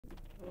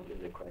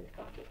is the Christ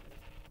consciousness.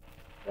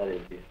 That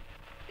is the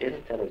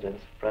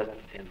intelligence present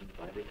in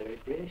planetary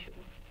creation.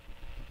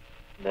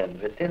 Then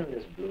within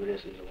this blue,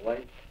 this is a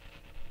white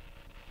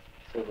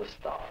silver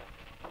star,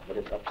 but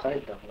it's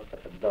upside down. Look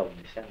at the dove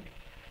descending.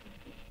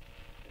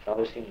 It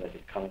always seems like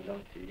it's coming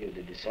down to you,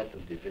 the descent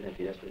of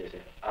divinity. That's what they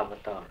say,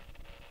 avatar,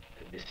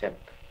 the descent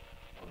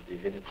of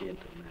divinity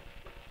into man.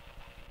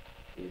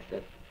 Is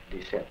that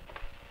descent.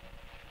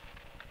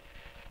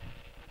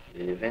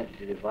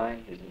 The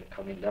divine is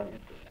coming down into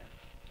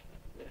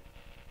man.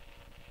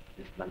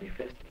 It's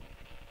manifesting.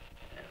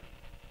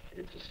 And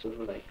it's a sort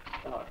of like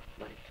star,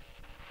 light.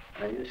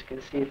 And you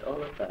can see it all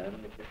the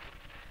time because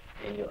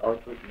in your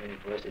outward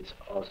universe, it's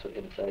also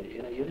inside the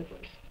inner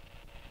universe.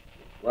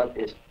 What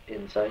is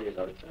inside is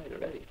outside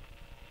already.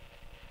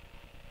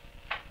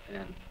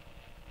 And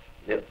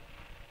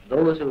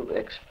those who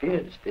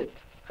experienced it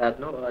had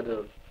no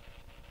other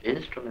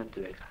instrument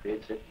to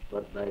experience it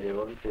but by their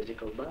own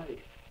physical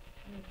body.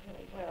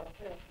 Mm-hmm. Well,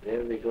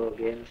 there we go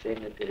again,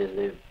 saying that it is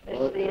the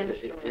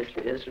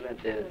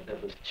instrument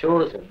that was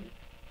chosen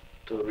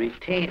to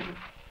retain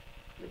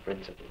the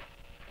principle.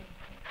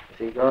 You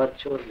see, God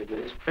chose the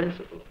greatest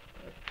principle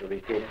to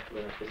retain it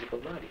in a physical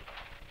body.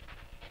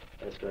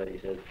 That's why he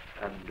says,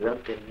 and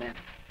dwelt in men.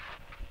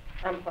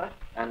 And what?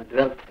 And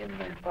dwelt in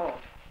men. Oh.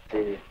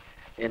 See,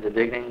 in the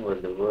beginning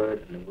was the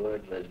Word, and the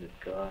Word was with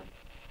God.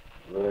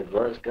 The Word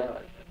was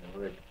God, and the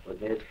Word was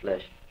made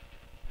flesh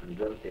and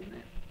dwelt in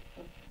men.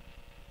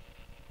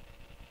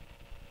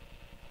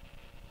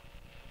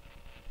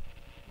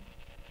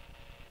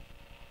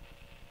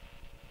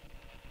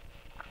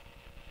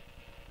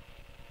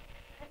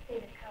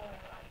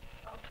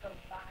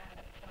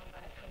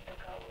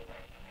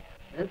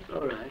 That's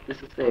all right. It's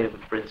the same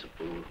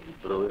principle,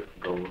 blue,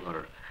 gold,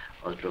 or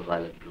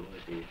ultraviolet blue,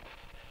 you see,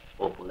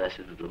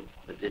 opalescent blue,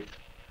 but it's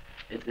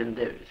in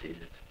there, you see.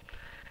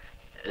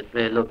 It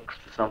may look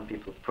to some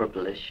people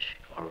purplish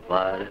or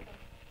violet,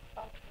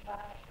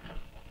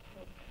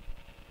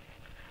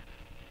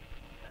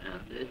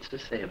 and it's the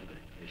same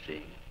thing, you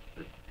see.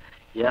 But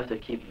you have to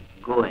keep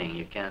going.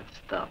 You can't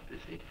stop, you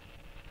see.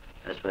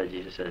 That's why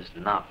Jesus says,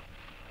 knock.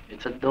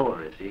 It's a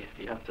door, you see.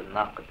 You have to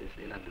knock at this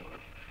inner door.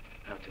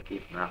 You have to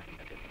keep knocking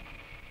at it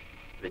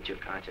with your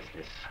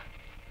consciousness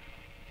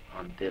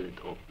until it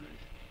opens.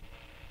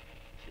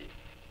 See,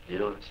 you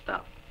don't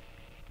stop.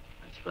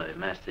 That's why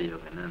Master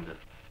Yogananda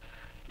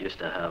used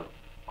to have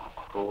a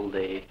whole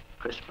day,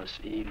 Christmas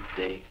Eve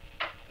day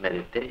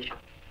meditation.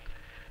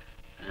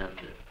 And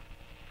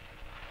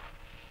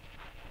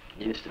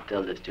he used to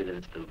tell the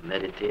students to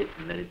meditate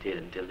and meditate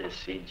until they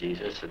see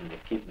Jesus, and they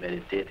keep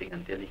meditating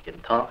until he can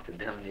talk to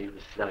them, and he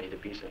was eat a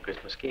piece of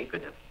Christmas cake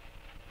with them.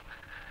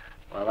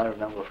 Well, I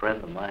remember a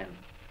friend of mine,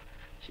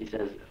 she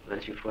says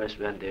when she first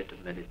went there to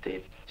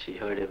meditate, she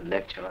heard him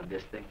lecture on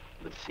this thing,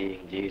 but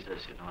seeing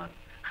Jesus, and I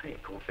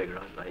couldn't figure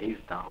out why he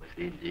was down with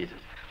seeing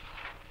Jesus.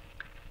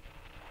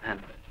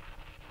 And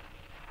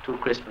 2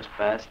 Christmas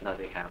passed,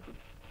 nothing happened.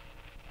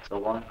 So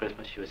one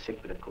Christmas she was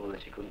sick with a cold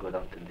and she couldn't go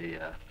down to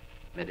the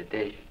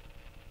meditation.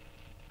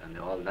 And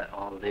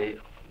all day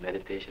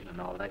meditation and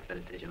all night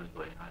meditation was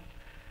going on.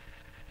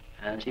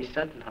 And she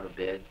sat in her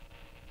bed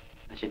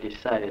and she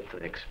decided to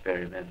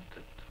experiment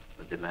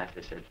with the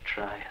Master said,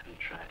 try and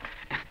try.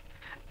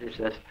 It's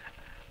just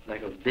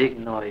like a big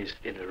noise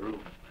in the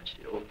room. And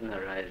she opened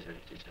her eyes and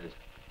she says,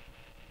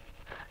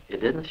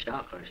 it didn't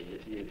shock her. She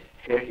just,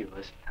 here he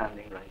was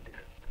standing right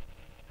there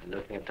and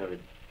looking at her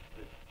with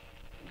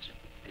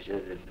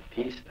the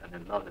peace and the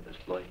love that was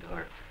flowing to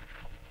her.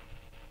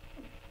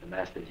 The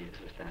Master Jesus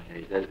was standing there.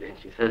 He says, and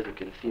she says you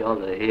can see all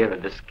the hair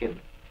and the skin.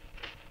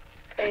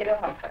 Paid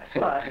off.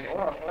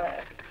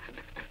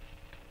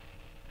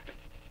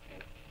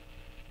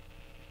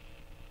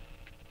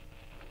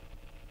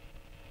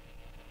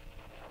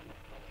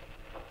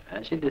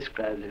 And she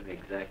described him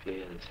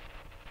exactly as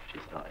she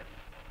saw him,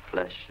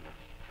 flesh.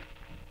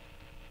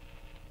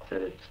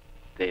 Said it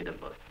stayed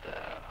about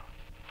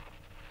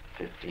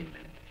 15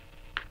 minutes,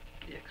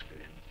 the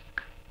experience.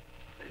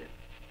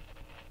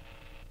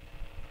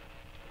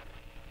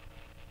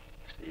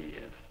 See,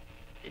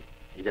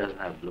 he doesn't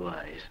have blue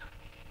eyes.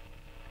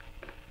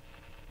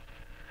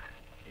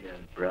 He has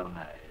brown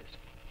eyes.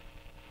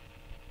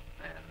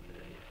 And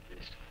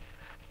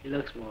he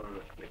looks more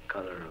the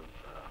color of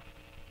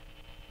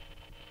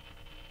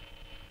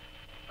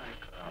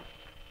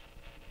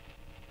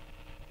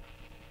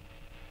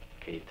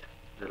Kate,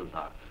 little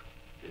darker,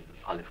 with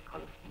olive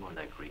color, more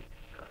like Greek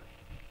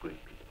people.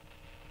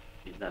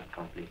 He's not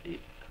completely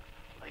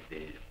like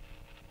the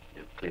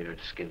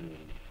clear-skinned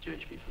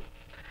Jewish people.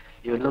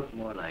 He would look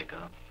more like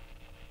a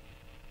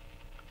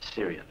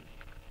Syrian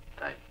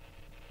type.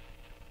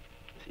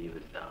 See, he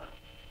was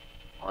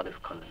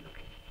olive color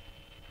looking.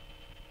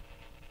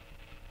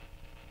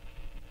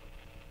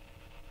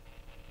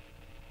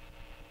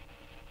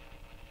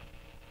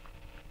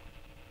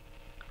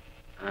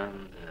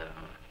 And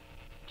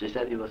she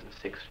said he wasn't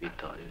 6 feet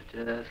tall. He was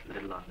just a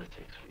little under 6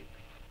 feet.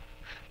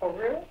 Oh,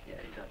 really? Yeah,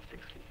 he's not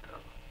 6 feet tall.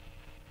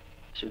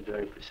 She was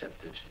very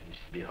perceptive.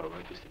 Her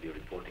work used to be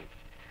reporting.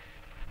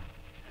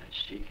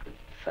 she could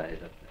size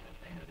up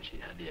anything, and she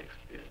had the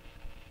experience.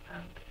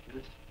 And it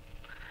was,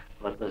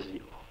 what was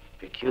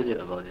peculiar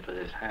about it was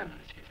his hands,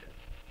 she said.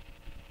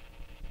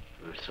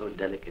 They were so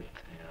delicate,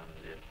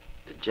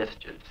 the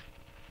gestures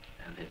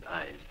and his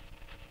eyes.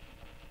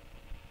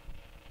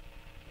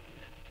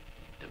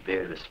 The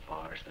beard was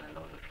sparse and a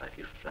lot of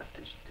slightly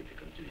flattish,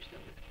 typical Jewish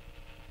numbers.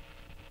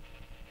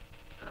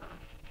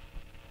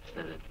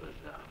 Said it was,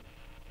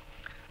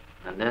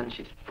 and then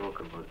she spoke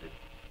about the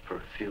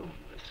perfume.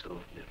 It was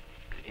so, the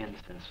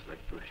incense like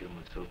perfume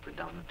was so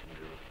predominant in the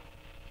room.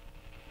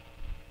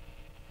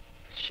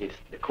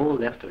 The cold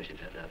left her, she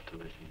said,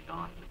 afterwards, and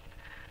gone.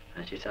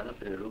 And she sat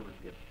up in the room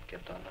and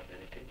kept on her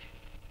meditation.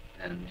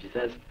 And she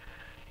says,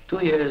 2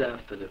 years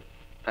after the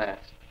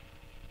past,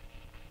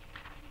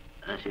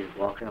 and she's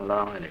walking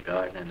along in the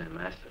garden, and the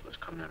master was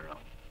coming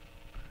around.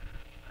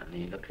 And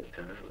he looked at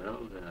her,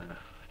 well,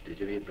 did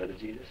you read Brother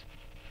Jesus?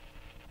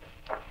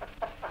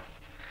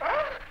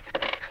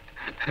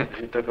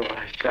 She took a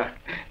by shock.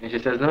 And she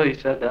says, no, he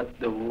said that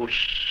the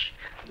whoosh,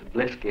 the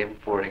bliss came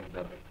pouring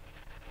down.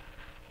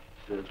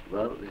 She says,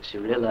 well, then she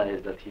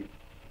realized that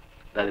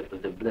it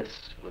was the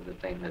bliss was the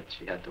thing that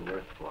she had to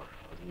work for,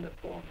 wasn't the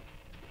form.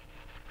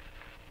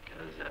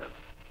 Because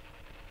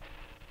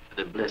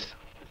the bliss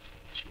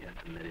she had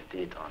to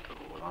meditate on, to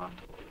hold on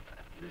to all the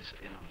time. This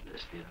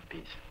inner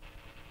peace.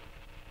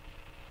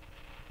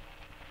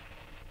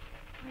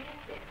 We had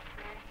the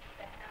experience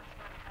at the house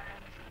one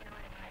time,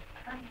 smelling like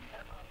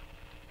honeysuckle.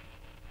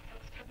 So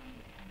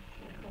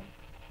strong.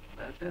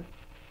 That's it.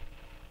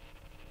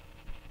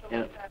 So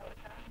Yeah. we thought it was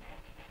on there.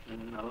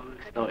 No,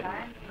 it's no.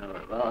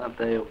 Well, I'll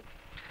tell you.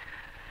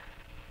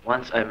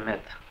 Once I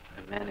met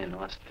a man in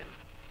Austin.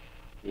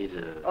 He's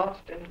a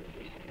Austin, did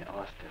you say? Yeah,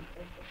 Austin.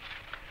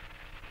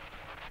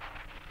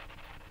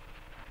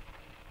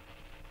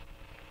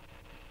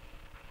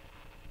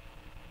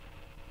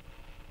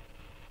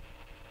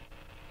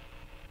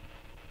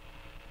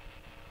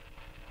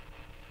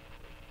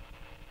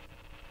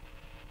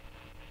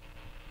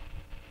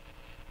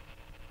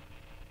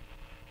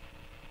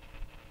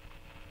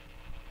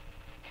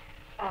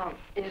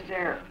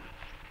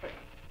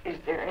 Is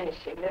there any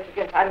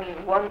significance? I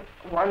mean, one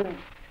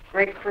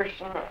great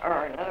Christian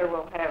or another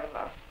will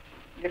have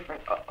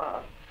different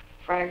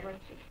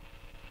fragrances.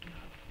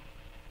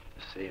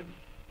 The same.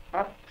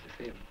 Huh? It's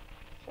the same.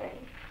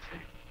 Same.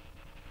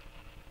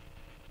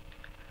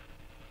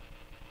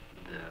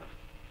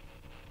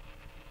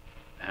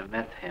 I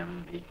met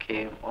him. He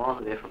came all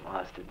the way from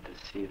Austin to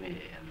see me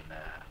in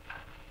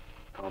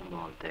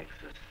Tomball,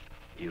 Texas.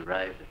 He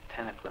arrived at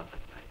 10 o'clock at night.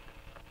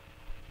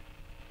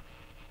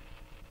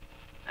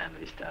 And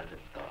we started to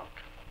talk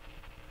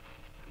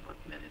about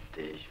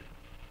meditation.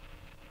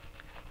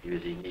 He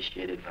was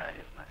initiated by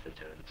Master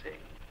Charan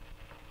Singh.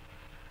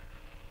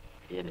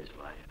 He and his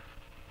wife.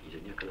 He's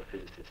a nuclear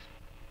physicist.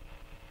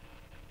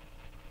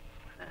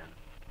 And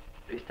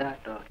we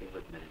started talking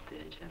about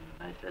meditation.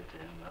 I said to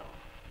him, well,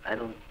 I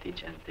don't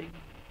teach anything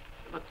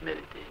about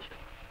meditation.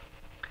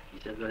 He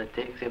said, well, it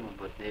takes him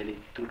about nearly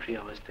 2-3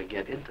 hours to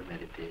get into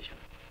meditation.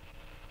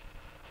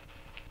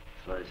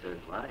 So I said,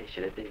 why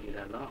should it take you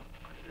that long?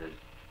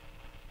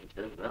 He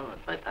said, well,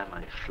 by the time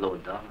I slow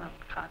down and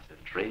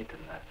concentrate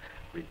and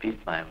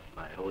repeat my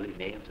holy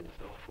names and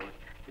so forth,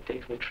 it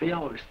takes me 3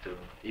 hours to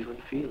even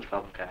feel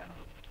some kind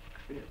of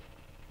experience.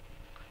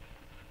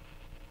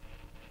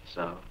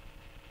 So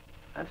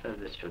I said,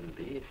 this shouldn't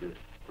be. If you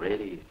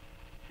really,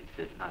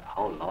 it's not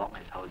how long,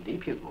 it's how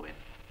deep you go in.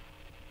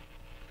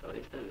 So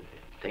he said,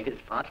 think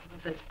it's possible?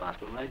 I said, it's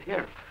possible right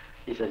here.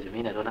 He says, you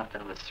mean I don't have to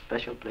have a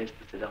special place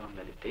to sit down and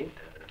meditate?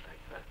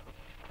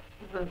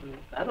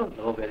 I don't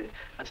know where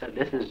I said,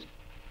 this is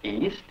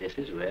east, this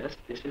is west,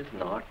 this is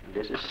north, and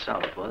this is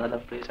south. What other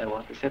place I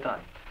want to sit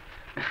on?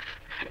 I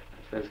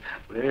says,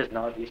 where is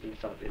north, east, and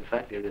south? In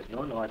fact, there is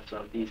no north,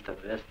 south, east, and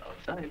west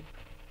outside.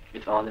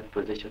 It's all in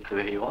position to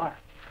where you are.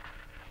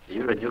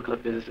 You're a nuclear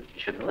physicist, you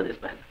should know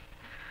this, man.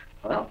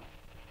 Well,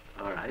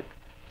 all right.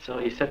 So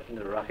he sat in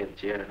the rocking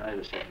chair, and I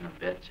was sitting on a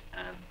bench,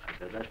 and I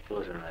said, let's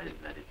close our eyes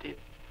and meditate.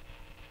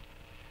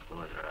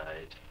 Close our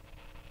eyes.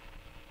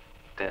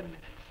 10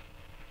 minutes.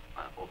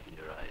 Open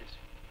your eyes.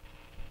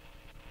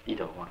 You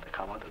don't want to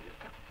come out of it.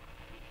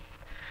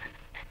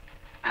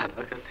 I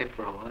look at him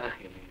for a while,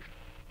 and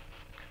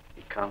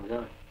he comes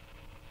out.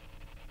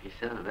 He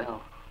says,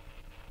 well,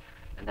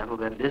 I never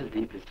went this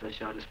deep in such a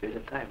short period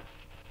of time.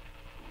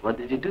 What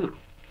did you do?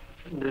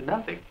 I didn't do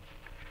nothing.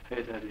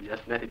 I said, we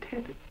just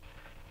meditated.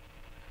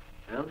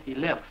 Well, he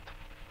left.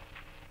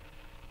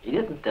 He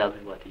didn't tell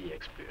me what he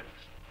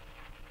experienced.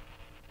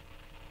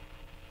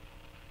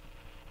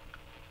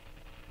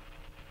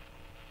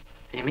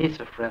 He meets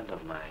a friend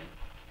of mine,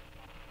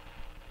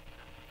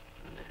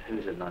 who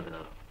is another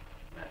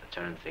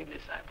Charan Singh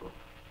disciple.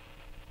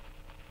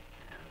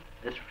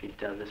 And he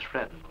tells his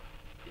friend,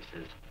 he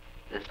says,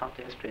 there's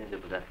something strange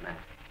about that man.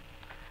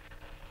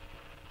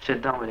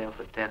 Sit down with him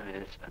for 10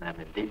 minutes and I'm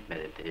in deep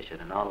meditation,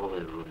 and all over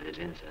the room there's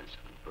incense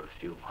and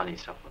perfume,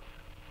 honeysuckle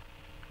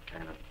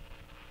kind of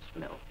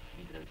smell.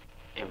 He says,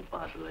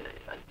 impossible.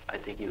 I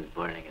think he was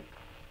burning it.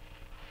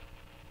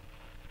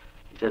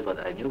 said,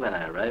 but I knew when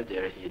I arrived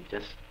there,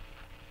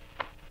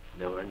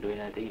 they weren't doing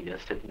anything, he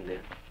just sitting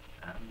there.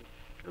 And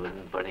they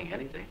wasn't burning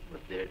anything,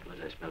 but there it was,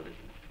 I smelled it.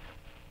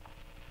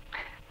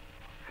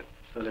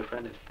 So the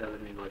friend is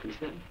telling me what he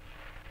said.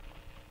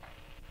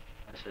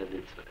 I said,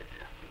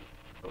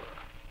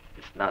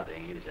 it's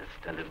nothing, you just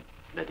tell him,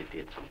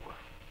 meditate some more.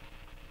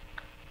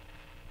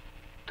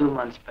 2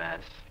 months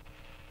passed.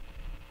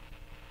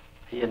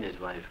 He and his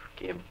wife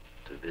came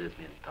to visit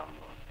me in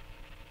Tambo.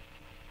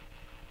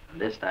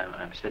 And this time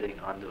I'm sitting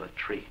under a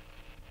tree,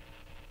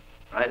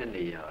 right in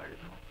the yard,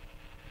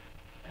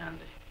 and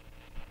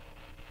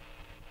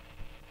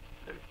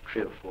there were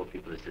 3 or 4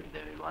 people sitting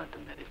there who wanted to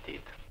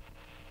meditate.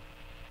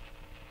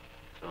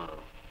 So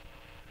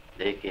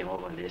they came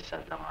over and they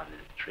sat down under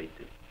the tree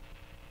too.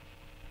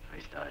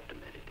 We started to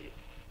meditate.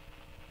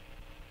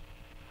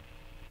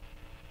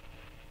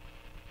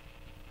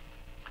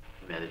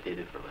 We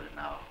meditated for about an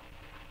hour.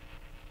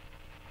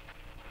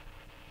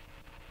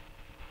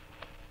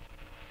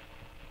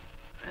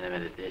 When the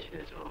meditation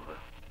is over,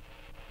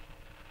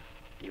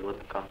 he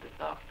wouldn't come to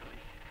talk to me.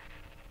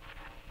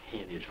 He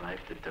and his wife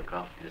took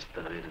off and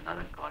stood away in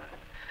another corner.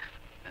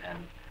 And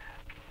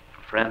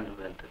a friend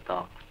went to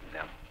talk to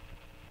them.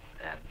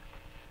 And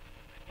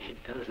he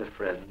tells a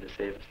friend the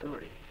same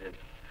story. He said,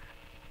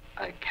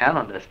 I can't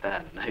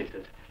understand. He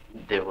said,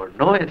 there were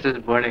no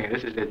incense burning,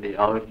 this is in the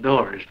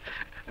outdoors.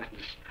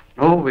 There's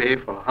no way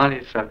for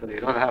honeysuckle, you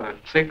don't have a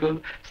single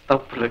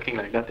stump looking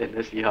like that in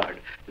this yard.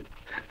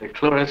 The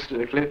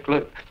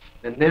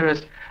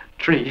nearest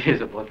tree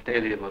is about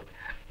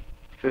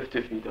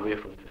 50 feet away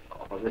from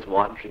this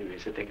one tree we're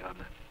sitting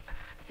under.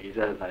 He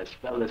says, I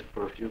smell this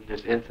perfume,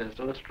 this incense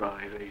so strong,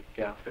 you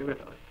can't figure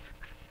it out.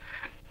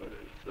 But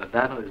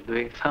Adano is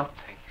doing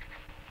something.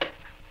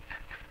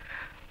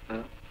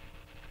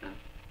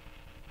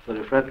 So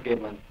the friend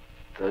came and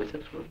he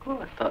says, well, go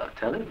and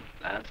tell him,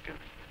 ask him.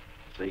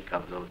 So he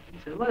comes out and he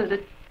says, what is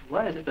it?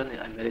 Why is it when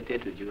I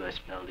meditate with you, I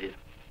smell these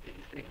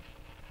things?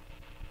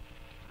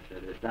 I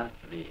said, it's not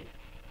me.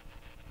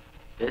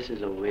 This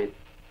is a way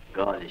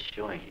God is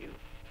showing you,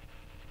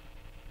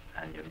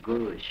 and your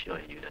Guru is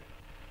showing you that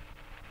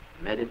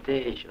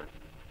meditation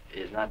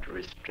is not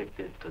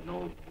restricted to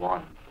no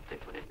one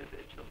particular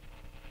individual.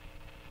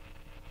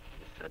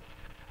 It's that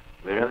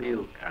wherever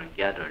you are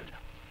gathered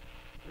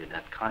with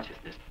that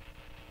consciousness,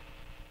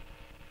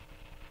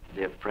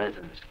 their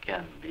presence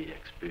can be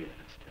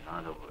experienced. In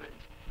other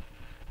words,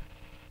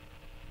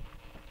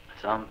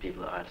 some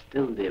people are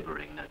still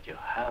laboring that you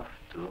have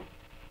to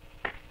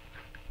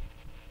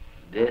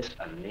this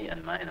and me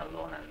and mine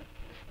alone, and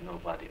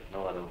there's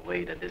no other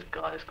way that this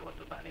God is going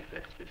to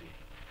manifest, you see.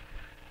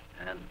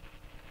 And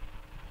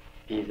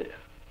he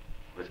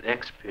was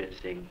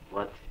experiencing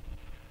what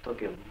took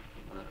him,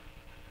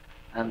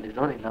 and it's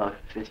only now,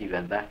 since he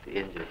went back to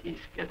India, he's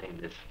getting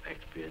this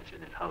experience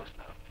in his house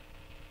now.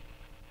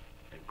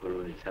 The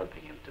Guru is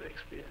helping him to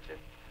experience it.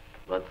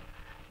 But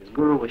his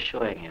Guru was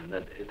showing him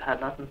that it had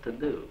nothing to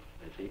do,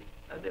 you see,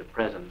 that their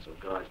presence, or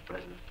God's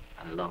presence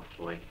and love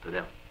flowing to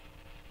them.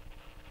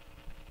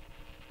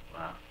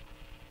 Wow.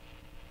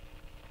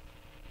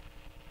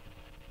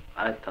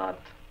 I thought,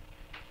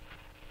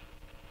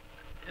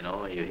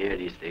 when you hear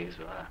these things,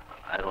 well,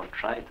 I don't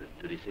try to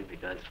do these things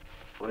because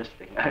first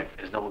thing,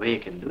 there's no way you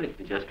can do it.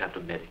 You just have to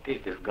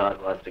meditate. If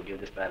God wants to give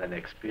this man an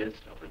experience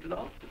of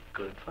love, it's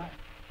good and fine.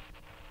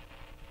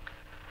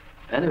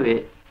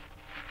 Anyway,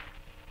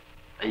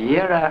 a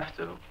year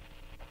after,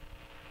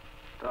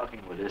 talking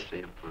about this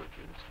same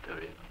perfume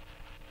story,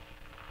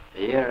 a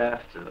year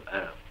after,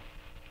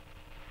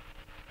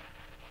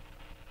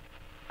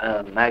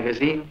 a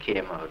magazine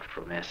came out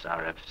from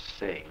SRF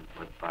saying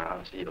what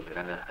Paramahansa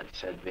Yogananda had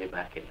said way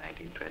back in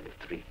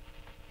 1923,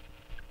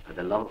 that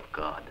the love of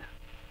God,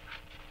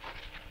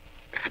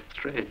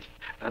 strange,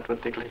 not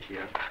particularly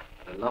here,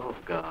 the love of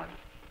God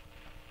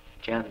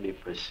can be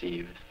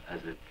perceived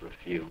as a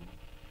perfume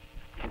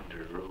in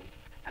the room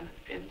and an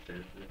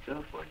incense and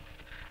so forth.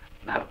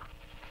 Now,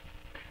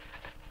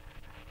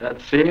 that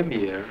same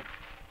year,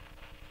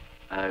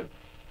 I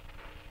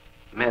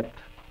met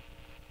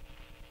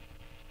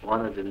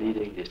one of the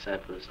leading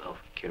disciples of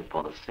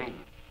Kirpal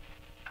Singh.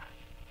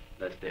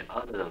 That's the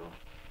other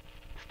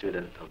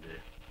student of the,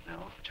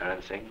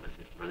 Charan Singh was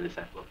the brother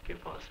disciple of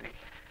Kirpal Singh.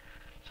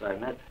 So I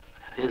met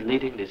his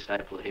leading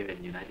disciple here in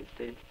the United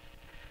States.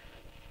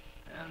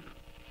 And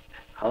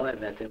how I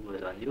met him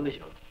was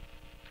unusual.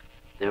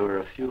 There were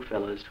a few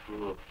fellows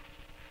who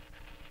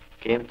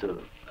came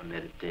to a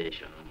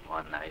meditation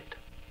one night,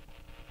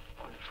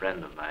 a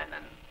friend of mine,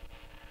 and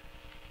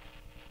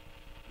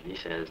he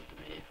says to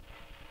me,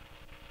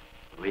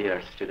 we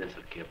are students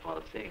of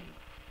Kirpal Singh.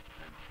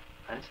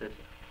 And I said,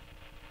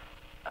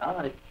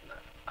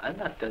 I'm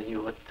not telling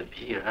you what to be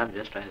here, I'm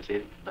just trying to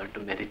say, learn to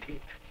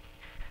meditate.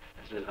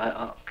 I said,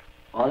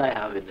 all I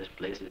have in this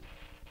place is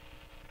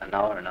an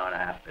hour and a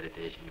half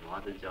meditation. You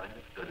want to join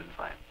us? Good and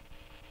fine.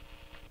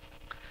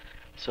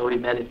 So we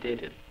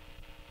meditated,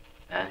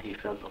 and he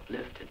felt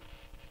uplifted.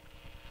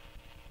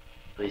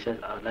 So he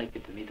said, I would like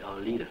you to meet our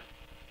leader.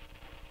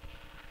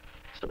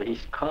 So he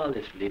called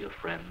his little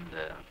friend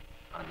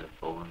on the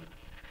phone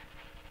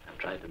and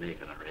tried to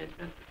make an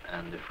arrangement.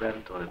 And the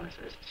friend told him, he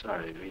says,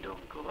 sorry, we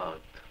don't go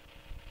out.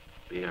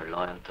 We are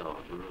loyal to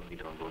our guru. We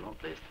don't go no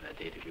place to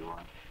meditate. If you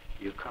want,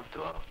 you come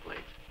to our place.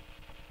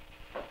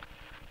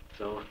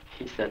 So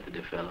he said to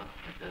the fellow,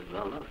 he said,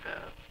 well, look,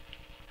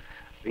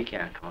 we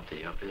can't come to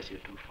your place. You're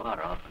too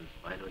far off. And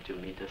why don't you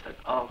meet us at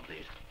our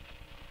place?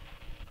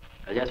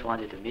 I just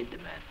want you to meet the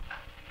man.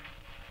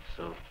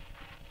 So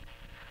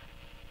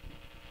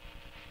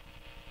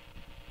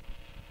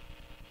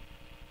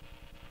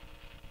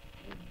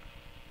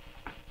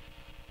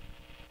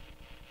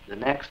the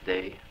next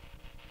day,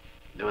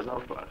 there was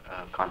no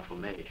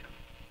confirmation.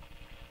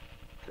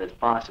 So it's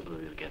possible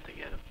we'll get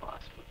together,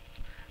 possible.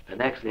 The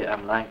next day,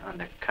 I'm lying on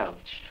the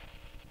couch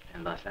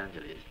in Los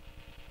Angeles,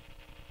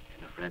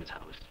 in a friend's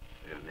house.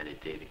 We were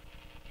meditating.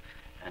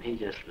 And he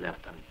just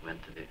left and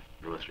went to the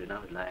grocery, and I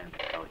was lying on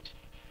the couch.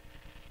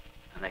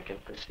 And I can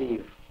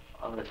perceive,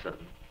 all of a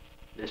sudden,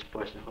 this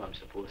person who I'm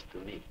supposed to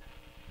meet.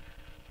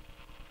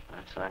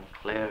 And so I'm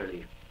clearly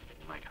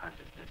in my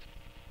consciousness.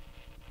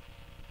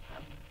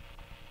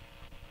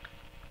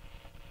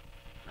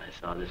 I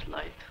saw this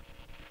light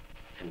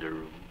in the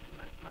room,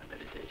 my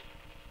meditation.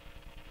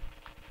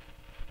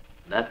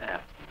 That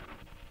afternoon,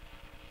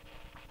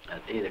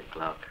 at 8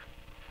 o'clock,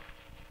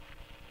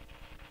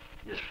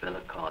 this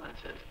fella called and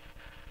says,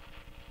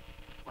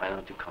 why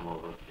don't you come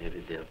over?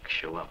 Maybe they'll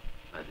show up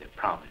as they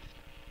promised.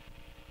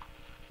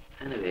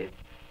 Anyway,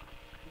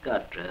 we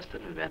got dressed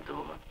and we went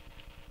over.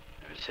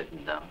 We were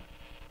sitting down.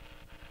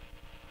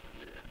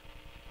 And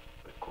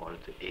we're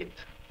 7:45.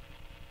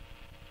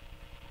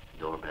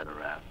 Doorbell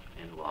rang.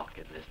 In walked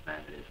in this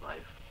man and his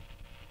wife.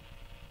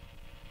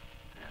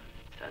 And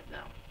we sat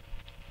down.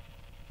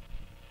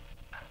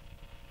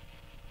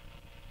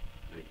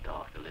 We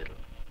talked a little.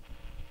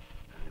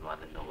 And we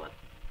wanted to know what.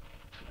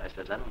 I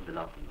said, I don't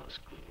belong to no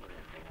school or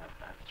anything.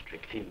 I'm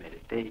strictly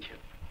meditation.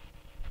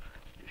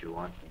 If you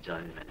want to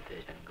join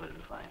meditation, good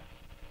and fine.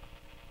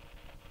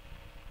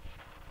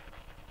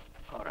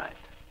 All right.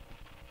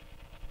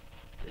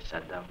 They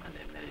sat down and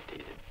they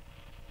meditated.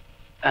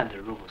 And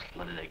the room was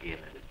flooded again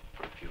with this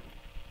perfume,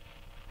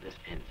 this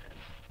incense.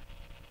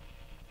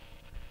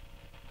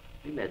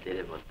 We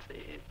meditated about,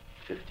 say,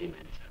 15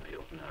 minutes, and we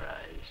opened our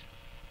eyes.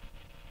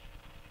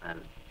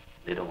 And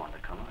they don't want to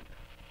come out.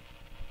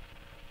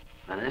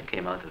 And then it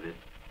came out of it.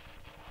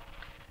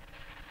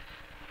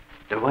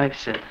 The wife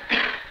said,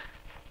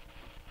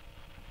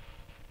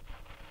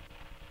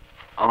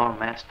 our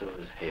master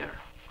was here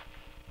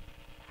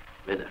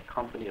with a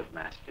company of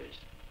masters.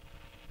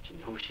 She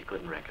knew she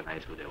couldn't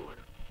recognize who they were.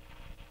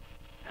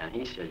 And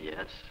he said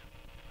yes.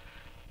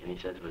 And he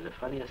said it was the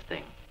funniest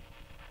thing.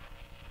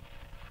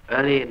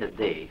 Early in the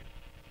day,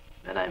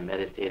 when I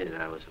meditated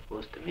and I was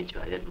supposed to meet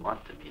you, I didn't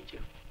want to meet you.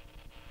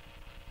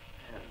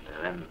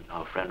 And when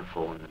our friend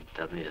phoned and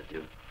told me that you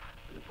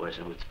were the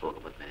person who spoke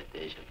about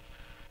meditation,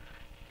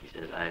 he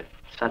says, I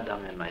sat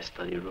down in my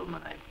study room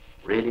and I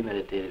really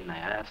meditated and I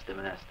asked the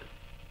master,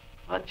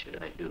 what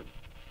should I do?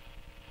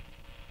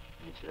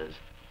 And he says,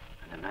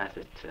 and the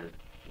master says,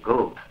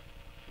 go.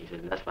 He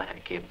said, that's why I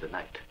came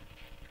tonight.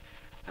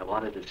 I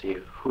wanted to see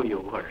who you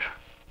were.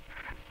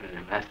 And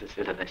the master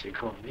said that I should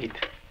go and meet.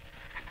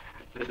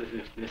 This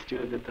is the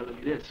student that told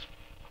me this.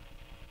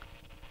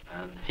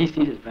 And he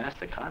sees his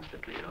master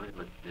constantly, you know,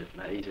 but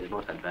he's the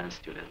most advanced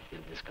student in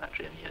this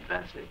country, and he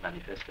advances it,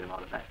 manifests him all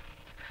the time.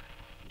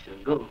 He says,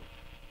 go.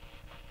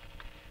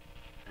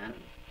 And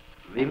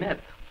we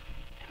met.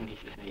 And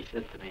he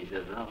said to me, he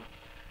says, well,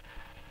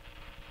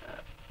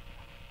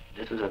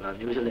 this was an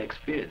unusual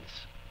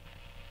experience.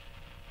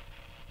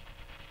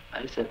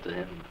 I said to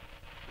him,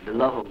 the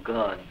love of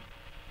God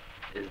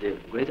is the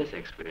greatest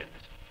experience.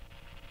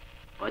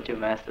 What your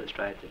master is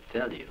trying to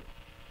tell you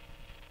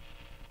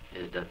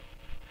is that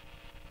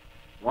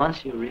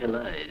once you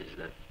realize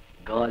that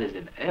God is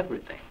in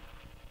everything,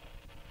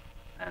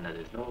 and that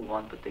there's no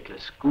one particular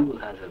school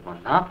has a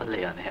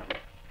monopoly on him,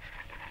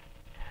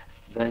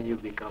 then you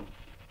become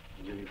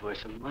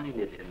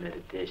universal-minded in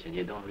meditation.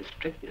 You don't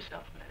restrict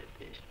yourself in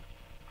meditation.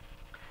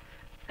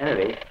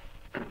 Anyway,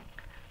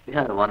 we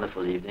had a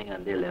wonderful evening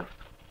and they left.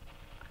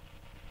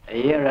 A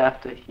year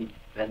after, he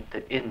went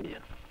to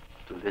India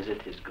to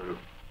visit his guru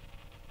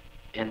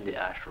in the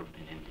ashram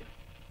in India.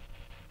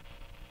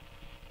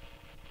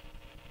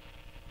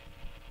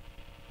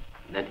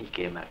 And then he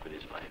came back with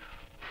his wife.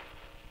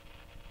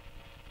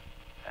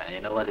 And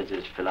you know what is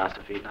his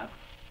philosophy now?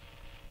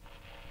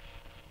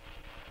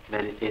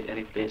 Meditate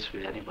any place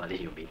with anybody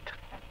you meet.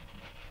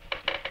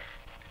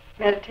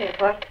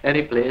 Meditate what?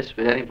 Any place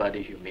with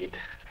anybody you meet.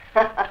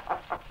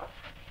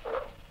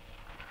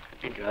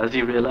 Because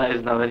he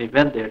realized now when he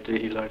went there too,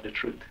 he learned the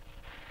truth.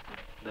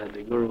 That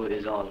the Guru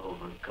is all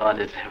over. God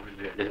is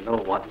everywhere. There's no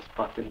one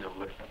spot in the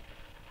world.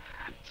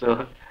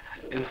 So,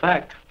 in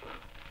fact,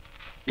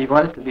 he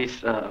wanted to be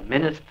a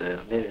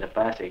minister, maybe in a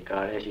past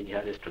incarnation. He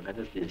had this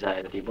tremendous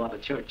desire that he bought a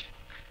church.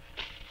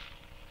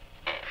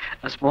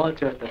 A small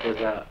church that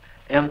was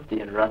empty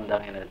and run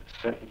down in a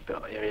certain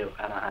area of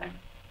Anaheim.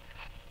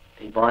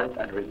 he bought it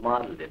and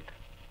remodeled it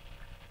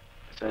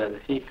so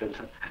that he could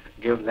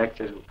give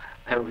lectures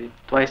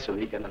twice a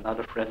week. And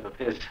another friend of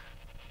his,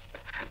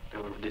 they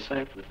were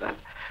disciples, and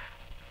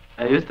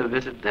I used to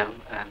visit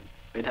them, and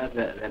we'd have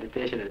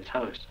meditation at his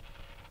house.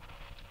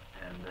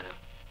 And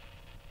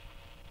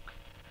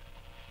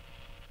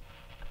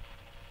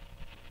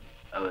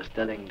I was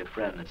telling the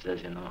friend, I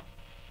says,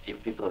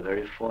 if people are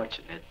very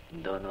fortunate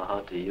and don't know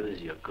how to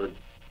use your good,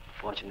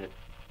 fortunate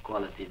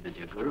qualities with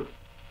your guru,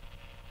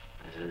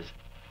 I says,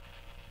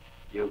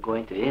 you're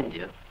going to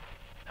India,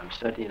 I'm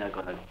certainly not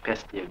going to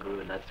pester your guru,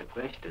 and that's the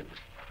question.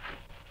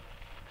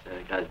 So,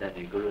 because then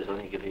the guru is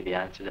only giving you the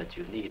answer that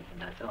you need,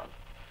 and that's all.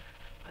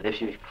 But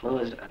if you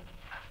close and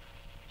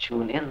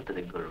tune in to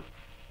the guru,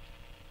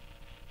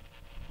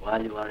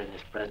 while you are in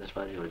his presence,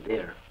 while you are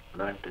there,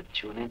 learn to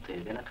tune into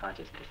his inner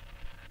consciousness,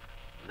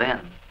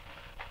 then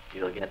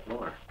you'll get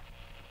more.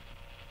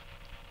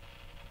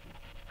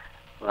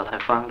 Well, I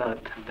found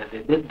out that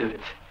they did do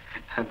it,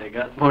 and they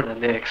got more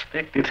than they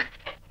expected,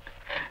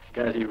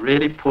 because he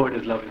really poured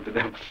his love into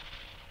them.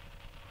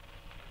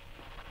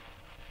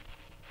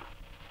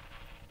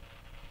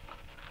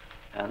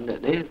 And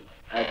they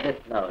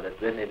admit now that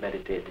when they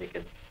meditate, they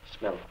can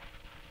smell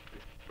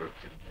this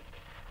perfume.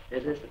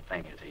 This is the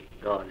thing, you see,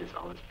 God is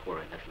always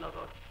pouring his love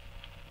out.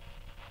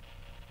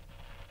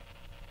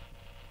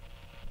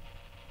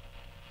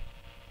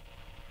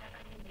 How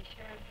can you be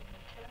sure if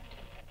you're tuned to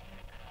the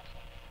inner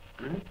consciousness?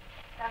 Hmm?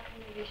 How can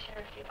you be sure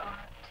if you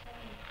are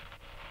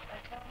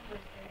attuned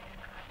with your inner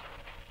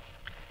consciousness?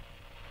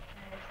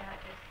 And it's not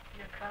just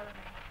your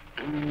coloring.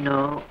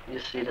 No, you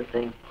see the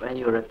thing, when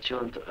you're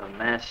attuned to a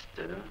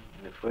master,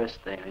 the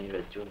first thing when you're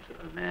attuned to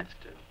a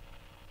master,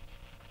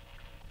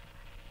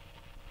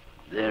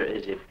 there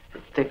is a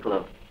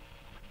particular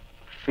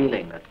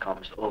feeling that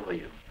comes over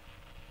you,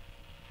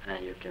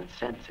 and you can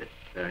sense it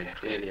very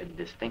clearly and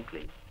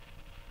distinctly,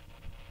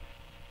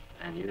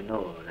 and you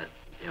know that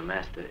your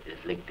master is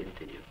linked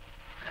into you,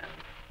 and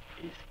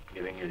he's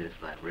giving you this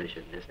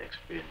vibration, this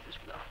experience, this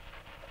love.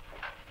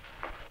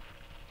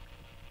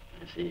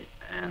 You see,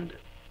 and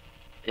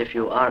if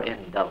you are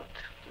in doubt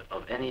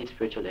of any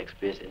spiritual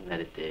experience in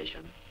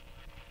meditation,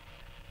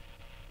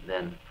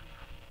 then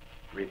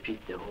repeat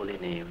the holy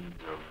names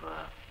of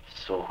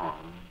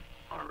Soham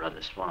or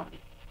Radha Swami.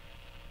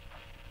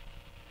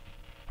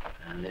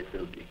 And it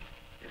will be,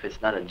 if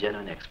it's not a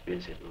genuine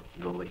experience, it will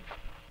go away.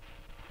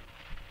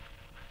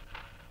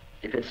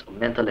 If it's a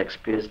mental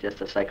experience, just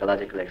a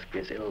psychological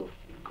experience, it'll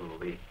go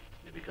away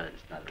because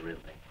it's not a real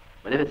thing.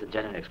 But if it's a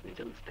genuine experience,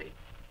 it'll stay.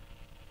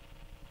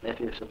 If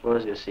you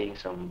suppose you're seeing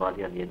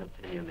somebody on the end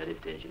of your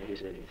meditation, if you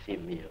say you see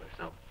me or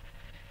so,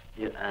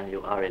 and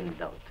you are in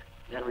doubt,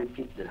 then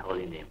repeat the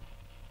holy name.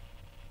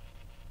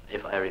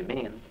 If I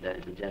remain, then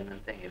it's a genuine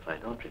thing. If I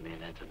don't remain,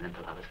 then it's a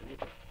mental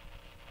hallucination.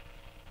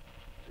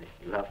 See,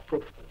 you have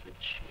proof of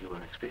which you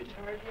are experiencing.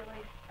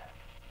 Verbally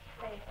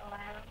say it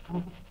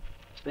aloud.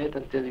 Say it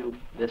until you,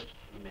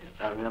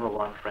 I remember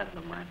one friend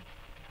of mine,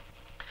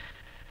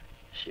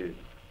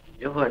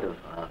 you've heard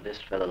of this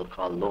fellow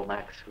called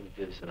Lomax, who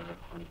gives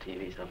on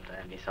TV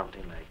sometimes. He's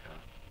something like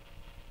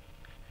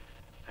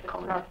a It's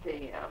not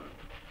the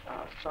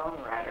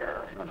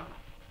songwriter. No.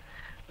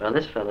 Well,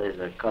 this fellow is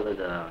a colored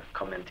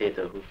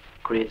commentator who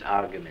creates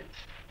arguments.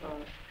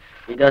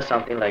 He does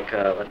something like,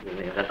 what's his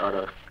name, that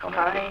other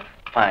commentator?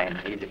 Pine.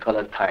 He's a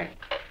colored Pine.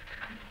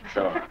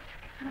 So,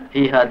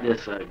 he had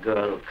this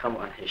girl come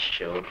on his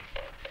show,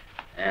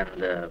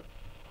 and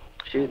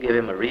she would give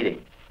him a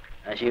reading.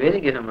 And she really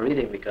gave him a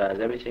reading because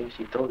everything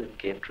she told him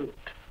came true.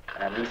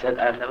 And he said,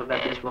 I've never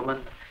met this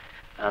woman.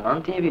 And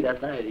on TV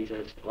that night, he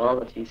says, all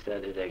that she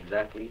said is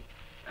exactly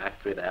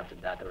accurate. I have the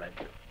data right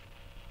here.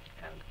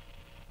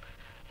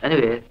 And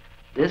anyway,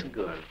 this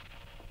girl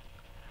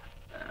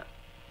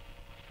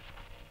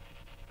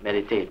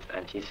meditates,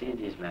 and she sees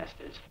these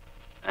masters,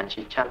 and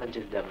she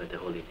challenges them with the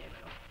holy name,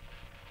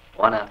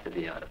 one after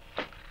the other.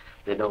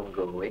 They don't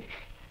go away,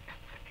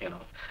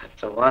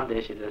 So one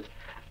day she says,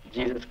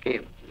 Jesus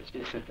came,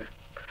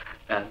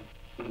 and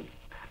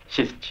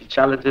she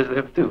challenges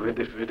him too with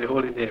the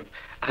holy name.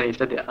 And he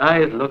said the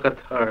eyes look at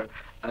her,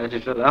 and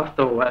she said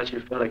after a while she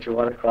felt like she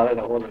wanted to crawl in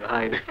a hole and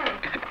hide.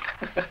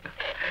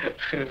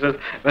 She said,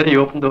 when he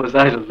opened those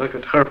eyes and looked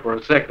at her for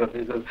a second,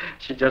 he said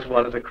she just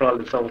wanted to crawl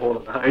in some hole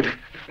and hide.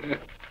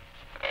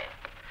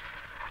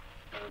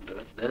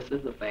 And this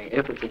is the thing.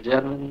 If it's a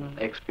genuine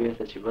experience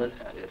that she will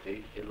have,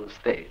 it will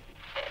stay.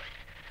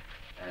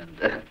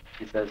 And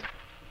she says,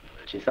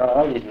 she saw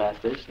all these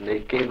masters, and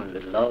they came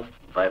with love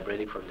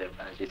vibrating from them.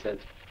 And she says,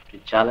 if you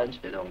challenge,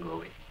 they don't go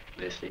away.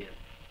 They stay in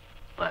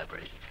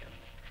vibration.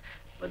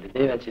 But the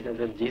day that she said,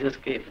 when Jesus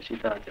came, she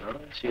thought,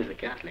 she was a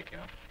Catholic,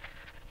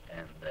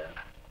 and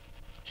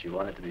she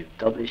wanted to be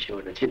doubly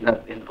sure that she's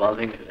not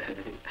involving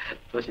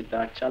so she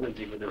started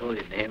challenging with the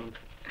holy name.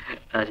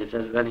 And she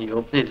says when he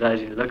opened his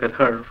eyes and looked at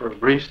her for a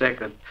brief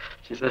second,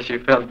 she says she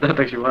felt that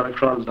like she wanted to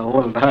crawl in the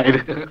hole and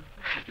hide.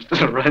 She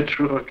stood right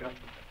through her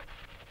consciousness.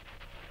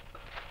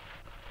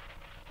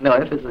 No,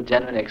 if it's a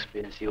genuine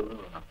experience, you will.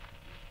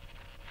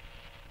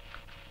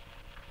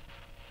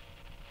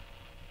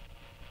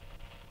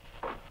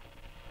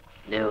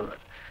 Now,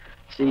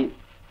 see,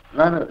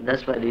 none of,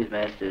 that's why these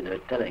masters are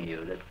telling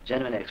you that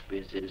genuine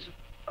experiences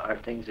are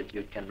things that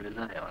you can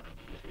rely on,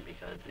 you see,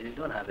 because they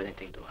don't have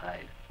anything to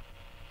hide.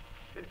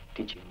 You're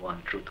teaching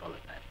one truth all the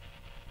time.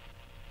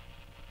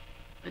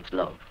 It's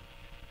love,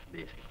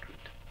 basic truth.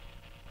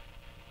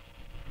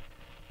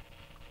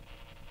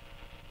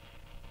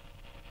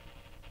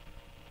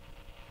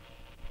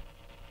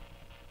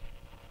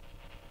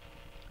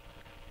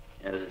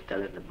 I was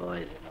telling the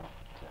boys,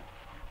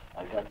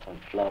 I got some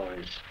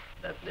flowers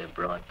that they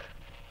brought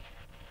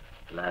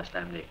the last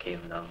time they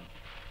came down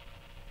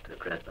to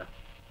Creta.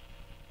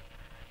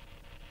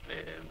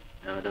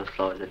 Remember those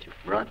flowers that you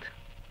brought?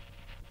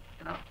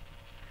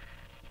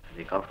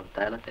 They come from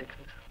Tyler,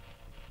 Texas.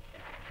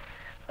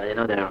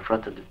 Well, they're in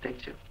front of the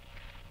picture.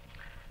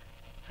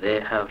 They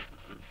have,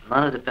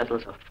 none of the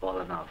petals have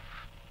fallen off.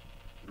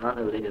 None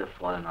of the leaves have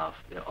fallen off.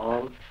 They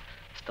all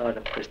start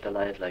to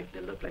crystallize like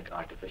they look like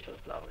artificial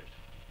flowers.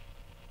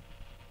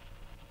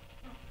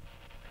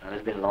 And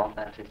it's been a long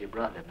time since you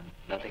brought them, and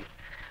nothing.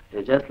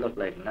 They just look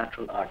like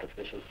natural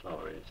artificial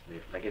flowers.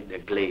 They're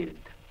glazed.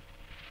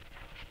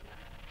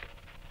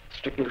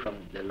 Strictly from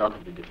the love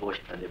and the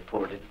devotion that they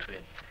poured into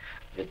it.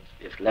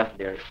 It's left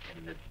there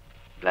in the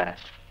glass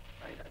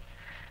like that.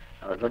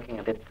 I was looking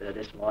at it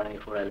this morning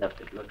before I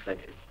left. It looks like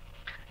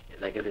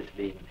if it's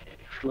been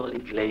slowly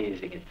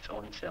glazing its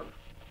own self.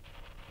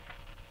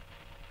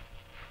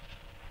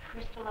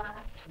 Crystallized.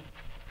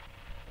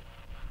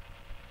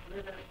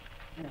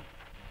 Yeah.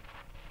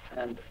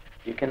 And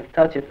you can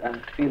touch it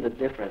and feel the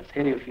difference.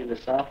 Here you feel the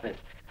softness.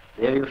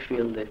 There you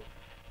feel the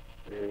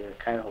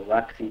kind of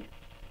waxy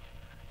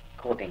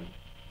coating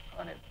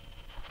on it.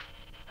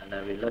 And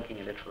I've been looking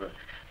at it for,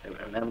 I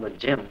remember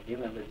Jim. You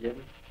remember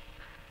Jim?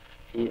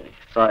 He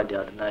saw it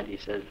the other night. He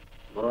said,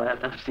 boy,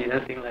 I've never seen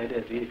anything like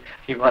this.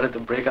 He wanted to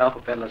break off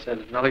a petal. I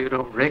said, no, you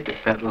don't break the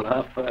petal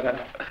off.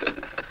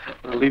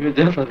 Leave it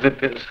just as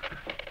it is.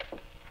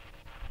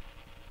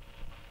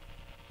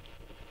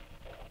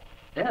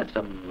 Yeah,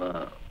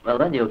 well,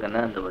 when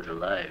Yogananda was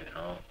alive,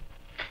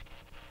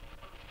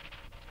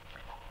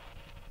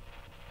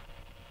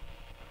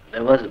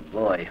 there was a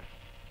boy.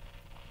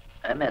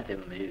 I met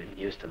him in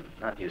Houston,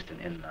 not Houston,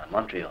 in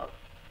Montreal.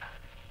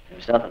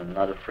 Himself and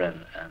another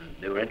friend, and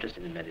they were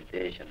interested in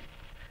meditation.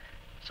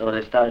 So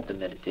they started to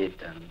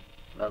meditate, and,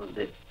 well,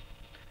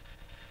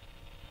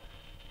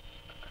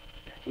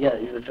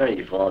 he was very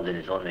evolved in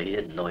his own way. He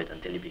didn't know it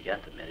until he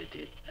began to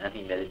meditate. And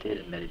he meditated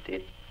and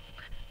meditated.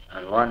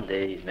 And one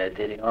day he's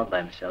meditating all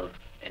by himself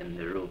in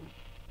the room.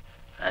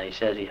 And he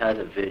says he had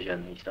a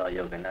vision. He saw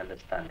Yogananda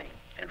standing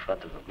in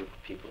front of a group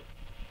of people.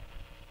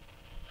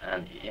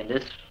 And in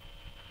this,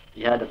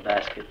 he had a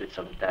basket with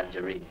some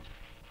tangerines.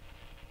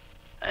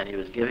 And he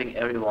was giving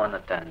everyone a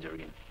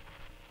tangerine.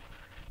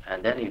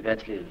 And then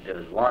eventually there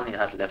was one he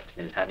had left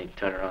in his hand. He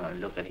turned around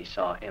and looked, and he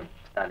saw him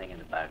standing in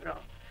the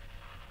background.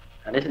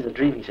 And this is a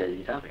dream, he says,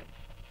 he's having.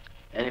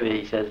 Anyway,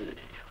 he says,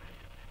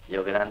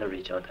 Yogananda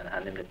reached out and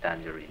handed him the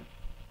tangerine.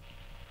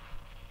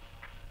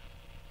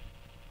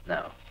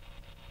 Now,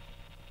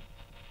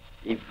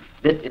 he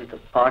bit into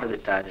part of the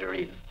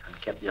tangerine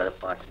and kept the other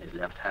part in his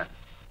left hand.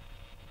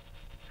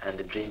 And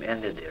the dream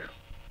ended there.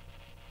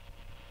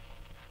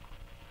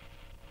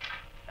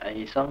 And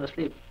he sound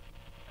asleep.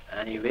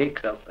 And he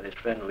wakes up, and his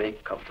friend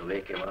comes to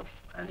wake him up,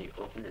 and he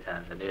opens his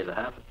hands, and there's a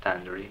half a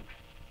tangerine.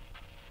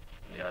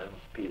 The other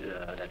piece,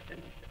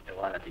 the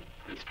one that he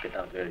spit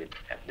out where it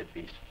left the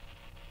piece.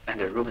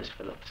 And the room is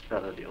full of the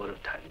smell of the odor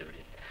of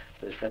tangerine.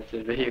 So his friend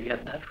said, where do you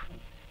get that from?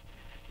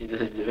 He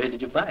said, where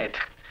did you buy it?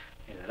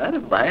 He said, I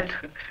didn't buy it.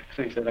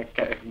 So he said,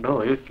 no,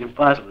 it's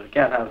impossible, you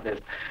can't have this.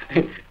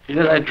 He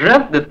said, I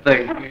dreamt this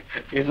thing.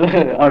 He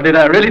said, or did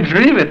I really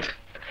dream it?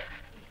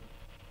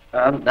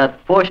 And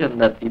that portion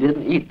that he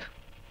didn't eat,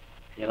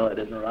 it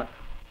didn't rot.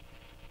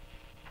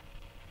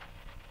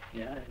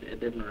 Yeah, it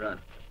didn't rot.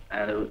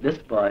 And this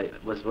boy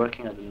was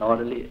working as an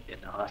orderly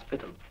in a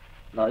hospital.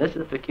 Now, this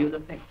is a peculiar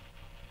thing.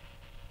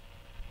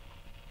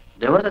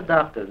 There was a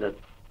doctor that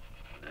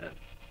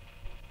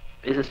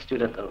is a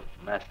student of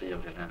Master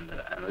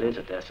Yogananda and lives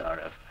at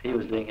SRF. He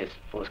was doing his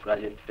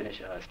postgraduate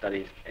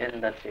studies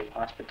in that same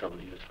hospital.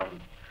 He was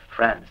from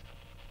France,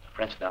 a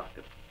French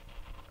doctor.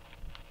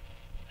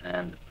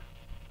 And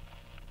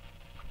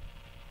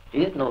he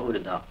didn't know who the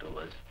doctor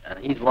was.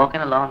 And he's walking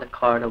along the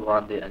corridor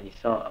one day, and he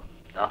saw a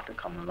doctor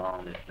come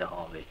along the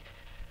hallway.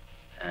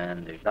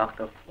 And the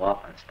doctor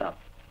walked and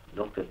stopped,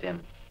 looked at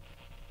him.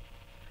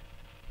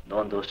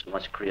 Don't do so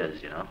much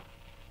kriyas,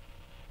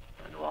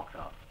 and walked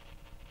off.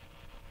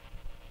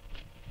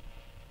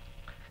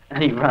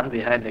 And he ran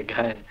behind the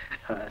guy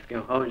and asked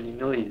him, how did you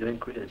know he's doing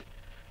kriyas?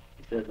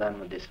 He says, I'm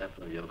a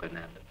disciple of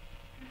Yogananda.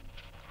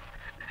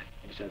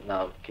 He says,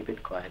 now keep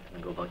it quiet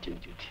and go about your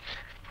duties.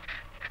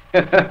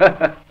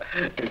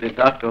 The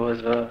doctor was,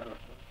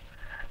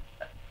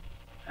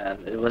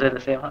 and it was in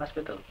the same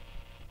hospital.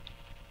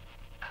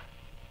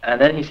 And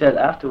then he said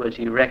afterwards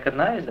he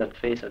recognized that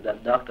face of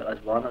that doctor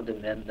as one of the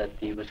men that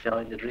he was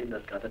showing the dream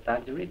that got a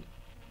tangerine.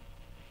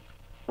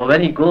 Well,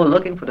 when he go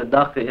looking for the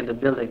doctor in the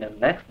building the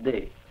next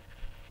day,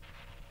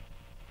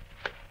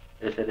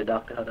 They said the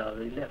doctor had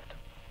already left.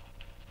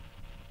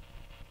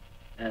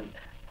 And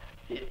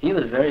he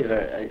was very.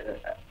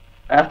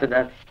 After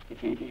that,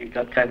 he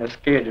got kind of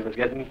scared. It was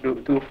getting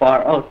too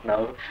far out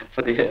now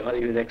for what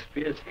he was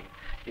experiencing.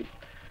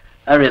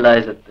 I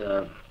realized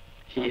that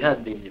he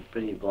had been a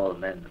pretty bald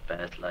man in the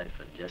past life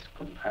and just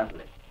couldn't handle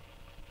it.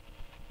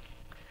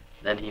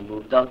 Then he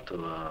moved out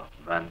to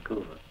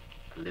Vancouver,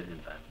 to live in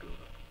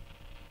Vancouver.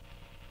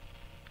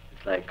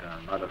 It's like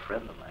another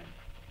friend of mine.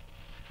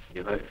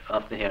 You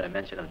often hear I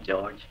mention of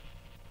George.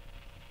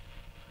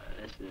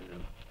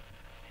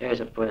 Here's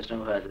a person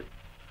who has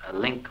a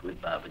link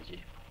with Babaji.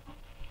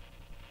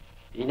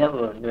 He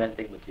never knew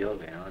anything but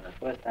yoga, The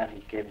first time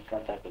he came in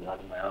contact with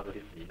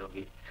autobiography from the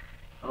yogi,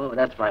 oh,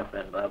 that's my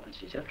friend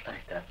Babaji, just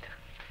like that.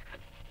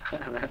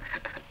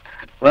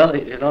 Well,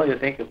 you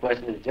think the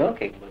person is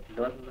joking, but he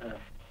doesn't.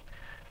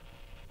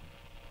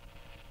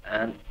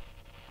 And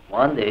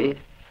one day,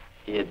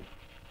 he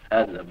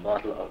had a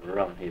bottle of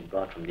rum he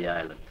brought from the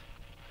islands,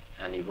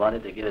 and he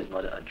wanted to give his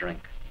mother a drink.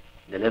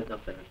 They lived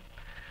up in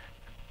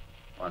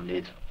one of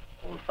these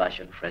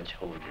old-fashioned French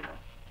homes,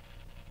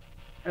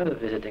 I was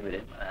visiting with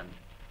him, and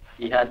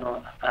he had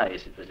no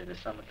eyes. It was in the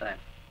summertime.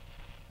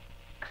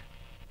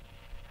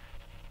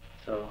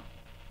 So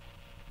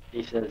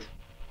he says,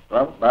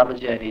 well,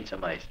 Babaji, I need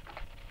some ice.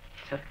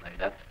 Just like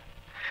that.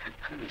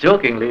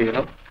 Jokingly,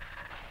 And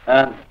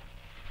a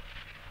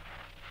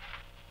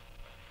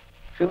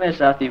few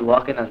minutes after, he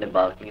walking on the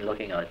balcony,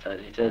 looking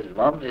outside. He says,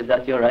 Mom, is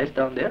that your ice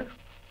down there?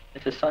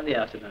 It's a Sunday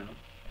afternoon.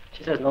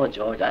 She says, no,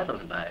 George, I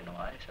don't buy no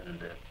ice. And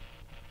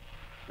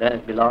then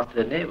it belongs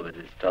to the neighborhood.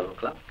 It's 12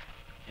 o'clock.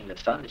 In the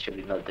sun, it should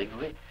be melting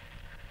away.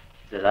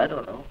 He says, I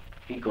don't know.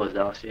 He goes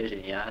downstairs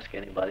and he asks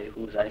anybody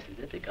whose ice is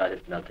it because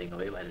it's melting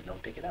away. Why they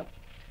don't pick it up?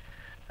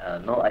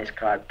 No ice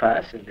cart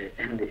pass in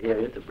the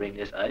area to bring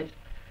this ice.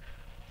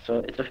 So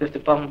it's a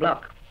 50-pound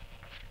block.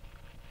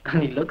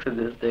 And he looks at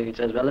this thing. He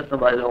says, well, if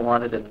nobody don't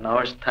want it in an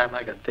hour's time,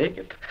 I can take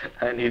it.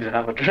 I need to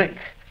have a drink.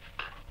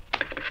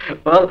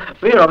 Well,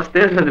 we're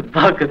upstairs in the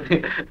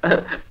balcony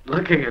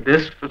looking at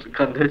this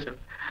condition.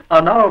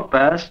 An hour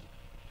passed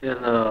in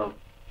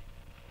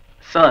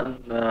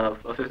sun, a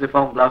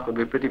 50-pound block would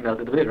be pretty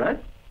melted away,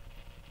 right?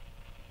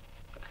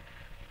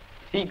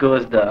 He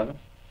goes down.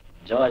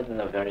 George is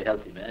a very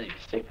healthy man. He's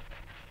sick.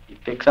 He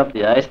picks up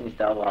the ice and he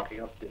starts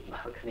walking up the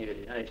balcony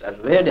with the ice.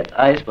 And where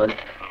the ice was,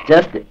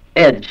 just the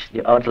edge,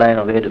 the outline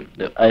of where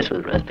the ice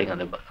was resting on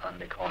the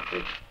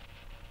concrete,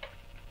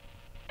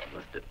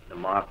 was the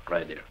mark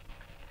right there.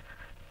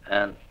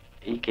 And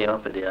he came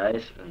up with the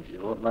ice, and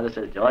the old mother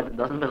said, George, it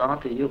doesn't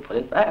belong to you. Put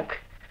it back.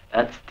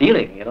 That's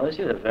stealing. She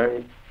was a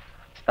very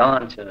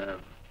staunch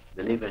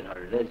believer in her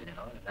religion.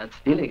 That's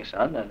stealing,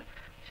 son. And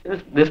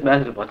this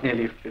man is about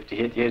nearly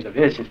 58 years of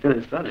age. She's still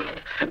his son.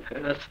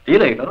 That's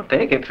stealing.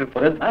 Take it.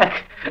 Put it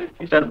back.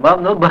 He said,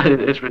 Mom, nobody.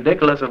 It's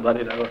ridiculous.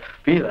 Somebody have a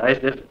piece of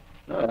ice.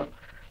 No.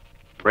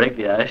 Break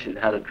the ice. He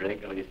had a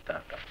drink, and he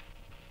started up.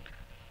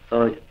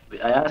 So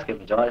I asked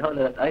him, George, how did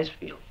that ice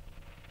feel?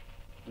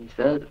 He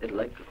says,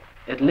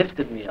 it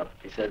lifted me up.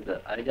 He says,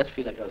 I just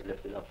feel like I was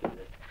lifted up with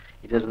this.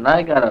 He says, when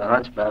I got a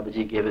hunch,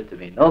 Babaji gave it to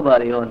me.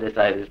 Nobody owned this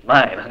ice, it's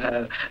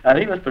mine. And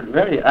he was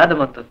very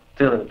adamant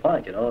till the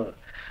point,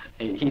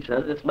 He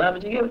says, it's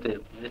Babaji gave it to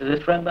him. This is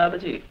his friend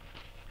Babaji.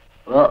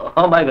 Well,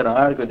 how am I going to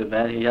argue with the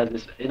man? He has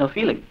this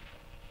feeling.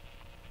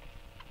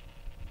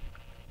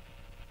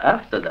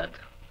 After that,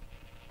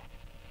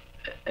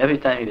 every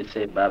time he would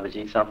say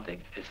Babaji something,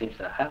 it seems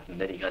to happen,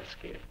 then he got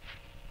scared.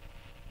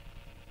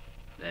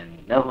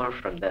 Then never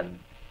from then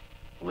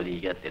would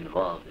he get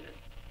involved in it.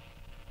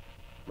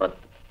 But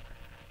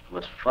it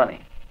was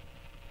funny.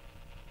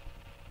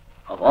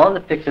 Of all the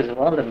pictures of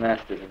all the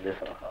masters in this,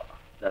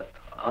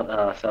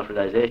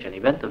 self-realization, he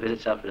went to visit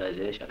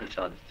self-realization. He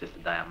saw Sister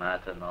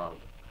Diamata and all,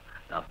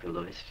 Dr.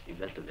 Lewis. He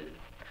went to visit.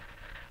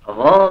 Of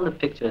all the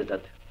pictures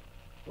that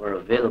were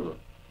available,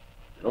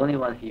 the only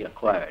one he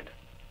acquired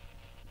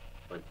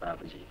was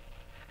Babaji.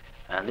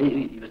 And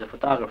he was a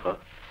photographer.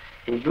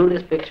 He drew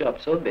this picture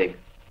up so big,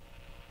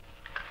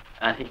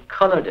 and he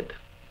colored it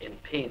in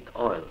paint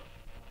oil,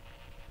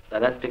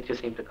 that picture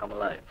seemed to come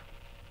alive.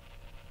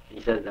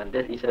 He says,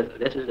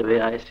 this is the way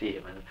I see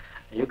him, and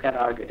you can't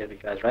argue it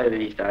because right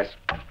away he starts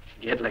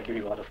get like he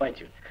want to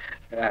fight you,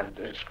 and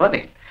it's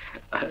funny.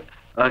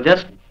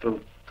 Just to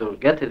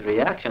get his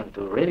reaction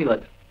to really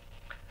what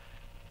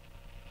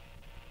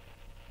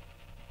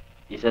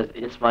he says,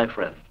 it's my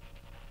friend.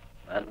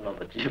 I don't know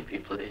about you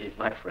people, he's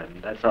my friend.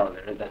 That's all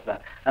there is.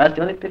 That's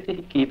the only picture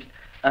he keeps,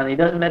 and he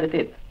doesn't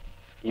meditate.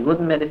 He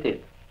wouldn't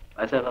meditate.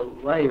 I said, well,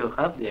 why you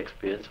have the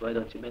experience? Why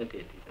don't you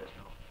meditate? He says,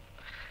 no.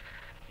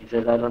 He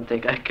says, I don't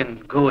think I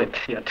can go it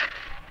yet.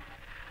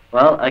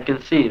 Well, I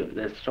can see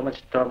there's so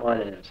much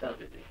turmoil in himself,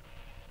 you see.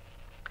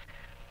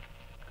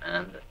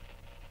 And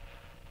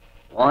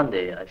one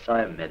day I saw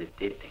him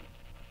meditating.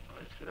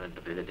 I was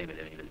visiting with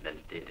him, he was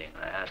meditating.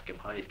 I asked him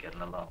how he's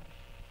getting along.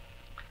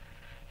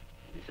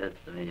 He said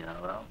to me,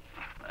 well,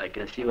 I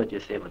can see what you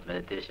say about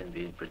meditation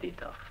being pretty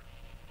tough.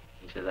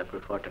 He says, I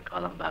prefer to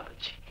call him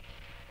Babaji.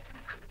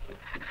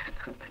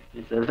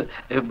 He says,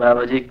 if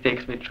Babaji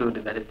takes me through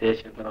the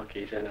meditation,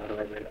 okay, he said,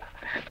 otherwise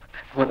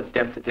I won't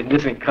attempt it in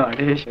this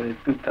incarnation,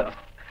 it's too tough.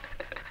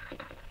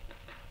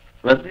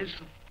 But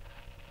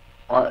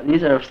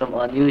these are some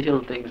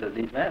unusual things of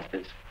these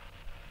masters.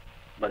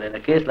 But in a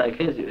case like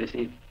his, you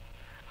see,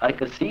 I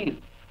could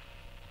see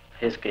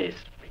his case,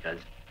 because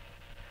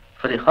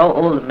for how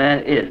old the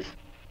man is,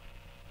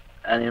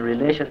 and in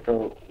relation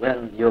to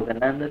when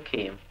Yogananda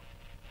came,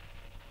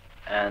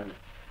 and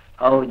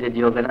how did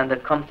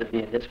Yogananda come to be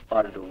in this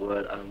part of the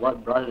world, and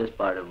what brought this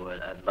part of the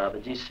world, and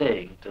Babaji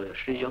saying to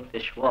Sri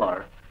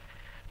Yukteswar,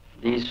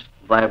 these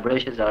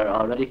vibrations are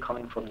already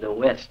coming from the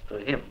west to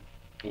him.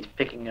 He's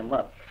picking them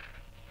up.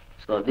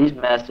 So these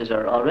masters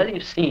are already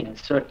seeing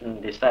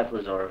certain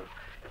disciples or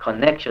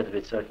connections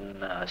with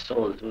certain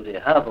souls who they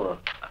have a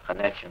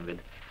connection with,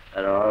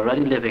 that are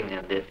already living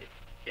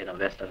in a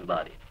Western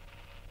body.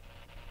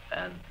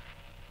 And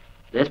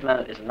this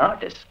man is an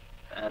artist,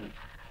 and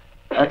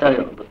I tell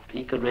you, but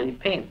he could really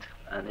paint,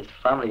 and his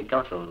family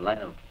comes from a line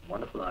of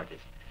wonderful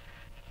artists.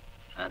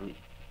 And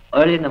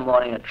early in the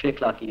morning at 3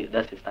 o'clock,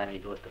 that's his time he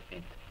goes to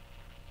paint.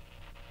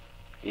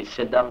 He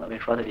sit down in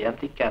front of the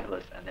empty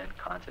canvas and then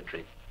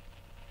concentrate.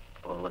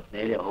 For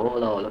nearly a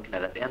whole hour looking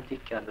at that empty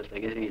canvas,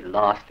 like he's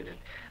lost in it,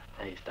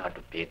 and he start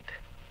to paint.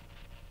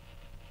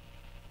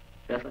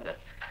 Just like that.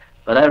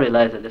 But I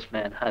realized that this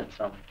man had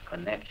some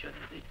connection,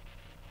 you see.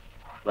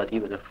 But he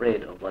was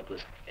afraid of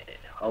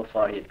how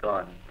far he had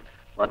gone,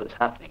 what was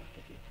happening,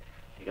 you see.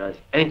 Because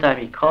anytime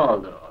he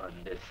called on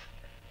this,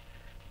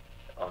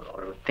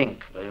 or would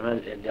think, but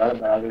in the other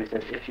biography it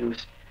says, if you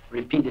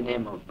repeat the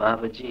name of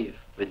Babaji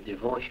with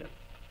devotion,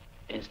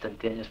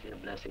 instantaneously a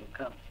blessing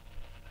comes.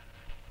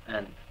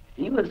 And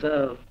he would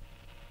say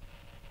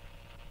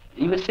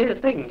the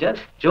thing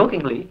just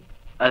jokingly,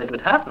 and it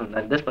would happen,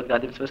 and this what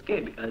got him so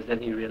scared, because then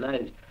he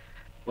realized,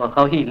 well,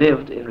 how he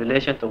lived in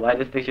relation to why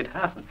this thing should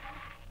happen.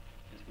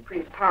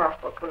 Pretty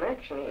powerful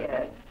connection he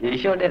had. He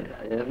sure did.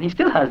 And he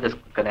still has this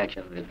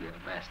connection with the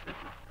master.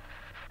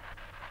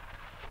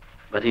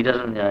 But he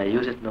doesn't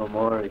use it no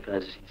more,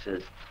 because he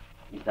says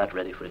he's not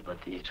ready for it, but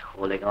he's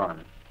holding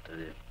on to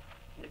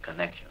the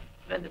connection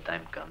when the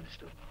time comes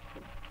to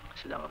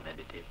sit down and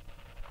meditate.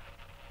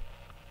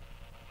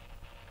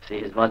 See,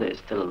 his mother is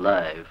still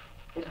alive.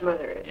 His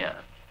mother is?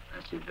 Yeah,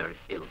 and she's very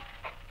ill.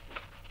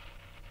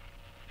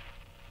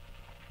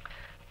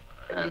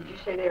 Did you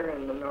say they were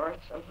in the north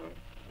somewhere?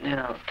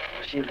 Yeah,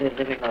 she's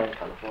living now in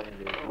California.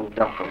 They moved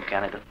down from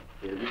Canada.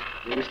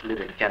 They used to live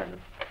in Canada.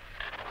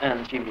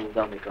 And she moved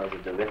down because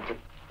of the winter.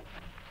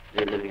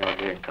 They're living out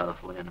there in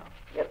California now.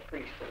 Yep,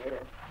 pretty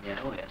severe. Yeah,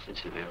 oh yes,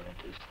 it's severe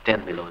winter. It's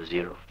 10 below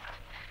zero.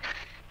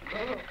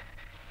 Oh.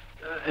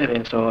 It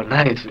ain't so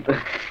nice.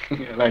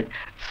 Like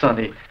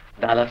sunny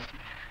Dallas.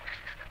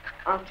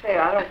 I'll tell you,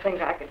 I don't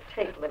think I could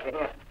take living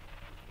up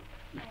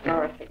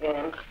north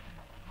again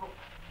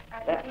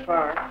that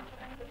far.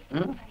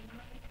 Hmm?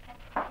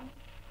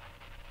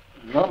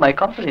 No, my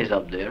company's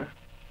up there.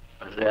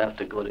 But they have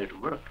to go there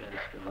to work.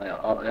 I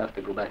have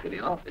to go back to the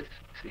office.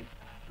 See,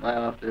 my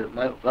office,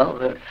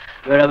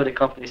 wherever the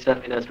company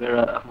sent me, that's where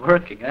I'm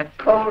working.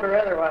 Actually. Cold or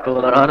otherwise.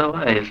 Cold or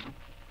otherwise.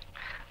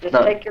 Just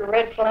take your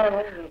red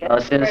flannels and get the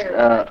since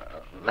sprayer.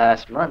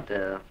 last month,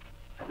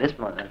 this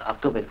month, in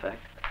October, in fact,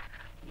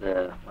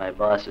 my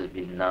boss has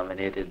been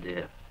nominated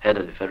the head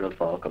of the Federal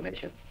Fall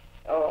Commission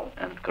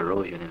and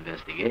corrosion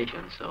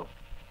investigation. So,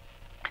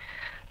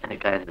 and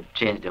it kind of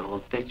changed the whole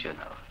picture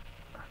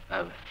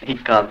now. He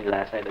called me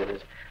last night and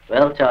says,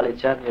 well, Charlie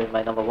Chan, you're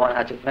my number one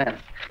hatchet man.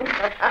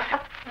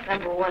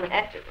 Number one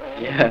hatchet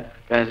man. Yeah,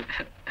 because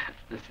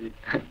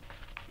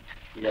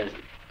he has to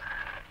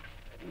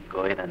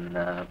go in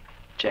and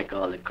check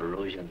all the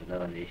corrosions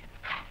and all the...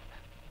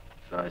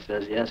 So I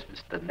says, yes,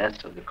 Mr.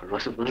 Nest of the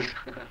corrosibles.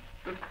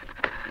 We're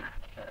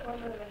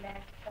moving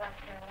back to South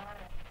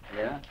Carolina.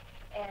 Yeah?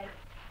 And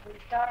we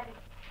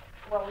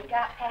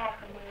got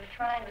packed and we were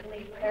trying to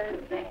leave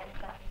Thursday and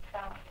something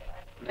stopped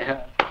us.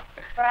 Yeah.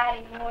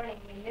 Friday morning,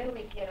 we knew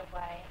we'd get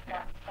away and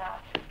something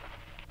stopped us.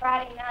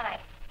 Friday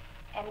night,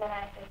 and then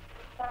I said,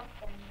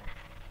 something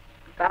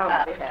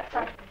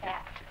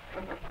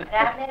happened. And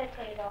I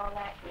meditated all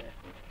night.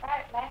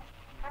 Last Friday night.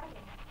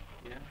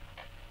 Yeah.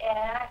 And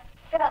I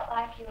felt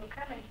like you were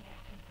coming here.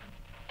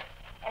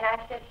 And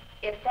I said,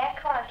 if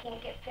that car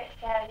can't get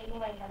fixed out of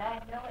England, then I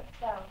know it's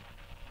so.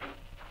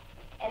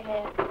 And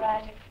then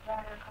Roger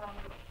called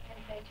me and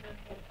said you were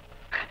here.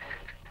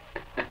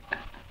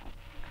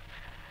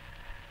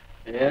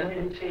 Yeah.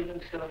 Didn't see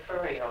Lucille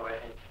Furry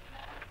already.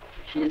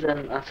 She's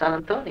in San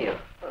Antonio,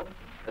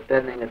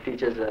 attending a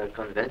teacher's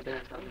convention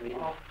or something.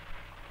 Because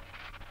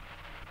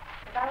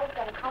I was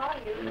going to call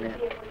you to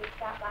see if we could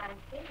stop by and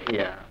see you.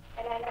 Yeah.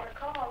 And I never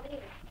called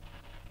either.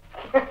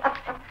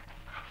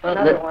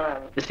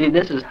 Well, you see,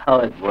 this is how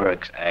it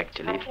works,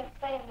 actually. I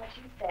kept saying what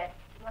you said.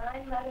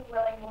 Mine, Mother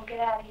willing, we'll get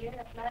out of here.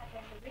 If not,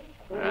 there's a reason.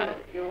 Right.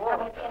 You I won't.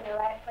 want to be in the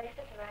right place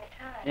at the right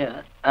time.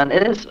 Yeah, and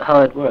it is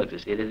how it works, you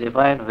see. The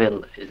divine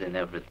will is in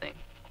everything.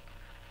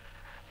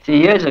 See,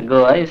 years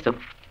ago, I used to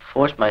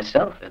force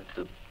myself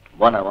into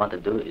I want to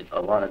do it,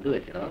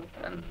 you know,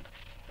 and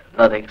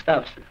nothing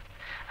stops.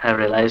 I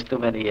realized too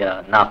many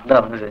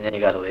knockdowns, and then you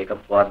got to wake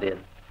up one day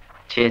and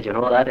change your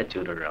whole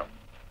attitude around.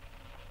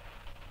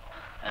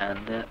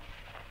 And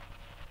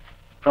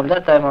from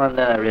that time on,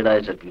 then I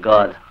realized that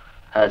God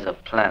has a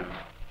plan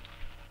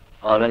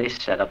already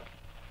set up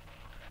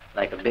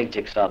like a big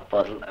jigsaw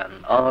puzzle,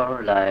 and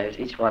our lives,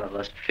 each one of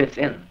us, fits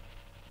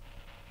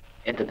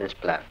into this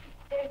plan.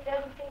 There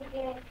doesn't seem to be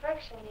any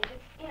friction. You just,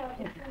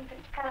 just seem to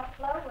kind of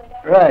flow with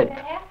everything Right.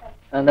 that happens.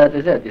 And that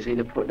is it. You see,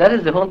 that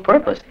is the whole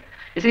purpose.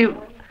 You see,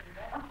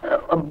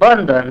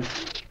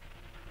 abundance,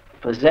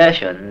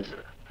 possessions,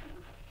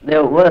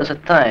 there was a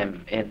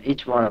time in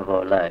each one of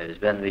our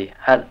lives when we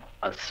had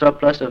a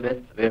surplus of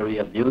it, where we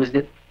abused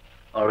it,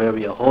 or where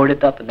we hoarded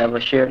it up and never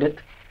shared it.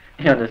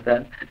 You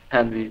understand?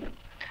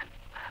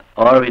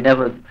 Or we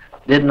never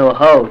did know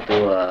how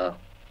to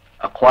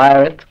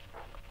acquire it.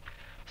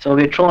 So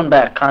we're thrown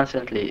back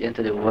constantly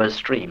into the world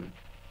stream,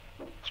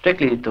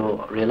 strictly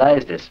to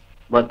realize this.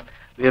 But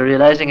we're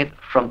realizing it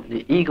from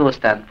the ego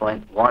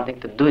standpoint, wanting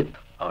to do it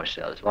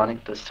ourselves,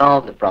 wanting to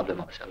solve the problem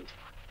ourselves.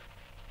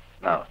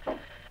 Now,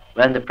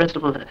 when the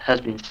principle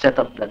has been set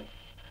up that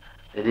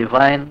the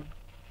divine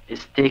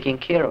is taking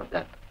care of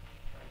that.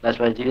 That's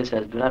why Jesus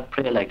says, do not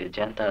pray like the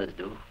Gentiles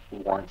do, who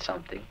want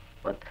something,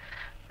 but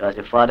because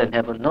your Father in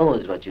heaven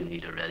knows what you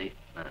need already.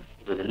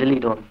 The lily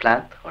don't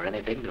plant or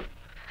anything.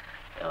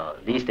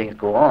 These things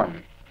go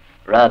on.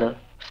 Rather,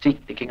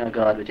 seek the King of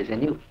God which is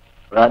in you.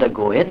 Rather,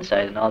 go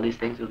inside and all these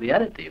things will be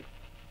added to you.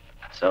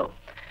 So,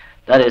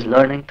 that is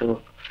learning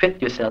to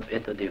fit yourself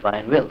into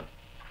divine will.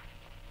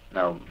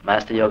 Now,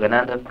 Master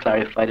Yogananda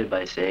clarified it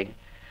by saying,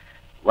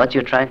 what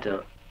you're trying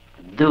to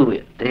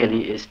do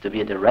daily is to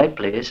be at the right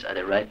place at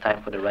the right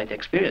time for the right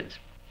experience.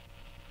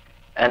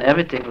 And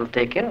everything will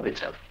take care of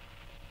itself.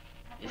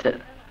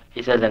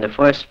 He says in the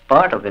first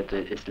part of it,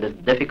 it's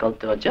difficult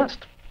to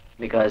adjust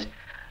because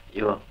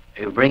you're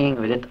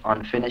bringing with it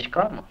unfinished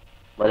karma.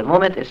 But the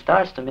moment it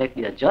starts to make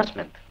the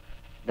adjustment,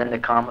 then the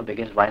karma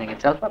begins winding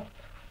itself up.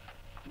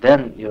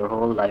 Then your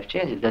whole life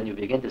changes. Then you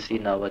begin to see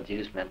now what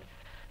Jesus meant.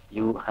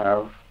 You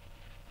have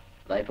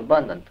life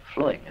abundant,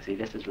 flowing. You see,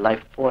 this is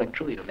life pouring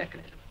through your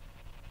mechanism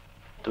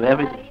to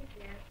everything.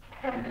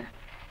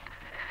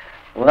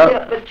 Well,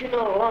 yeah, but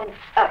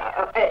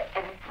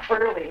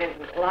early in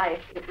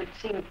life, it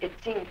seemed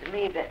to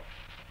me that,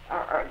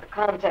 or the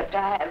concept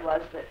I had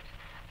was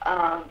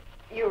that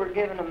you were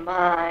given a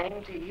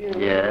mind to use.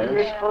 Yes. You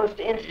were supposed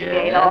to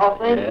instigate all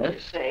things. Yes. You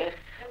see.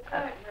 That's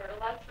right.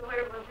 That's the way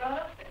we're brought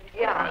up in.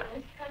 Yeah.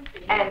 In this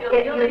country. And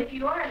if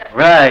you are in a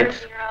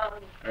right. your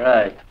own,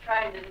 Right.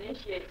 trying to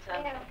initiate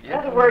something. In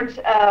other words,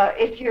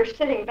 if you're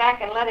sitting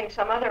back and letting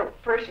some other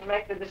person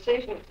make the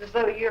decision, it's as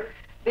though you're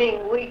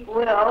being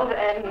weak-willed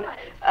and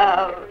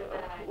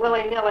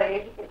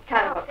willy-nilly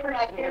kind of a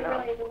person, You're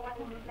really the one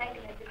who's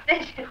making the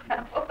decision.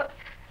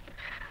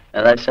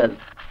 As I said,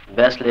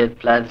 best laid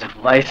plans of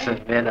mice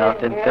and men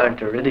often turn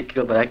to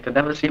ridicule, but I could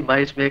never see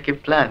mice making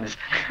plans.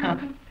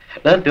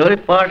 That's the only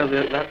part of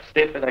that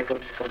statement I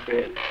could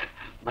compare.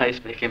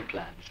 Mice making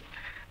plans.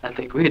 I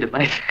think we the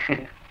mice.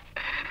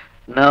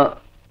 Now,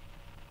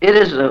 it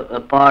is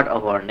a part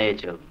of our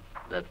nature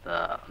that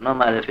no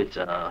matter if it's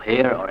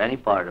here or any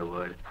part of the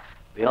world,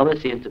 we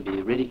always seem to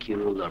be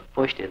ridiculed or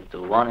pushed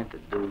into wanting to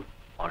do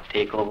or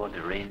take over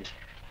the reins,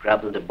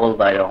 grab the bull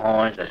by the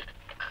horns and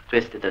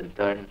twist it and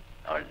turn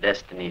our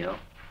destiny,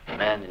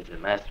 Man is the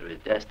master of his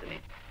destiny.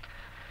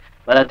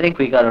 But I think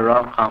we got a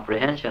wrong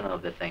comprehension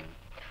of the thing.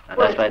 And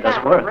that's why it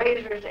doesn't work. It's kind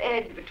of a razor's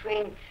edge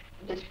between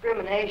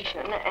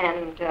discrimination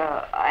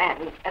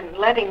and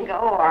letting go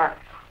or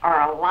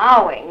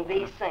allowing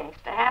these things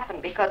to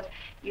happen, because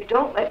you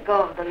don't let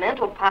go of the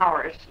mental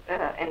powers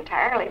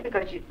entirely,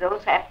 because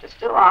those have to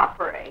still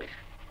operate.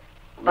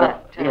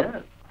 But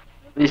yeah,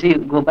 you see,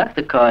 go back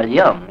to Carl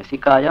Jung. You see,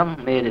 Carl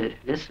Jung made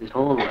his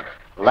whole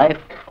life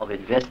of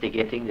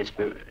investigating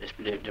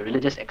the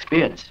religious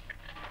experience,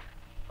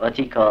 what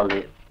he called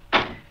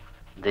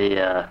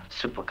the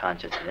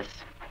superconsciousness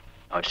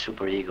or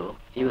superego.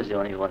 He was the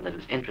only one that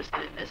was interested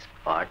in this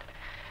part,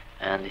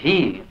 and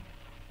he,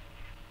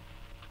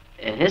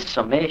 in his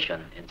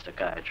summation in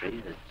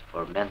psychiatry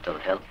for mental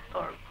health,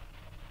 or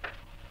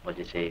what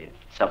you say,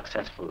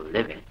 successful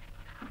living,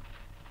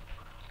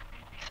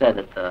 said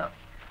that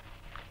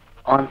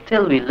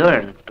until we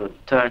learn to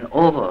turn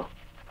over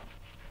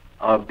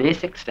our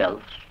basic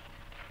self,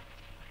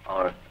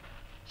 our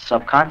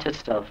subconscious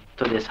self,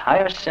 to this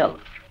higher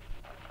self,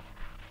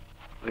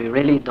 we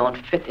really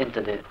don't fit into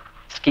the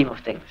scheme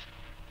of things.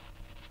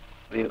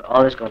 We're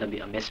always going to be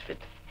a misfit.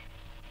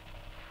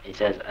 He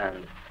says,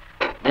 and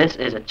this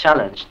is a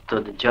challenge to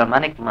the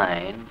Germanic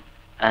mind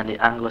and the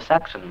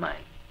Anglo-Saxon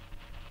mind,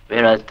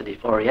 whereas to the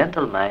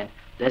Oriental mind,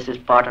 this is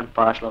part and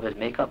parcel of his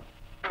makeup.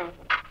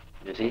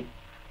 You see,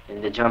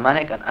 in the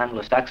Germanic and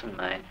Anglo-Saxon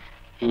mind,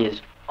 he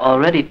is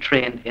already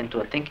trained into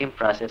a thinking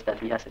process that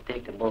he has to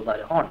take the bull by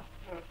the horn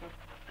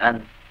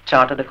and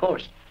charter the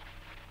course.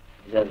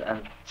 He says,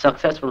 and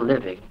successful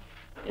living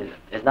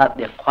is not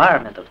the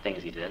acquirement of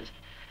things, he says,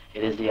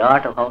 it is the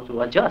art of how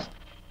to adjust.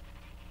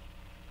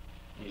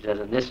 He says,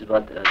 and this is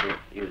what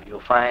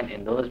you find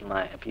in those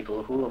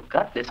people who have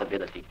got this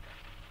ability,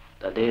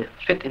 that they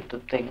fit into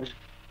things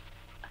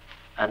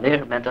and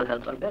their mental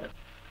health are better.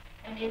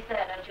 And is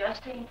that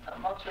adjusting,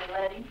 mostly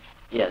letting?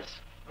 Yes,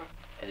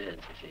 it is,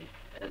 you see.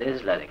 It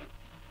is letting.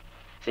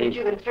 See, But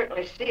you can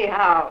certainly see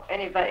how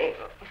anybody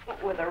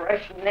with a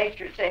Russian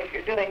nature say if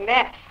you're doing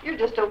that, you're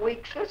just a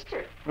weak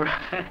sister.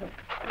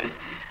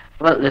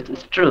 well,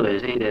 it's true, you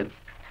see.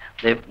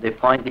 They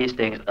point these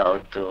things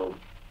out to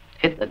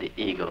hit at the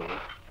ego,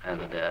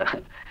 and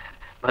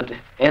but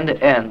in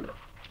the end,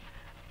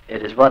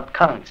 it is what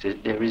counts.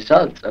 It's the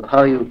results of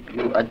how you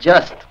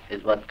adjust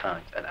is what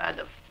counts at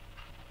Adam.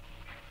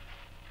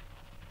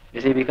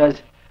 You see,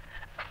 because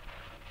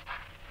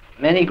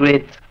many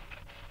great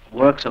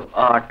works of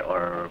art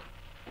or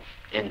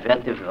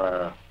inventive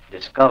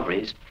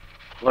discoveries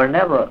were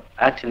never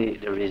actually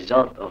the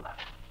result of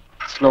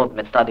slow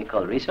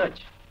methodical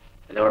research.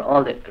 They were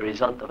all the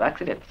result of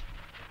accidents.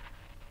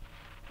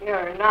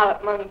 You're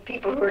not among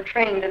people who are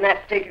trained in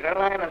that particular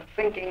line of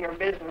thinking or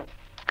business.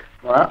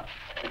 Well,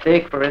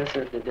 take for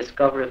instance the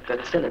discovery of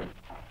penicillin.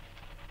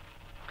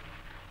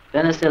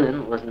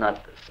 Penicillin was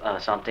not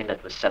something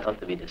that was set out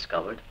to be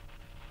discovered.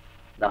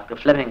 Dr.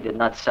 Fleming did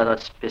not set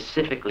out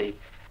specifically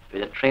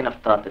with a train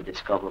of thought to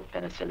discover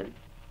penicillin.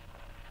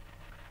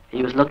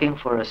 He was looking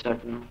for a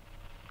certain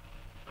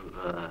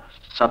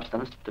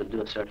substance to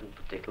do a certain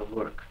particular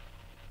work.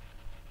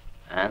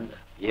 And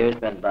years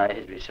went by,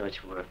 his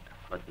research worked,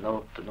 but to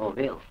no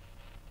avail.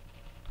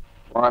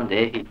 One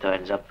day he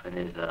turns up in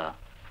his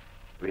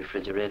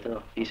refrigerator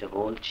a piece of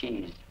old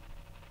cheese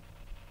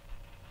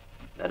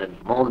that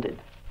had molded.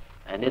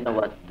 And didn't know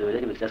what to do with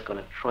it. He was just going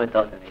to throw it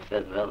out, and he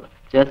said, well,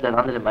 just then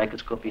under the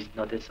microscope he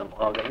noticed some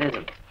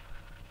organisms.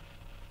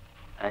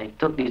 And he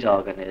took these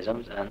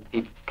organisms and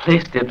he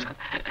placed it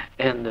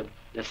in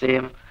the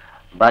same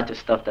batch of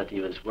stuff that he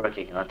was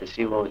working on to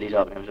see what these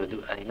organisms would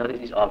do. And he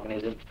noticed these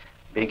organisms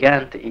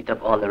began to eat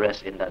up all the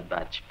rest in that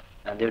batch.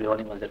 And they were the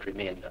only ones that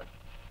remained.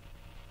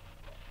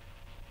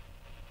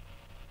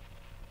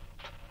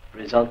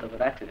 Result of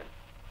an accident.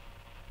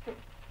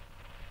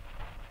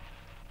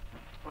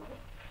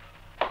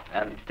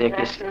 And take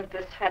This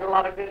had a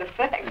lot of good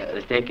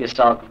effects. take your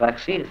Salk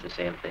vaccine, it's the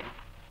same thing.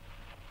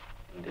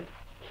 And,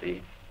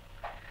 see,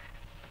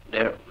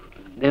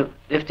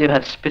 if they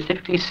had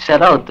specifically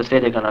set out to say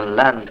they're going to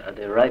land at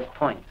the right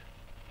point,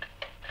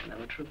 it's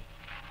never true.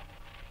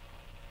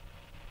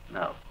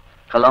 No,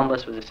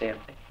 Columbus was the same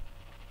thing.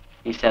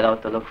 He set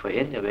out to look for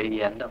India, where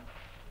he ended up.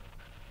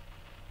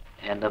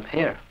 End up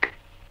here.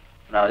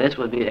 Now this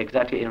would be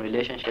exactly in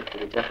relationship to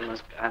the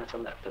gentleman's answer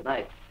left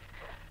tonight.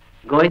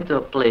 Going to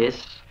a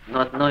place,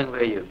 not knowing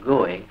where you're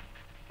going,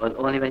 but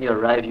only when you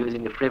arrive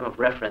using the frame of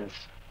reference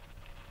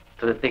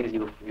to the things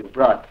you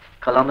brought.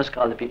 Columbus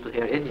called the people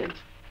here Indians.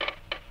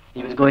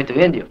 He was going to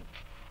India,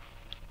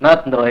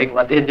 not knowing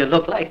what India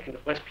looked like in the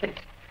first place.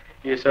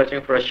 You're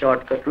searching for a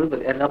shortcut route,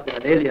 but end up in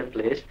an alien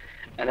place,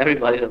 and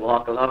everybody will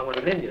walk along with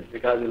an Indian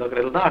because they look a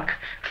little dark.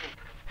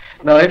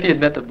 Now, if you'd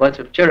met a bunch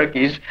of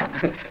Cherokees,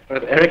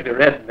 or Eric the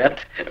Red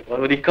met,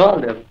 what would he call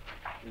them?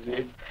 You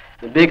see?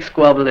 The big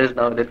squabble is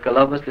now, did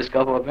Columbus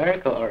discover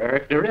America or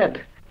Eric the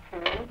Red?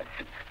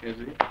 You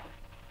see?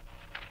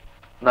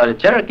 Now, the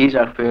Cherokees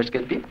are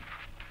fair-skinned people.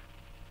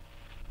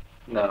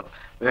 Now,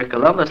 where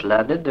Columbus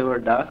landed, they were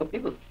darker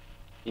people.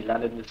 He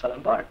landed in the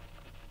southern part.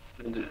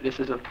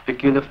 This is a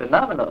peculiar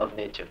phenomenon of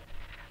nature.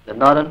 The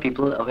northern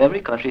people of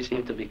every country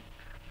seem to be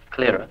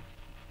clearer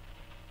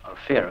or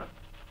fairer,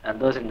 and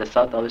those in the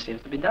south always seem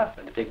to be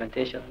darker. The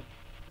pigmentation,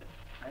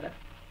 like that.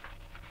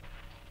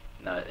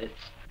 Now,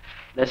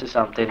 this is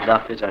something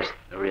doctors are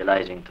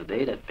realizing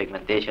today, that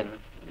pigmentation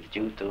is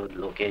due to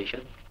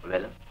location,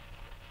 weather,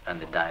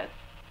 and the diet.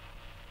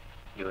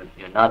 Your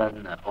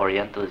northern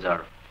Orientals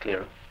are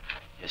clearer.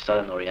 Your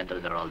southern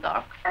Orientals are all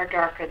dark. Are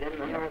darker than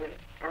the northern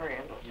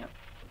Orientals. Yeah.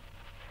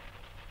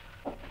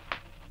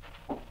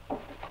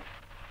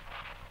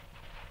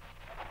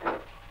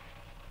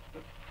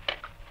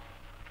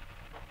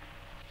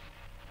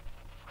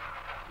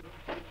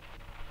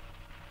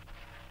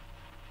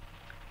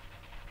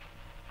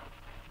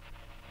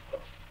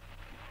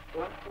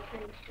 Lots of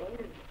things to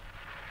learn.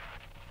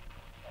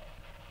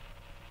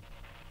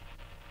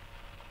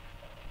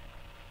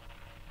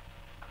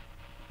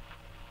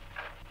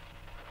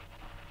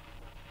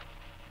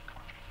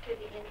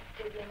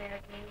 Did the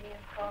American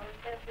Indians call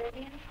themselves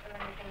Indians or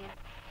anything else?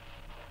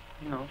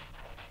 No.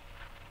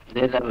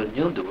 They never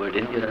knew the word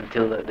Indian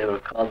until they were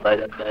called by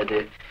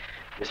the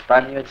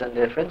Spaniards and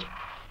the French.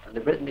 And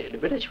the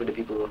British were the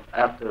people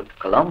after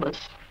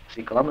Columbus.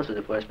 See, Columbus was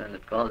the first man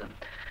that called them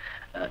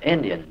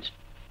Indians.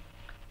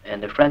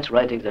 And the French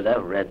writings that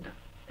I've read,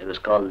 it was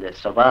called the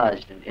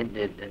Savage,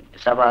 the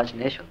Savage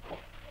nation,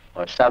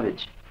 or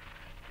savage.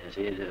 You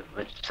see,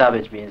 which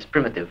savage means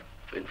primitive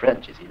in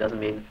French. You see, it doesn't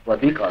mean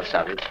what we call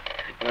savage.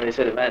 You know, they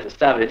say the man is a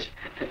savage.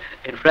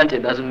 In French,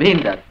 it doesn't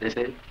mean that. They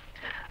say,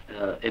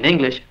 in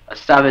English, a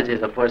savage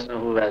is a person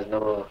who has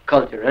no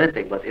culture or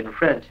anything. But in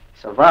French,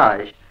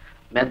 sauvage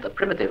meant a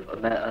primitive,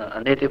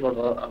 a native of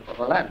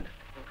a land.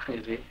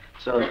 You see,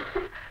 So,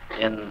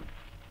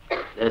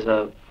 there's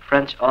a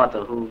French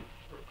author who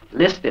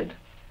listed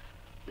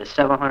the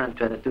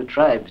 722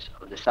 tribes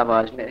of the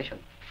Savage nation.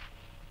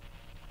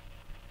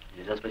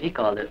 That's what he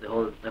called it, the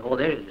whole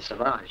area, the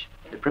Savage,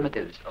 the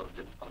primitives of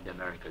the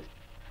Americas.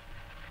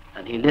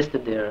 And he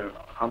listed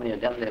how many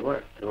of them there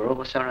were. There were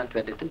over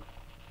 722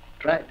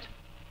 tribes.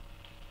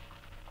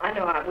 I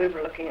know we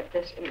were looking at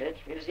this in this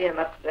museum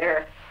up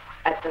there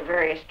at the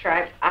various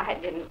tribes. I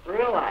didn't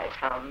realize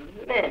how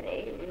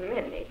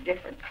many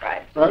different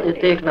tribes. Well, you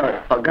take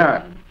now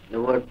pagan.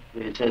 The word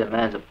you say the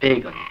man's a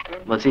pagan.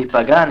 But see,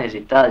 pagan is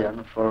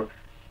Italian for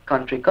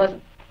country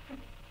cousin.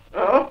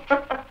 Oh.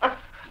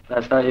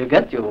 That's how you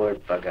get your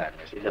word pagan.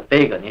 He's a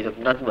pagan. He's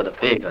nothing but a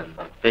pagan,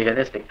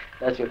 paganistic.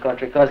 That's your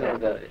country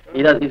cousin.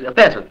 He's a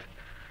peasant.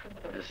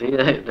 You see,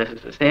 this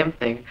is the same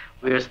thing.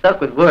 We are stuck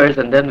with words,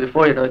 and then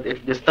before you know it,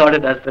 it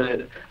distorted as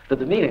to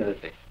the meaning of the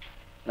thing.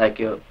 Like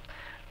your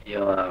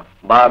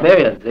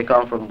barbarians, they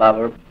come from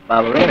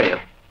Barbaria.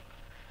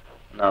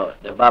 Now,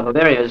 the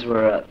barbarians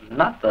were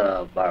not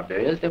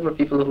barbarians. They were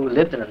people who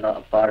lived in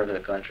another part of the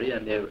country,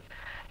 and they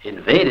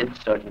invaded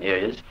certain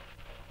areas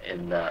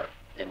in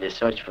their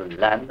search for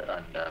land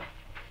and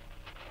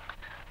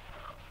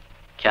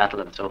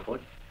cattle and so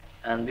forth.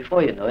 And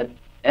before you know it,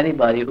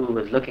 anybody who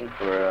was looking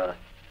for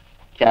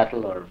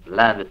cattle or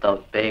land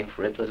without paying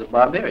for it was a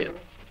barbarian.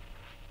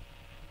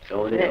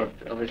 So they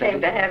came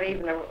to have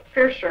even a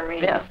fiercer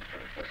meaning. Yeah,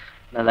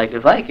 not like the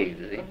Vikings,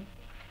 you see.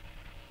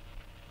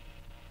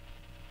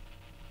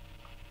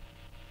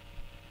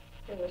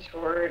 This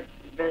word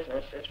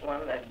business is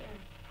one that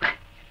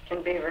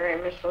can be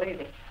very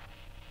misleading.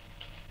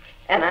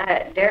 And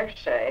I dare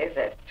say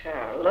that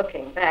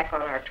looking back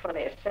on our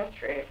 20th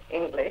century,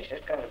 English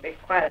is going to be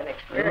quite an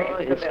experience,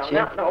 because they'll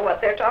not know what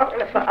they're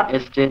talking about.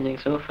 It's changing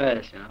so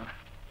fast, you know.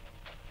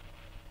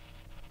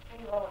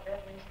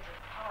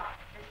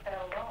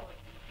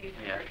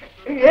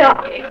 Yeah.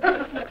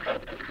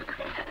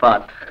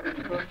 Pot.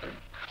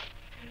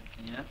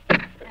 Yeah.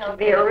 It'll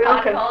be a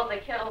real called the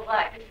kettle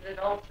black. This is an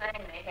old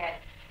saying they had,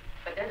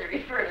 but does it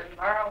refer to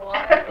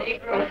marijuana,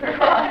 Negroes, or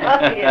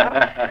what?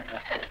 Yeah.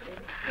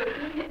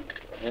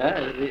 Yeah,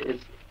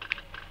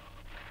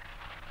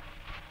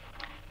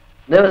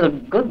 there was a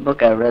good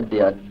book I read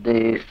the other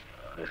day.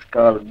 It's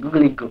called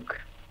Googly Gook.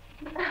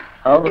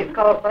 It's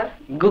called what?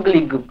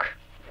 Googly Gook.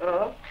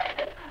 Oh.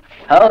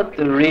 How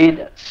to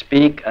read,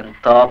 speak, and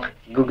talk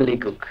Googly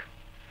Gook.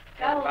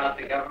 About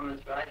the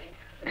government's writing?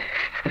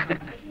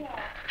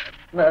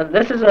 Now,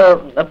 this is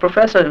a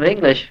professor of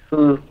English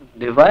who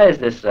devised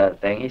this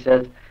thing. He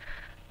says,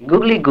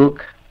 Googly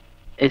Gook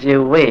is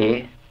a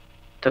way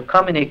to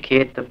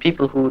communicate to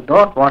people who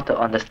don't want to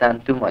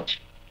understand too much.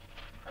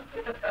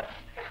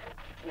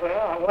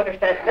 Well, I wonder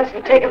if that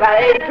doesn't take about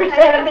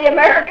 80% of the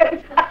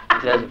Americans.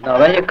 He says, now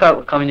when you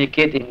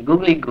communicate in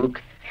Googly Gook,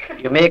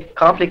 you make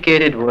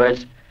complicated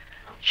words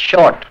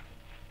short.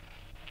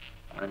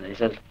 And he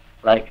says,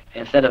 like,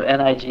 instead of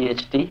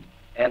N-I-G-H-T,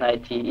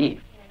 N-I-T-E.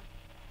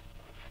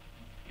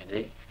 You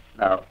see?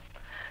 Now,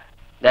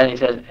 then he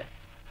says,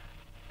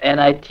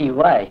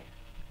 N-I-T-Y.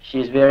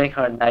 She's wearing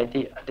her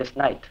nightie this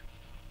night.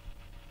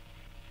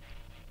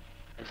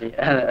 You see?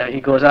 And he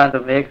goes on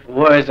to make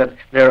words that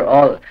they're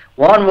all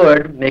one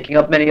word, making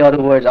up many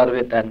other words out of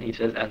it, and he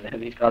says,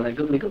 and he's calling it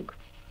Googly Gook.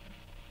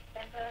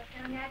 That's what I was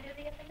telling you I do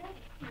the other night,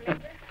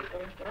 remember?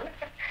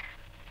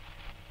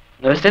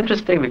 No, it's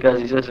interesting because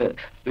he says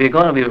we're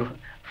going to be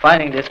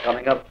finding this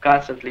coming up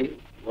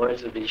constantly.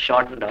 Words will be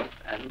shortened up.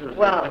 And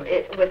well,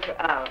 with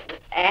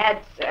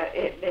ads,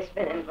 it's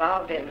been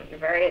involved in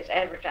various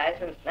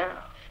advertisements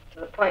now, to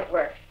the point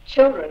where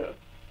children,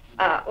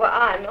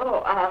 I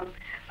know,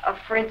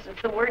 for instance,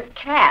 the word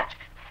cat,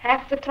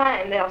 half the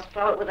time they'll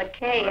spell it with a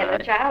K, right.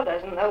 And a child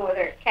doesn't know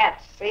whether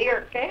cat's C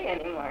or K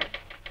anymore,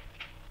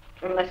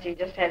 unless you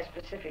just had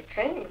specific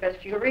training, because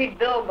if you read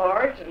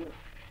billboards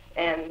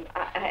and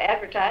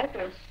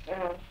advertisements.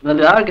 Well,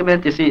 the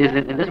argument, you see, is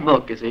in this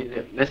book, you see,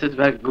 this is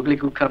where Googly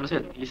Gook comes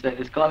in. He said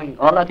it's calling,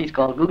 all that he's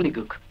called Googly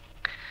Gook.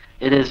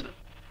 It is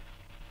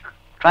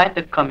trying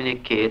to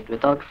communicate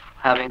without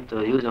having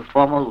to use a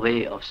formal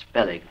way of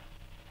spelling,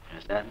 you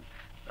understand,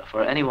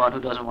 for anyone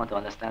who doesn't want to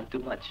understand too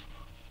much.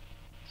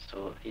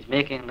 So he's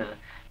making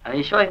and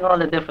he's showing all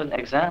the different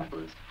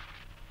examples,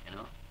 you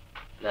know,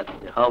 that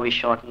how we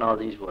shorten all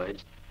these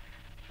words.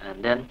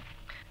 And then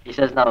he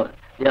says, now,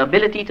 the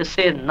ability to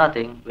say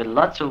nothing with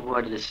lots of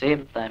words at the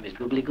same time is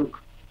Googly Gook.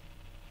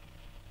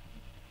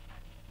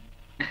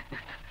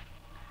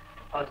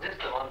 Oh, is this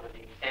the one with the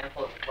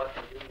examples of what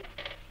to do?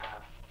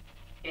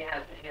 He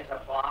has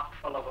a block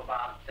full of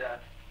about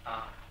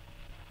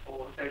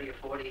 30 or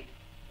 40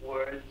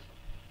 words,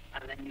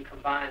 and then you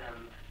combine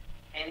them,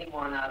 any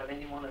one out of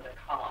any one of the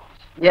columns.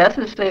 Yes,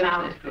 it's the same.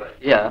 Sounds good.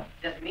 Yeah.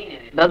 Doesn't mean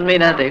anything. Doesn't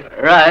mean anything.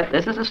 Right.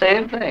 This is the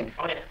same thing.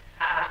 Oh, yes.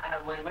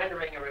 When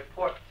rendering a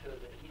report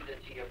either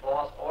to your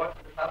boss or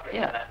to the public,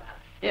 yeah. for that matter.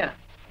 Yeah.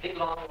 Big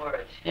long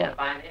words. Yeah.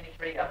 Combine any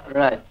three of them.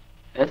 Right.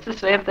 It's the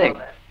same thing.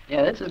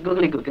 Yeah, this is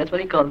Googly Gook. That's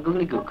what he called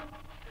Googly Gook.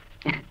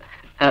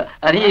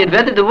 And he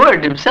invented the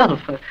word himself.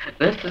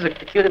 This is a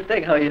peculiar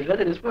thing, how he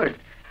invented his word.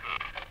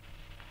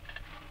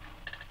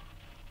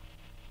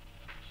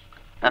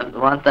 And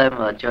one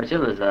time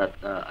Churchill was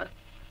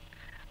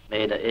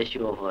made an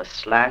issue of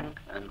slang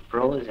and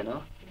prose, you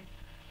know.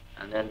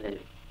 And then,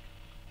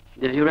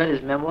 did you read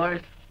his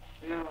memoirs?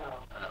 No.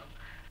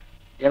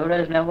 You ever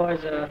read his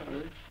memoirs?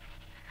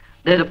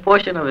 There's a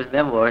portion of his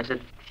memoirs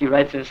that he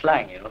writes in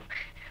slang, you know.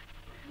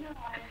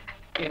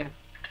 Yeah.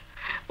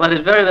 But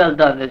it's very well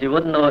done, that you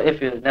wouldn't know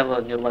if you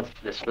never knew what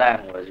the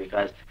slang was,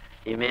 because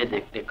he made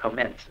the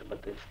comments.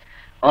 But it's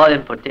all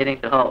in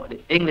pertaining to how the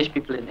English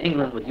people in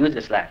England would use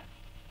the slang.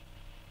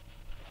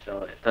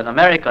 So to an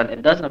American,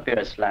 it doesn't appear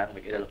as slang,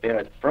 because it'll appear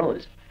as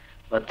prose.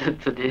 But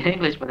to the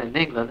Englishmen in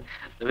England,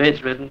 the way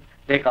it's written,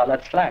 they call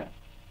that slang.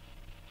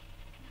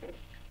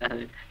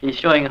 And he's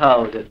showing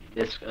how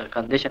this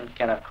condition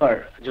can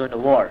occur during the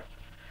war,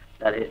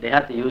 that they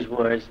had to use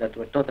words that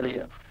were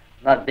totally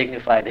not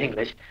dignified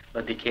English,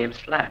 but became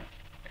slang.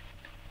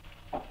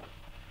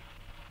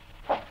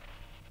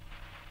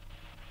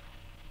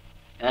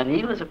 And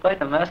he was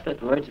quite a master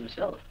at words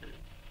himself,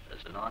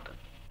 as an author,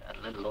 and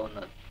let alone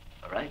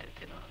a writer,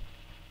 you know.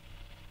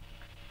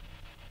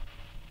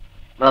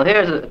 Well,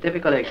 here's a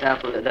typical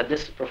example that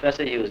this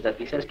professor used, that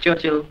he says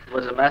Churchill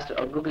was a master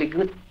of googly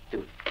good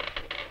too.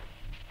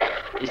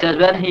 He says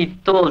when he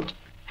told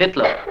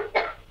Hitler,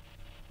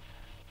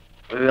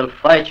 we will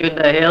fight you in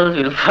the hills,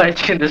 we'll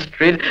fight you in the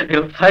street,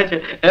 we'll fight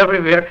you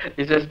everywhere.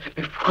 He says,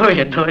 before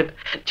you know it,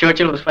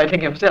 Churchill was fighting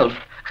himself.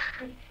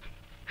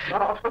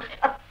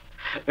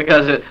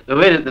 Because the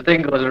way that the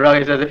thing goes wrong,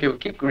 he says if you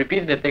keep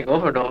repeating the thing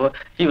over and over,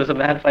 he was a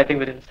man fighting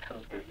with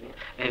himself.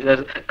 And he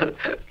says,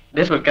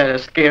 this would kind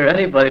of scare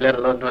anybody, let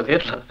alone with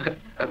Hitler.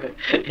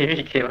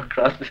 He came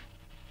across it.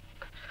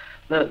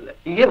 No,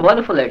 you give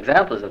wonderful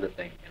examples of the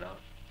thing, you know,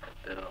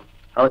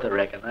 how to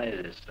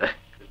recognize this.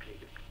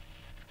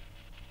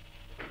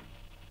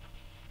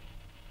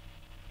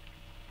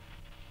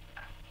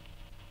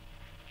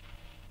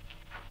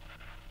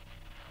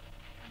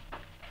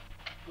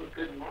 Well,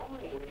 good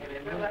morning.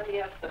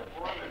 Everybody up at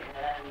one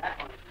and that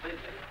one's busy.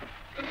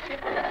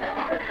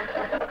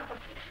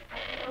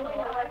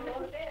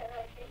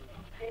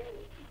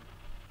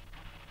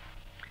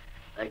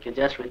 Like you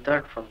just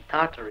returned from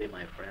Tartary,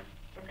 my friend.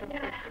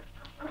 Yeah?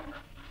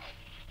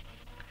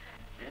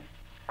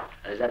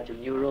 Is that your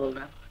new role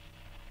now?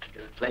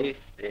 You're going to play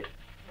the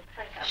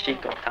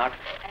Sheik of Tartary?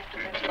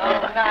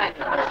 Long night.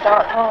 I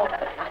start home.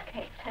 I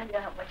can't tell you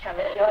how much I've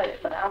enjoyed it,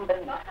 but I've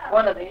been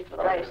one of these for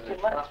the last 2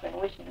 months. Been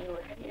wishing you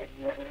were here.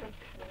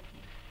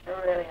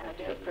 Really, I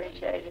do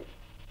appreciate it.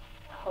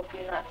 I hope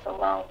you're not so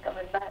long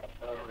coming back.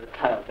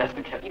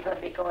 You're going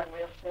to be going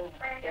real soon.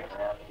 Yes.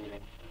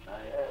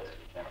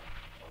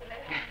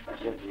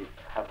 Should be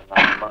have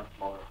another month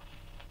more.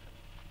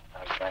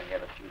 I'll try and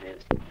get a few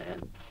days.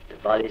 And the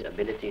body's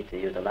ability to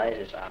utilize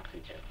its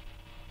oxygen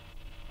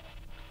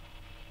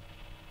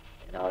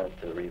in order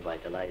to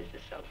revitalize the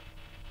cells.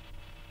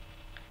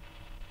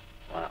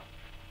 Wow.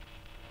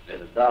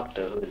 There's a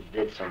doctor who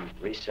did some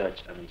research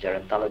on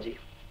gerontology,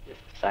 the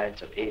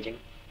science of aging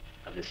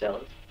of the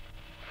cells,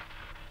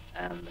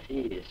 and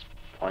he is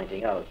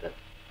pointing out that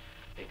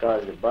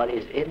because the body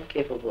is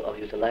incapable of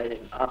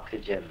utilizing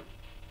oxygen,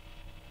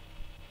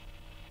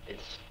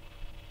 its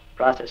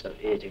process of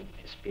aging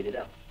is speeded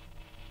up.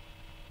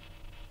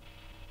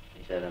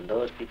 He said, and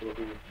those people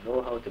who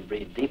know how to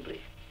breathe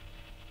deeply,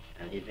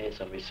 and he made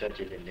some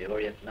researches in the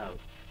Orient now,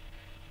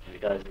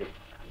 because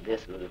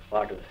this was a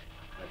part of it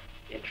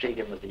that intrigued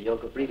him, was the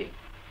yoga breathing.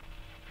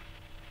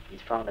 He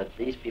found that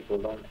these people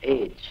don't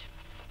age,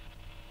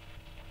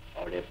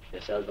 or their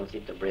cells don't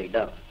seem to break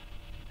down,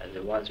 as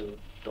the ones who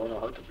don't know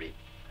how to breathe.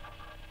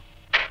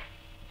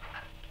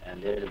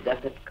 And there is a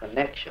definite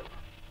connection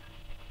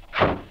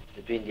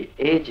between the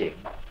aging,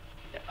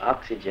 the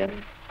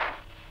oxygen,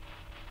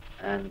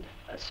 and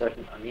a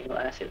certain amino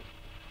acid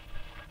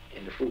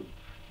in the food.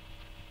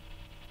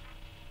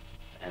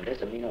 And this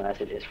amino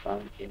acid is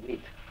found in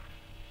meat.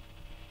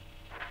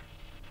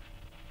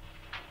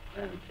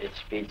 And it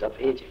speeds up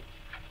aging.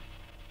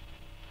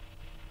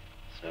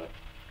 So,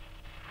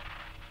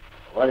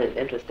 what is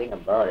interesting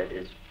about it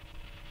is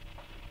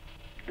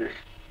the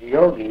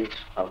yogis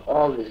have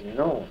always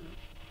known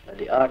that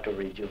the art of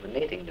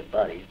rejuvenating the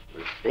body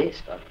was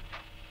based on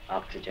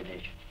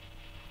oxygenation.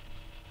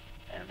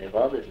 And they've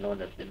always known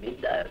that the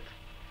meat diet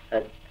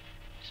had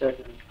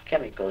certain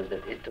chemicals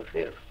that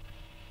interfere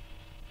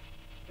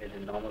with the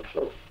normal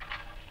flow.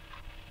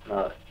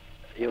 Now,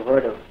 you've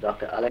heard of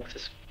Dr.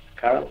 Alexis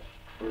Carrel,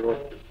 who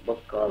wrote a book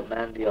called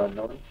Man the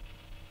Unknown,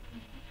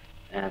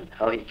 and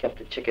how he kept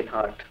a chicken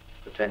heart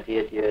for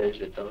 28 years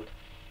without.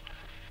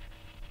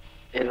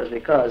 It was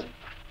because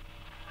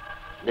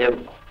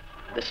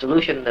the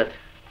solution that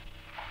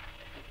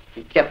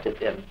he kept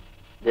it in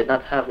did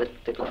not have this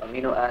particular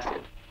amino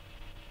acid.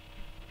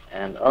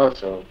 And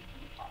also,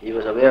 he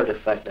was aware of the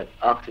fact that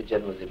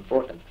oxygen was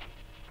important,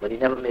 but he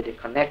never made a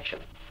connection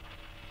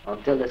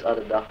until this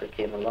other doctor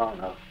came along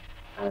now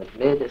and has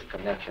made this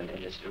connection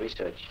in this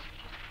research.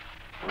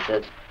 And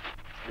says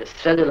the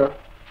cellular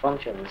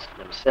functions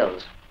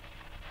themselves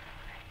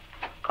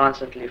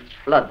constantly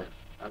flood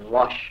and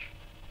wash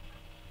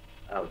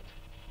out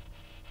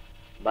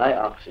by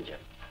oxygen.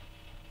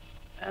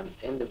 And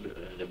in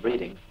the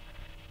breathing,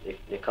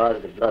 they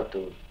cause the blood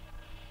to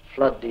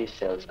flood these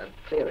cells and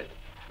clear it.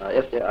 Now,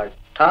 if there are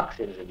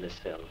toxins in the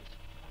cells,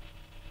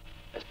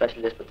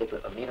 especially this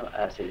particular amino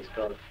acid is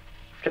called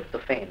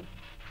tryptophan.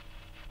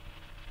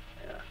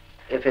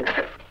 If it's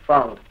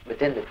found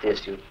within the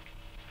tissue,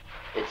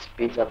 it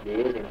speeds up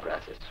the aging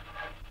process.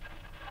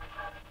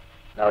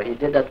 Now, he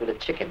did that with a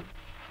chicken.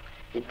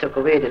 He took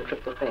away the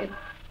tryptophan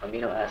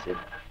amino acid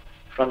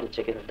from the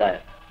chicken's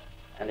diet,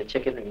 and the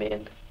chicken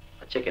remained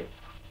a chicken.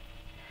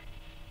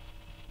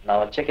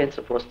 Now, a chicken is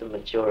supposed to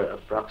mature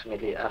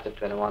approximately after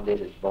 21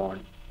 days it's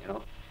born,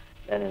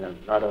 Then in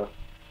another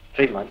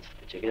 3 months,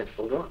 the chicken is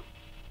full grown.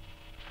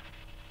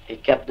 He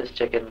kept this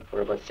chicken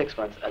for about 6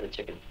 months as a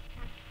chicken,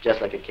 just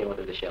like it came out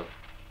of the shell.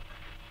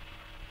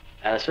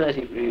 And as soon as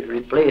he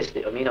replaced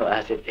the amino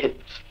acid, it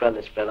spread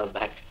out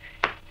back,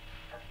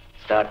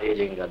 start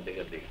aging, got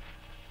bigger, bigger.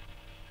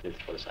 It's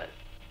full size.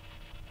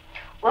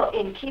 Well,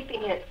 in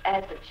keeping it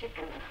as a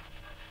chicken,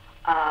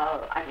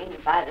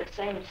 by the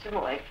same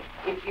simile,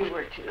 if you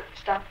were to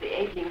stop the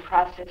aging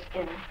process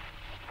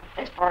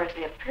as far as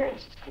the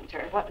appearance is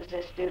concerned, what does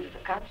this do to the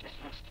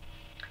consciousness?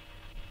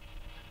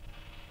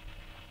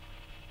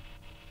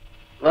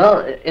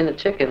 Well, in the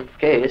chicken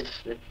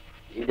case,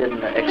 he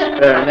didn't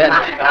experiment.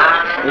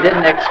 He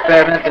didn't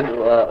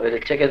experiment with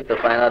the chicken to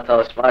find out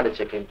how smart the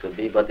chicken could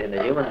be, but in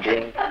the human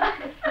being,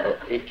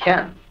 it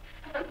can.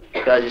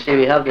 Because you see,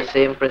 we have the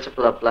same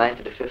principle applying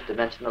to the fifth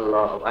dimensional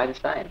law of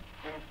Einstein.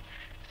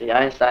 See,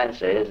 Einstein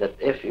says that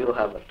if you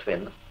have a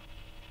twin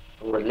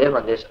who would live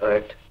on this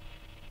earth,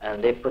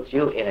 and they put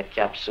you in a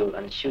capsule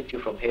and shoot you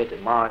from here to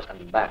Mars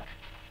and back,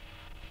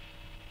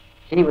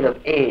 he would have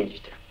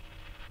aged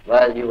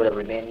while you would have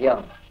remained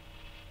young,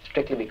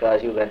 strictly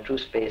because you went through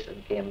space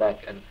and came back.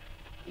 And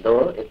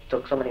though it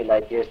took so many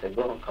light years to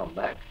go and come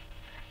back,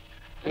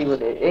 he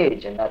would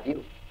age and not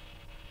you.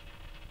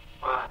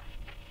 Why?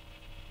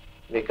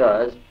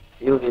 Because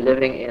you would be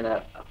living in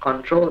a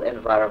controlled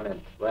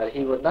environment, while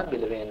he would not be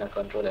living in a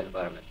controlled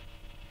environment.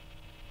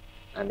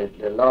 And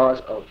the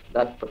laws of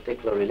that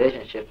particular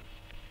relationship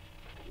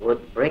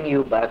would bring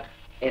you back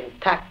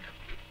intact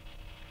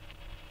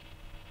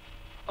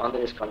under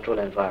this controlled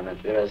environment,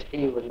 whereas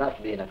he would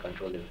not be in a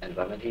controlled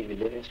environment. He would be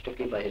living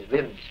strictly by his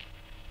whims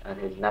and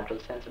his natural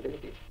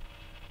sensibilities.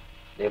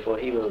 Therefore,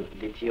 he will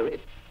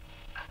deteriorate.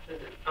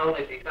 This is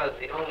only because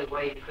the only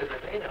way you could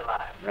remain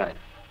alive Right.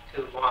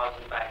 to Mars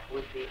and back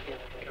would be in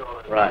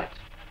control. Right.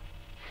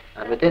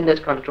 And within this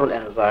controlled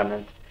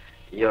environment,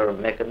 your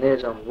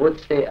mechanism would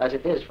stay as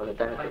it is from the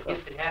time it But comes.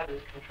 you could have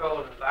this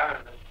controlled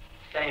environment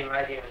staying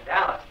right here in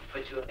Dallas and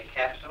put you in the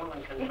capsule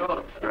and control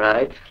it.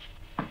 Right.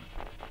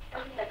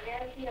 Doesn't the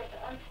gravity of the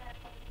Earth have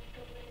something to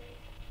do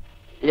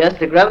with it? Yes,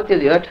 the gravity of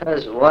the Earth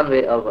has one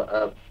way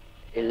of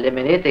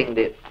eliminating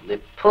the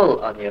pull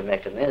on your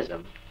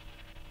mechanism,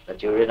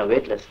 that you're in a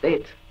weightless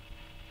state.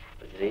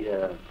 But you see,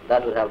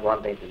 that would have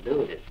one thing to do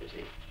with it, you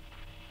see.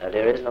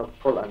 There is no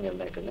pull on your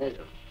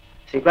mechanism.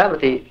 See,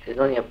 gravity is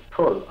only a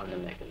pull on the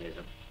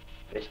mechanism,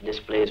 which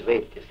displays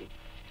weight, you see.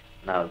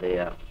 Now,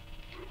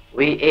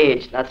 we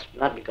age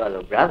not because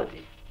of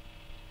gravity.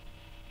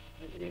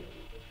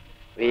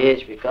 We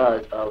age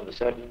because of a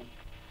certain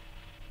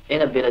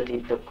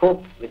inability to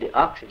cope with the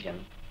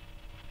oxygen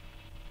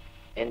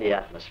in the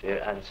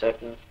atmosphere and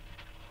certain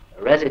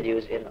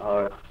residues in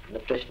our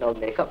nutritional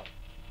makeup.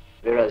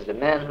 Whereas the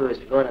man who is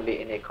going to be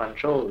in a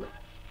controlled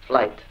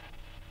flight,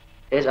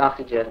 his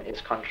oxygen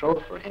is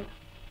controlled for him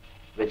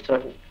with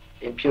certain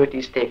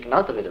impurities taken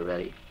out of it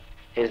already.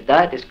 His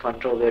diet is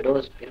controlled where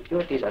those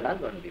impurities are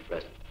not going to be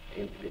present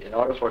in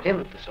order for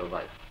him to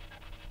survive.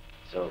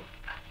 So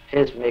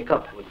his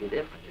makeup would be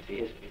different. You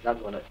see, he's not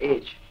going to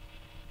age.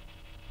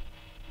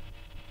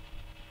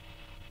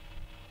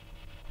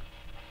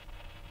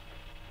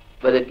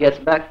 But it gets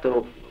back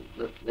to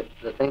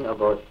the thing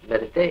about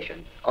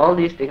meditation. All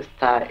these things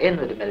tie in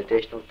with the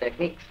meditational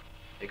techniques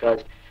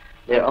because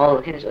they're all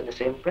hinged on the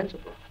same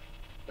principle.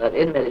 That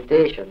in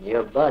meditation,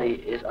 your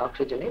body is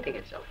oxygenating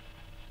itself.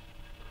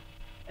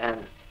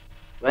 And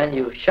when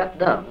you shut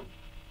down,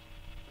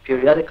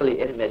 periodically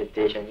in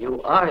meditation,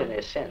 you are, in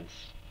a sense,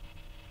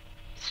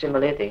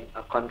 simulating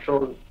a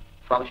controlled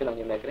function on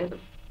your mechanism.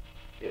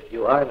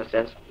 You are, in a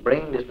sense,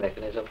 bringing this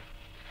mechanism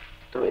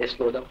to a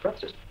slow-down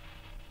process.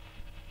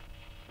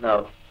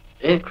 Now,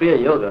 in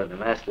Kriya Yoga, the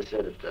master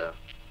said that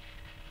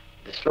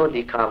the slow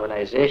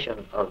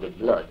decarbonization of the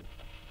blood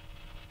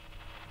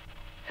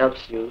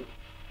helps you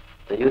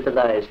to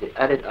utilize the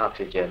added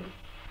oxygen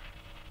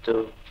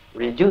to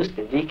reduce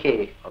the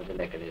decay of the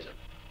mechanism.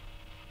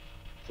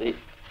 See,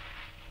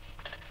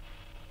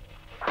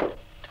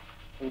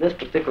 in this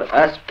particular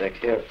aspect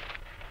here,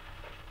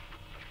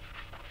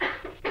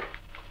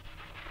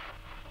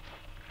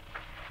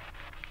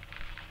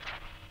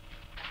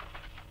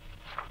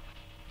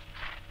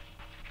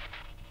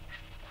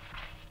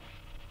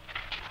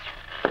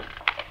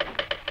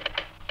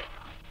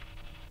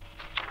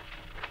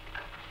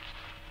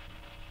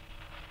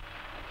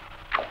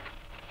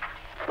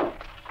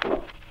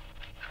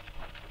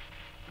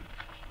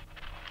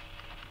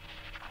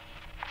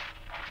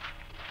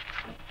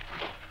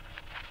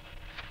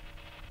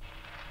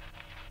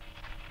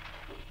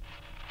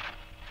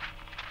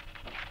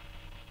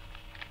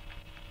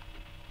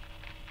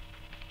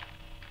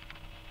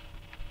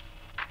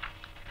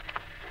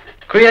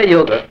 Kriya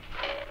Yoga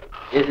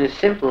is a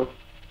simple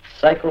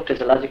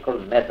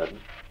psychophysiological method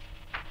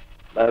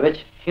by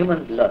which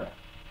human blood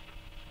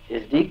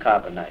is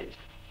decarbonized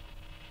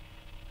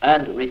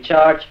and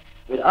recharged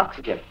with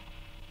oxygen.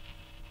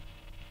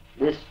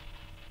 This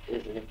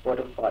is an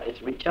important part.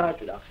 It's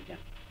recharged with oxygen.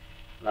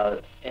 Now,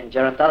 in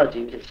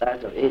gerontology, which is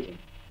science of aging,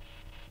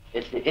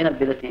 it's the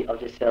inability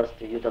of the cells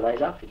to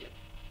utilize oxygen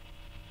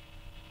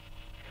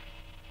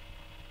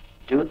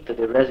due to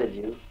the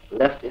residue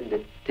left in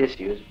the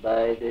tissues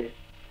by the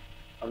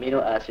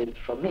amino acid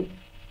from meat.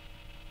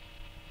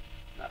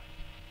 Now,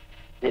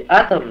 the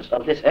atoms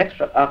of this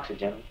extra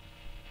oxygen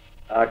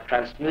are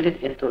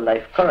transmuted into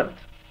life current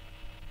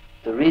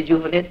to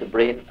rejuvenate the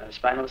brain and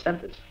spinal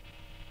centers.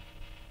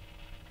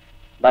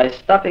 By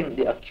stopping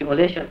the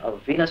accumulation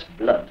of venous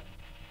blood,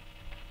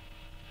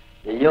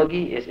 the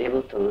yogi is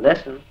able to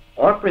lessen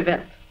or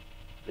prevent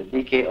the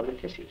decay of the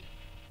tissues.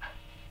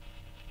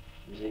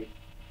 You see,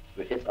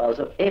 it's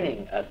also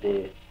aiming at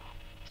the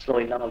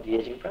slowing down of the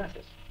aging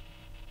process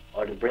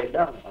or the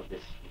breakdown of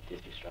this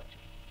tissue structure.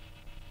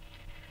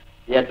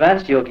 The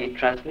advanced yogi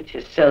transmits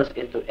his cells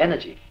into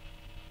energy.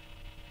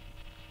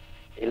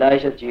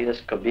 Elijah,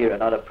 Jesus, Kabir,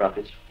 and other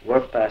prophets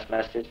were past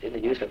masters in the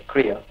use of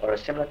Kriya or a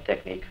similar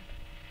technique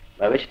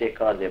by which they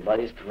cause their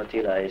bodies to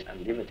materialize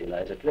and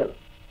dematerialize at will.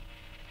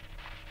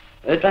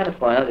 What we're trying to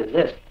point out is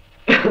this,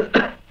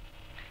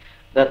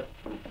 that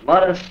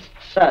modern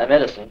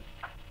medicine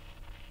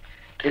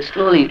is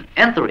slowly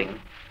entering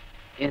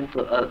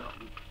into a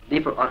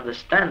deeper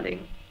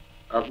understanding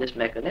of this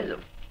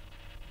mechanism.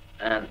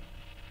 And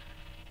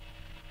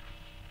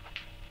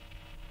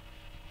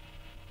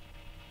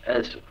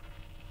as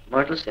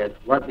Myrtle said,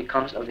 what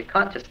becomes of the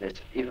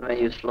consciousness, even when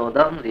you slow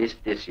down these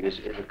tissues,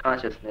 is the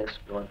consciousness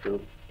going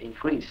to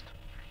increase?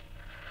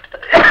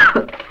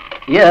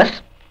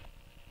 Yes.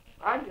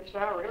 I'm just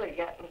now really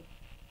getting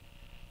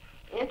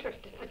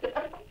interested.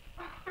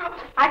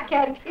 I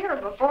can't hear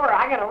before.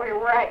 I got to hear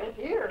where I can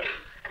hear.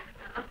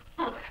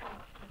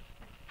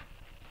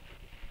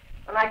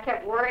 And I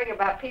kept worrying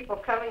about people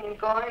coming and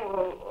going.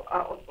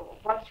 Well,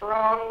 what's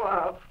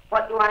wrong?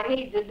 What do I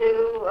need to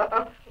do?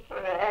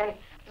 And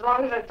as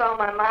long as it's on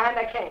my mind,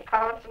 I can't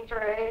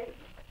concentrate.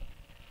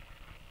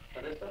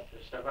 But it's just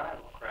a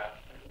survival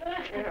craft.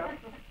 Yeah.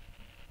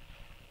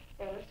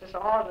 And this is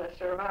all that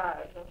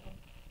survives.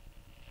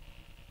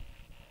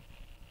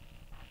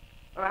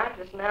 Well, I'm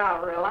just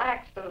now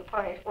relaxed to the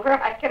point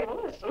where I can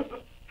listen.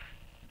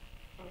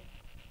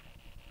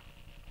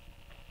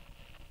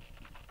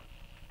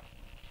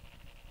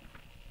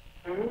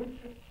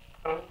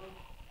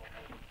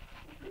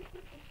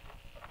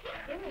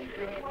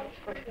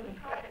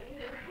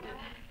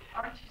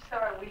 Aren't you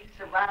sorry we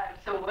survived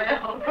so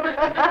well?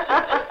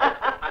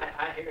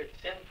 I hear it's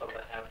sinful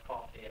to have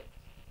coffee at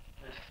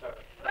this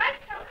service. Make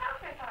some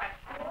coffee for us.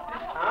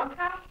 Huh?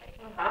 Coffee.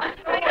 Huh? Make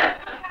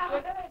some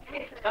coffee.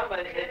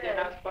 Somebody said you're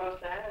not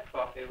supposed to have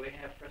coffee. We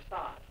have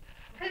prasad.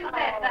 Who said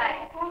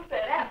that? Who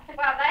said that?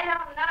 Well, they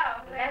don't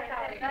know. That's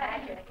all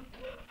that.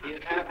 You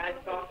have had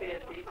coffee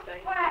at these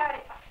things? Well,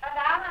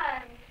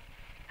 Adana and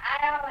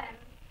Al and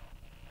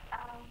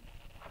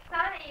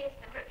Sonny used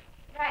to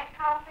drink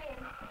coffee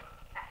and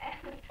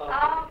If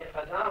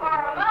I don't,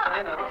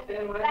 I'm I'll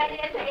stand with they you.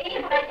 did to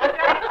eat when you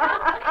drank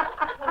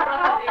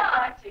coffee.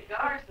 Like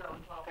cigars on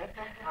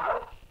Huh?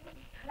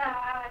 No, I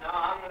No,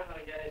 I'm not going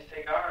to get a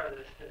cigar.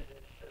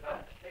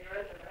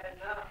 Cigarettes are bad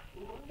enough.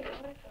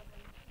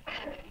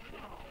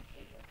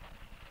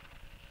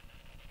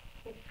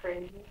 He's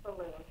crazy for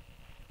living.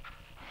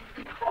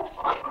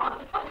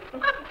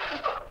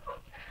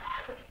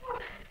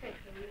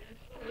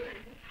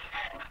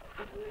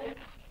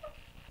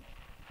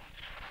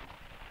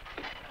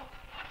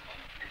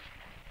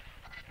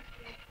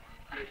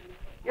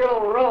 Your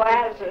little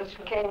Roazes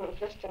came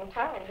just in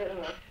time,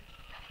 didn't they?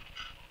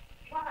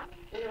 What?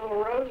 Your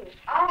little roses.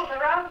 Oh, the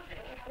roses.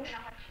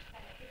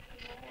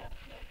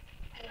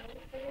 I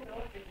don't know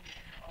what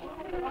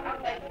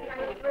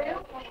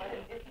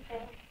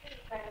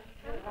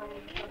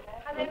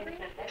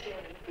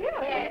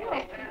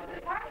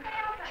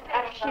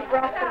She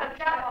brought them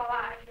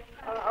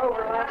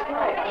over last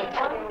night.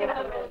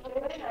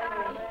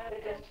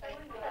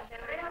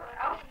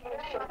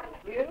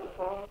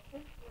 Beautiful.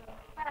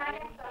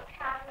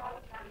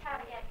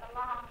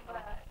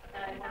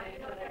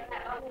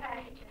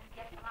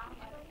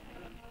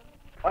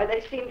 Or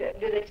they seem to,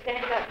 do they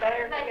stand up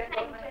better? They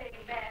seem to be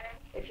better.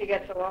 If you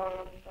get the long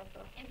ones or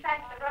something. In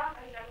fact, the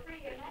roses are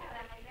prettier now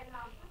than they've been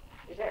on.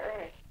 Is that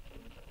right?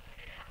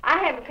 I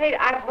haven't paid.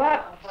 I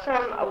bought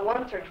some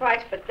once or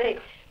twice, but they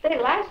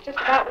last just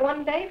about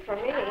one day for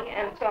me,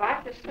 and so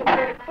I just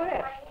prefer to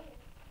quit.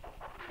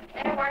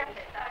 They're worth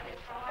it, though,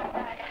 just for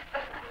one day.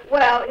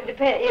 Well, it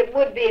depends. It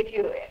would be if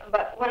you,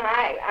 but when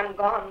I'm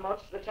gone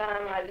most of the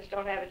time, I just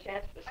don't have a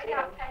chance to see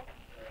them.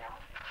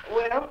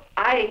 Well,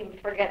 I even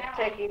forget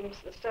to take even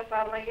the stuff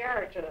out of my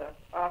yard to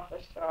the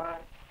office, so I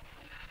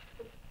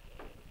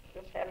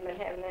just haven't been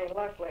having any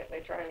luck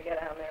lately trying to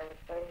get down there with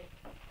things.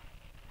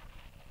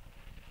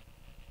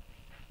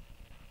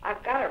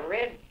 I've got a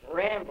red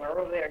rambler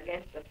over there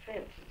against the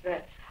fence.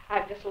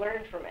 I've just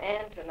learned from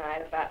Ann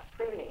tonight about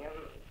pruning them,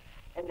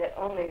 and that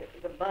only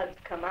the buds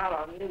come out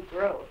on new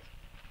growth,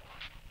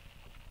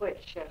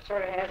 which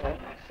sort of has a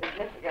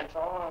significance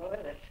along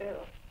with it, too.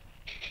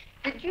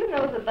 Did you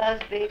know the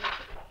Busbys?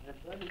 The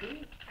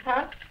Busby?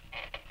 Huh?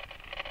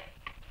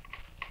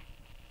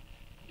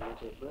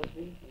 The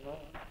Busby? No.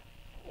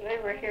 They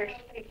were here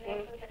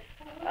speaking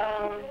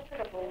a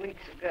couple of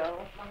weeks ago.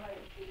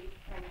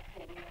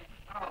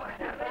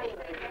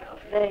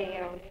 They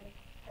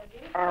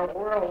are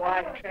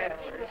worldwide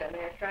travelers, and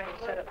they're trying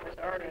to set up this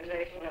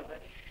organization of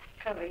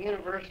a kind of a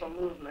universal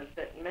movement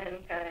that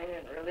mankind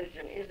and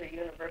religion is a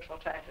universal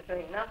type of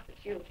thing. Not that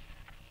you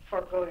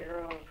forego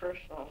your own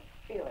personal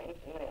feelings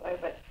in that way,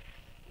 but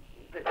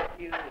that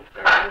you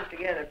sort of live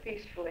together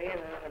peacefully and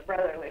in a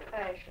brotherly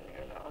fashion,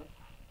 you know.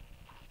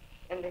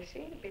 And they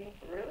seem to be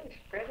really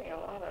spreading a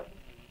lot of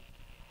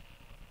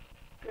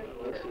good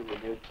This work.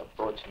 is the new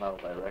approach now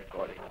by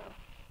recording.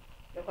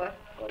 The what?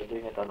 Are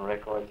doing it on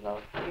records now?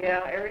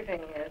 Yeah,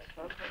 everything is.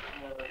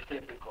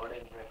 Tape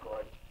recording,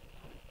 record.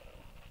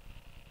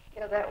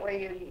 Yeah, that way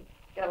you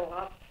get a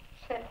lot.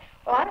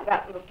 Well, I've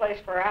gotten to the place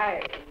where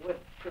I would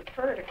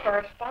prefer to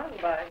correspond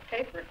by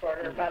tape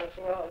recorder about as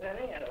well as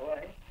any other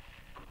way.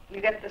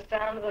 You get the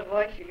sound of the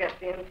voice, you get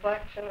the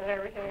inflection and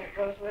everything that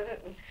goes with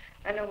it. And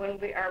I know when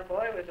our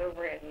boy was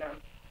over in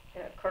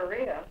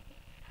Korea,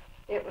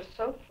 it was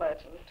so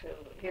pleasant to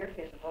hear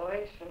his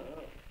voice, and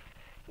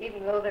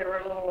even though there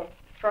were little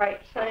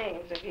trite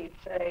sayings that he'd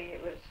say,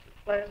 it was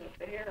pleasant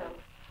to hear him.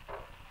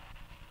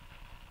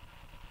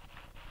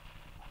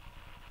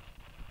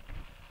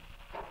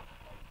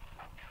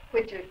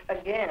 Which,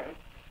 again,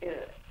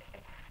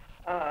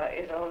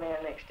 is only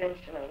an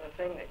extension of the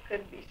thing that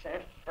could be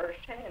sent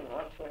firsthand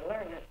once we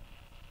learn it.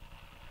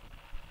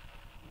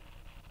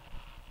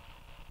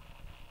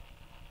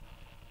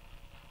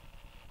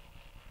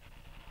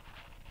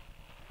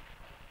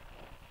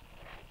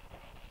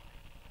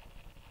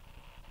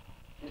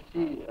 You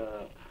see,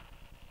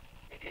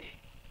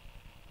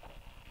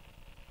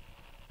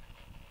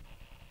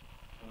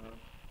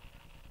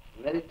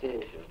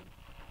 meditation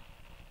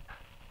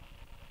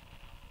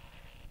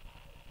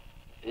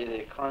is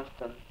a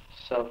constant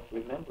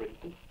self-remembering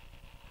too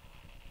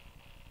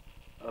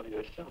of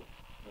yourself.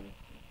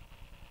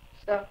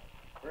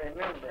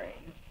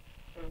 Self-remembering.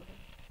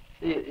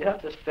 See, you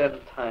have to spend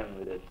time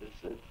with it.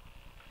 It's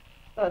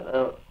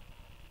not,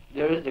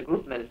 there is the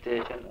group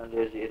meditation and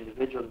there is the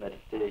individual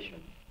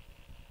meditation.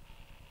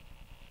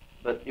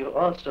 But you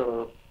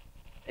also,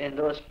 in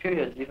those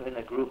periods, even in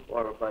a group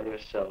or by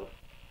yourself,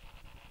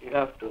 you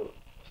have to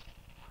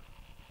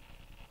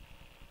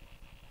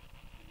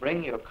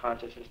bring your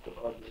consciousness to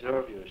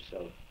observe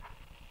yourself.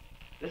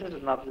 This is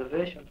an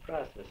observation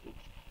process.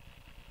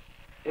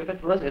 If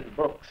it was in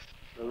books,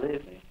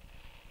 believe me,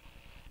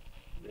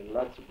 there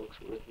are lots of books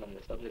written on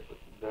the subject, but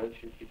very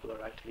few people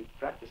are actually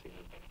practicing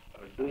it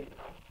or doing it.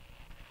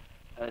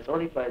 And it's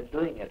only by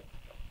doing it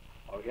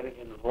or getting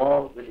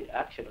involved with the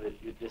action of it,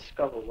 you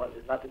discover what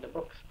is not in the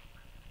books.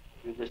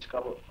 You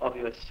discover of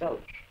yourself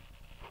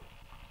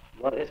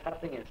what is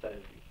happening inside of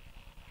you.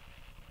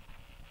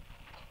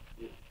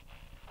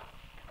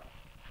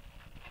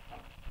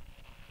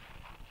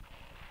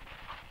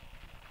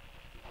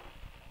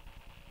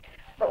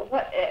 But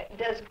what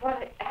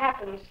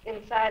happens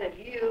inside of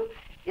you,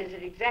 is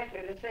it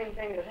exactly the same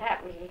thing that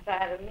happens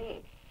inside of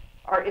me?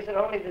 Or is it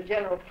only the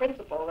general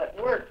principle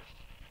that works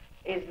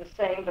is the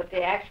same, but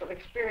the actual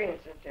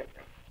experience is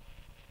different?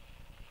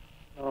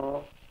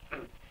 No.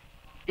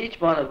 Each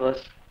one of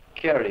us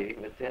carry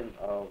within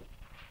our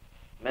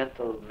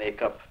mental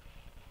makeup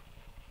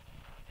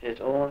his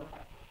own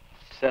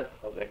set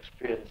of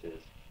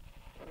experiences,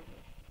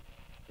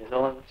 his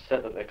own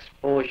set of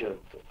exposure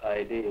to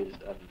ideas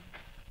and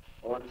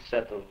own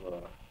set of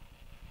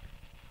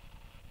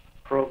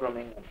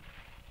programming and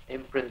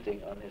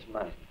imprinting on his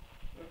mind.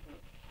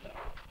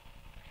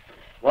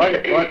 What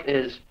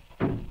is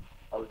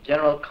a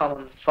general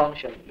common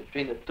function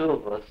between the two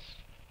of us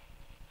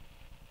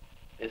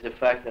is the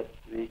fact that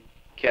we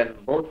can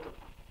both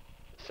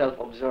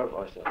self-observe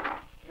ourselves.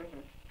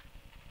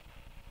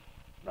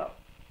 Now,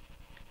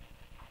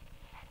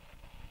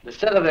 the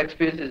set of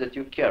experiences that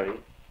you carry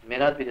may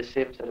not be the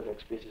same set of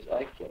experiences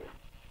I carry.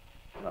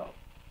 No.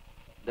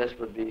 This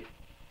would be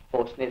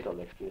postnatal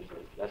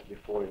experiences. That's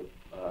before you,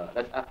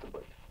 that's after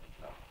birth.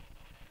 No.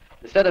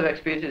 The set of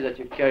experiences that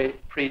you carry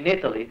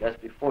prenatally, that's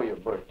before your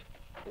birth.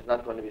 It's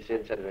not going to be the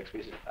same set of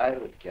experiences I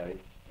would carry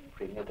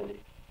prenatally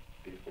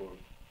before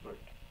birth.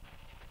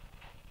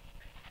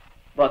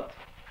 But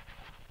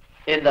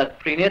in that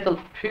prenatal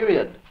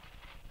period,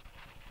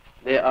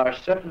 there are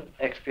certain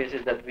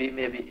experiences that we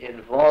may be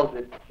involved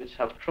with which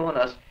have thrown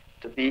us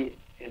to be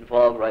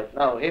involved right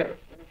now here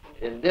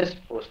in this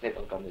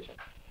postnatal condition,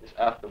 this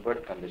after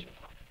birth condition,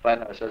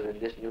 find ourselves in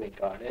this new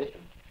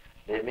incarnation.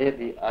 There may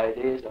be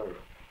ideas or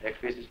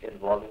experiences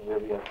involving where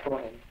we are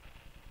thrown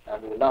in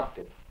and we locked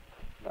it.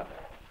 No.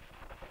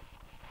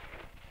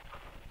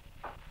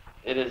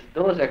 It is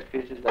those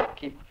experiences that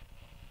keep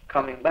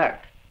coming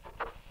back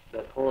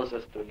that holds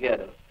us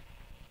together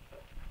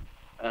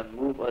and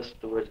move us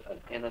towards an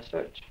inner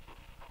search.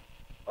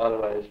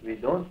 Otherwise, we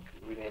don't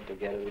remain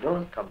together, we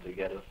don't come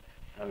together,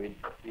 and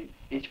we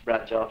each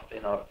branch off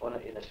in our own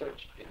inner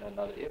search in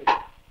another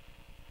area.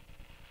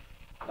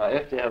 Now,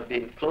 if there have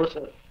been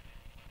closer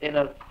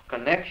inner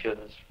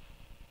connections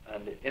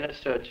and the inner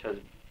search has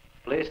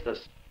placed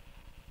us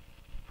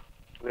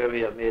where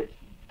we have made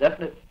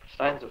definite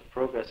signs of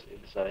progress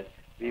inside,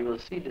 we will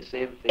see the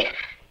same thing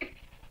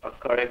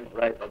occurring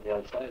right on the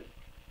outside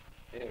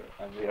here,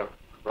 and we are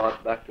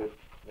brought back to it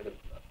with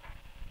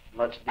a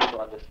much deeper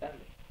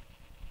understanding.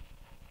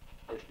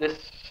 It's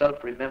this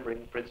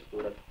self-remembering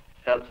principle that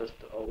helps us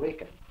to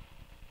awaken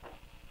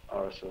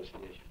our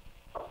association.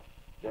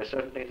 There are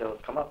certain things that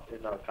will come up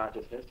in our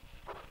consciousness,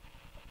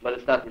 but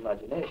it's not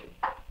imagination.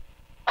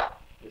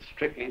 It's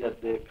strictly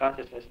that the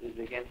consciousness is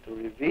beginning to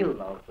reveal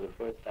now for the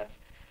first time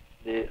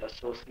the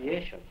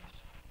associations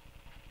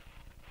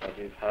that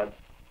we've had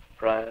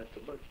prior to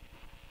birth.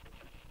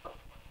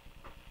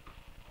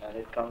 And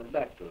it comes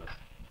back to us.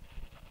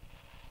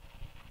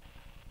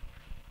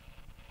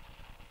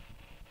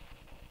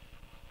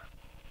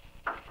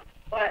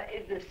 Well,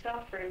 the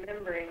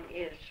self-remembering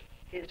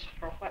is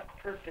for what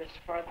purpose?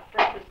 For the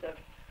purpose of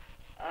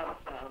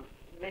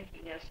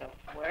making us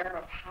aware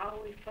of how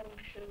we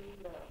function,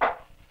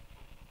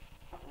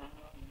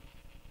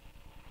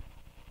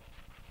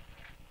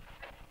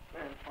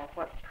 and for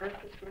what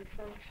purpose we're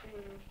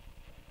functioning.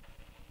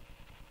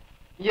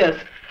 Yes.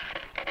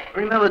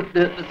 Remember,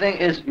 the thing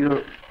is,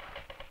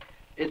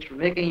 it's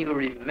making you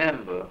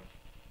remember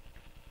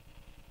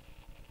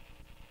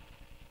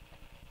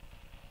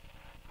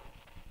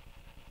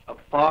a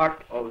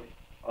part of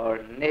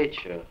our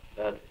nature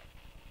that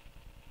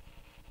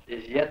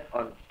is yet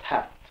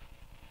untapped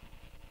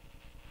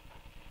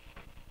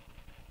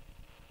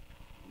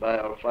by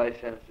our five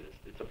senses.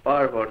 It's a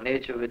part of our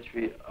nature which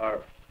we are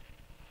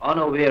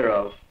unaware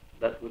of,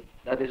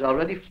 that is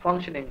already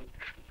functioning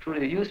through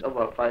the use of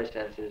our five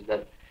senses,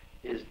 that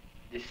is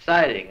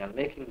deciding and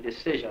making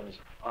decisions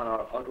on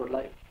our outward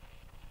life.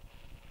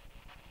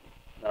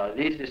 Now,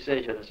 these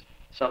decisions,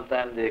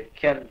 sometimes they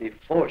can be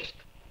forced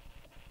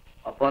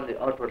upon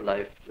the outward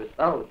life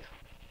without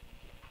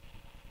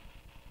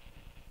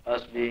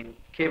us being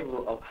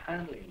capable of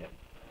handling them.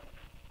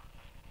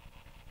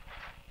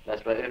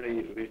 That's why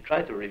when we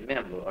try to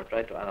remember or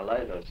try to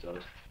analyze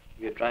ourselves,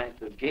 we are trying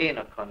to gain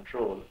a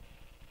control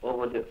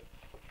over the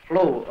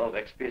flow of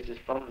experiences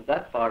from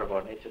that part of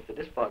our nature to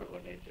this part of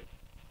our nature.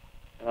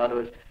 In other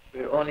words,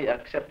 we're only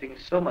accepting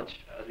so much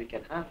as we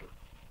can handle.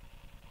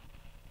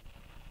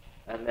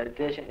 And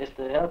meditation is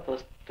to help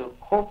us to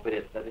cope with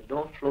it, that it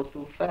don't flow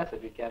too fast,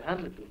 that we can't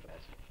handle it too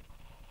fast.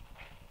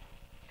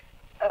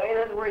 In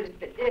other words,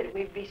 if it did,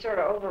 we'd be sort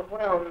of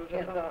overwhelmed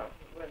with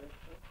it.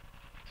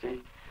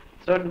 See,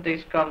 certain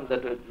things come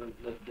that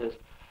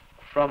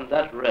from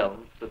that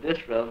realm to this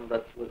realm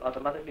that will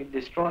automatically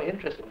destroy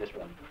interest in this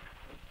realm.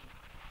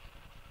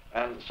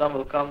 And some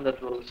will come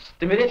that will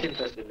stimulate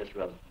interest in this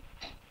realm.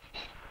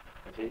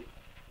 You see,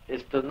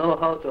 it's to know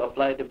how to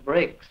apply the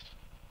brakes,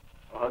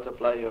 or how to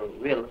apply your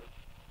will,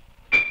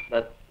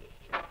 that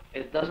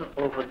it doesn't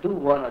overdo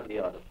one or the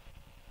other,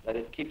 that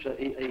it keeps an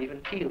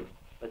even keel,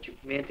 that you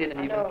maintain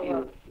an even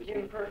keel.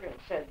 Jim Perkins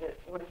said that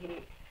when he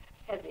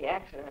had the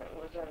accident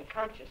and was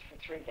unconscious for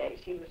 3 days,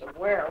 he was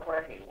aware of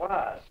where he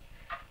was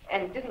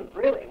and didn't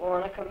really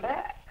want to come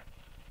back.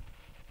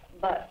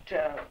 But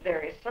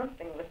there is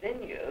something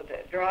within you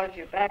that draws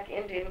you back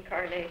into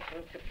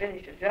incarnation to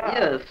finish a job.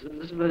 Yes,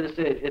 this is what I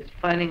say. It's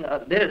finding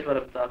out, there's what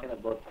I'm talking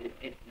about,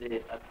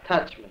 the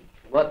attachment.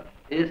 What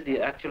is the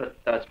actual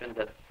attachment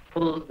that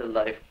pulls the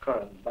life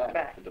current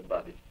back to the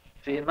body?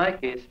 See, in my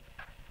case,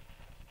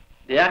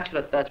 the actual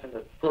attachment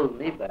that pulled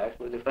me back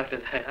was the fact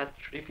that I had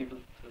 3 people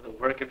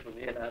working for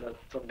me and I had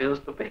some bills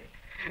to pay.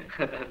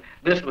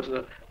 This was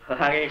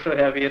hanging so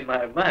heavy in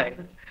my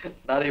mind,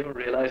 not even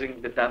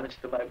realizing the damage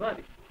to my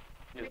body.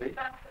 You see?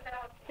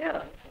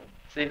 Yeah.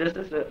 See, this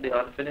is the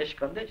unfinished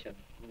condition.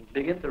 You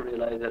begin to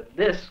realize that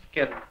this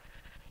can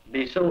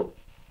be so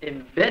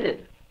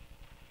embedded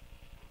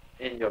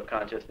in your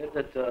consciousness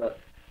that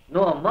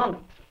no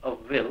amount of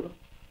will,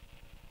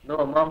 no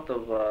amount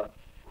of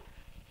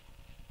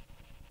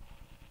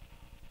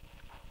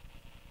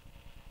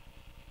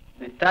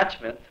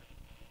detachment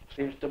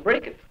seems to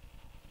break it.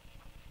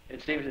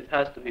 It seems it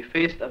has to be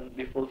faced and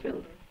be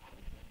fulfilled.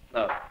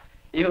 Now,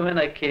 even when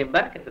I came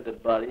back into the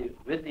body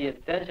with the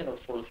intention of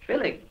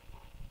fulfilling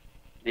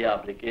the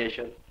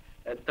obligation,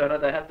 it turned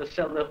out I had to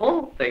sell the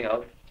whole thing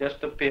out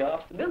just to pay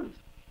off the bills.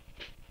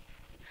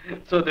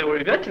 So they were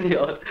eventually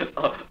out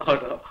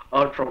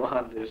from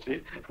under, you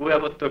see.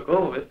 Whoever took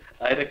over it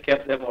either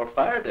kept them or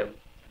fired them.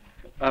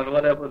 And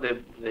whatever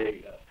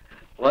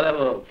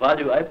whatever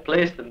value I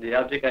placed in the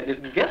object, I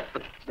didn't get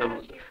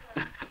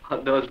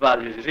those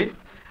values, you see.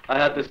 I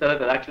had to sell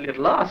it at actually at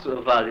loss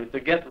of value to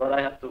get what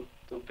I had to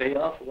pay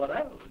off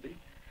whatever. See?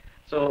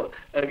 So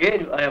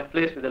again, I am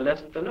placed with a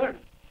lesson to learn.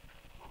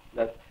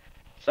 That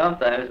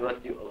sometimes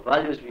what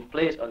values we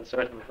place on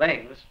certain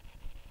things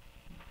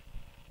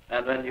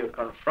And when you're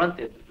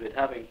confronted with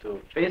having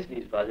to face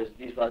these values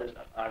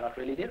are not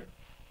really there.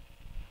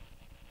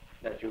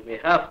 That you may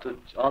have to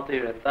alter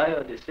your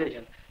entire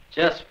decision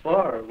just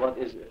for what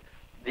is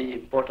the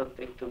important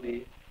thing to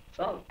be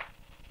solved.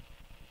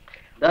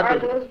 Are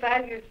those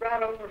values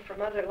brought over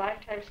from other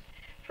lifetimes?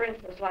 For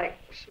instance, like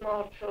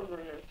small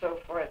children and so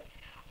forth,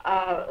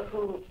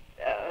 who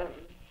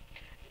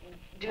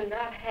do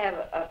not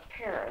have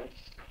parents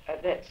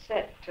that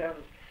set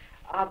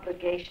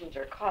obligations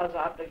or cause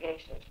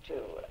obligations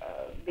to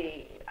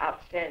be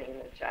outstanding in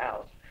the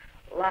child's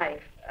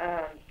life,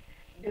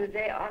 do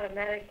they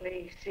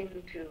automatically seem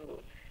to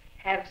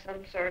have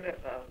some sort of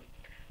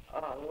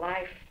a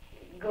life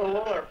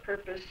goal or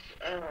purpose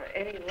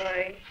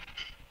anyway?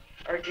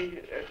 Or do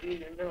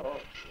you know?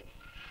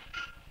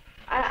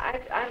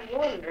 I'm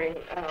wondering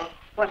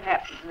what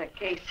happens in a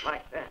case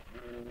like that.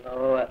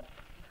 No,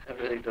 I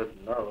really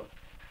don't know.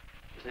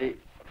 See,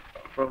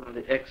 from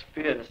the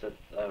experience that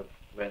I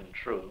went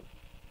through,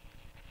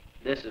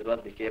 this is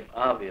what became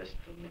obvious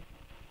to me.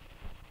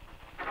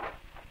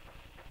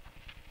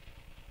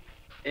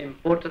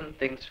 Important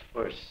things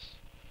first.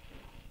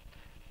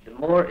 The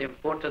more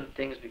important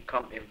things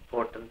become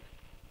important,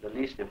 the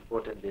least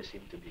important they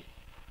seem to be.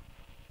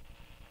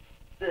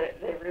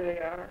 They really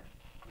are.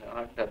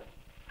 Aren't that?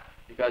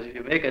 Because if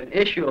you make an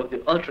issue of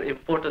the ultra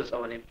importance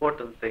of an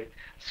important thing,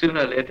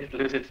 sooner or later it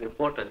loses its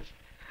importance.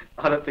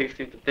 Other things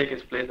seem to take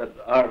its place that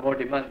are more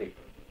demanding.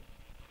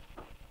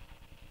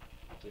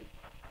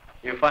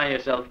 You find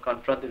yourself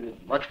confronted with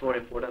much more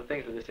important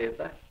things at the same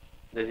time.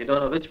 Then you don't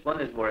know which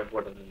one is more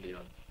important than the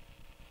other.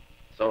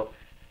 So,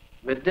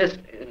 with this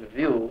in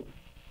view,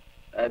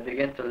 I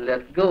begin to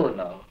let go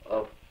now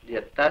of the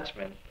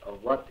attachment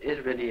of what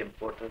is really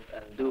important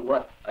and do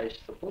what I'm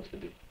supposed to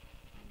do.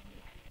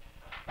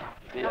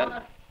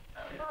 Yeah.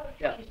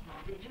 Excuse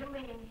me.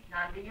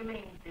 Do you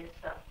mean this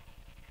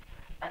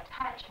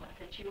attachment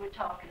that you were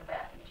talking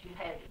about that you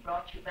had that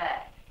brought you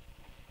back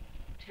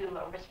to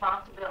a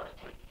responsibility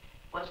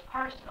was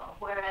personal,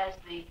 whereas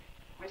the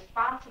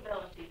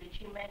responsibility that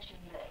you mentioned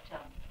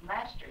that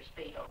masters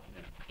feel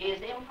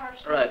is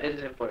impersonal? Right, it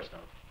is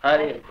impersonal.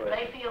 Highly impersonal.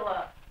 They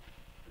feel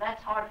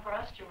that's hard for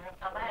us to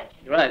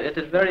imagine. Right, it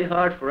is very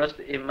hard for us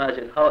to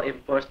imagine how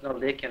impersonal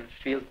they can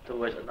feel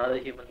towards another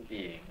human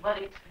being. But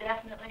it's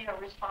definitely a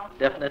responsibility.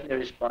 Definitely a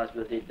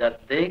responsibility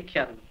that they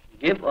can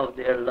give of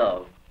their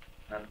love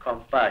and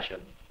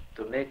compassion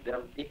to make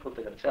them equal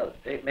to themselves.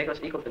 They make us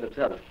equal to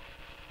themselves.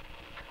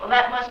 Well,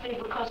 that must be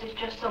because it's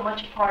just so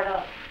much a part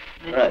of.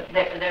 Right.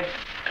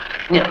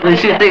 Yeah, you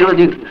see,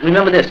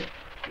 remember this.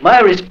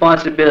 My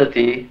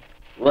responsibility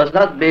was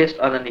not based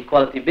on an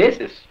equality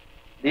basis.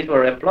 These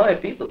were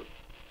employed people.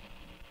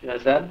 You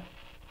understand?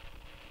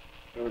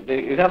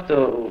 You have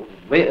to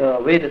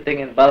weigh the thing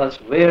in balance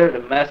where the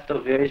master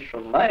varies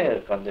from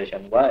my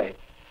condition. Why?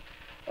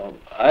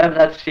 I am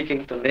not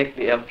seeking to make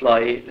the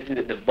employee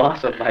the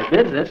boss of my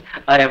business.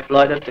 I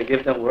employ them to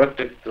give them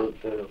work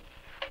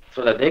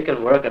so that they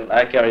can work and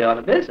I carry on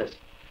the business.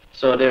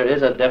 So there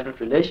is a definite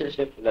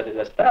relationship that is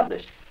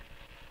established.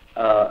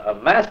 A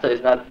master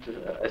is not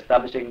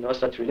establishing no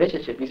such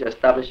relationship. He's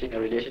establishing a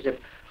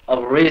relationship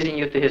of raising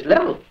you to his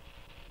level,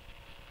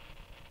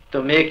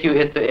 to make you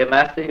into a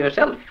master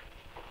yourself.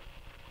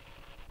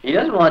 He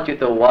doesn't want you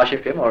to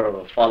worship him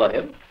or follow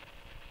him.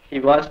 He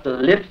wants to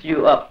lift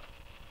you up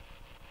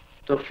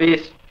to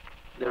face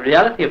the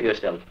reality of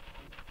yourself.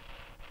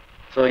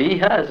 So he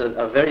has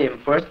a very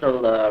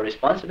impersonal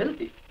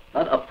responsibility,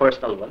 not a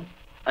personal one,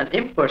 an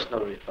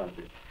impersonal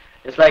responsibility.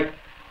 It's like,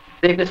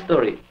 take the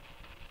story.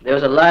 There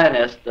was a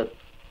lioness that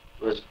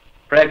was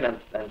pregnant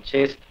and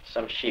chased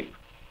some sheep.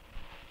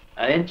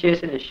 And in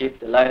chasing the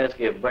sheep, the lioness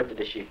gave birth to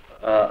the sheep,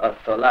 to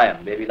a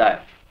lion, baby lion.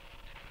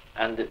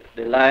 And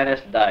the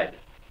lioness died.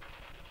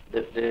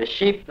 The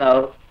sheep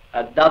now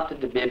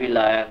adopted the baby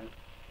lion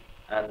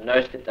and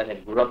nursed it, and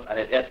it grew up and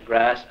it ate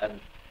grass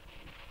and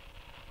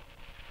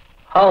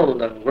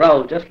howled and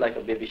growled just like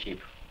a baby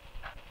sheep.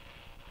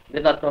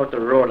 Did not know how to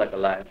roar like a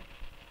lion.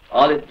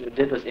 All it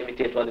did was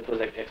imitate what it was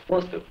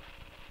exposed to.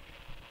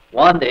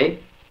 One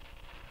day,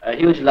 a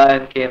huge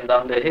lion came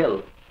down the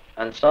hill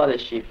and saw the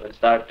sheep and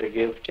started to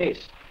give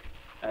chase.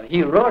 And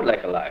he roared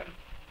like a lion.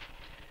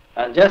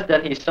 And just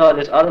then he saw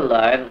this other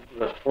lion,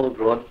 who was full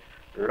grown,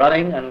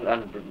 running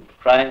and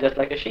crying just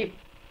like a sheep.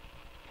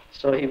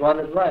 So he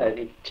wondered why, and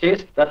he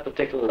chased that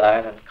particular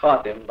lion and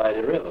caught him by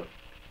the river.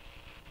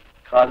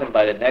 Caught him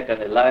by the neck,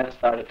 and the lion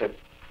started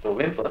to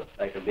whimper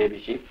like a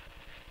baby sheep.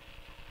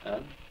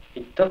 And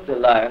he took the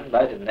lion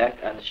by the neck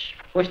and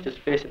pushed his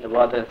face in the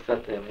water and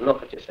said to him,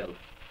 "Look at yourself."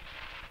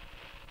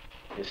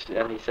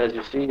 And he says,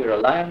 "You see, you're a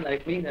lion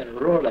like me, then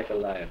roar like a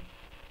lion."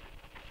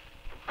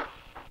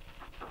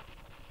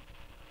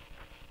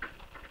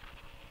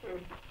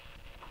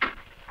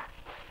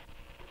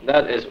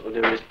 That is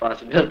the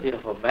responsibility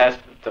of a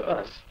master to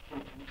us.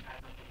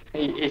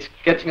 He's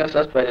catching us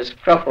by the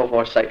scruff of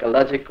our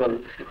psychological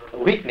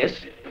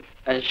weakness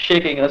and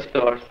shaking us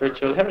to our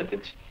spiritual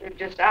heritage. You're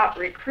just out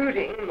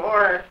recruiting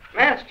more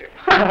masters.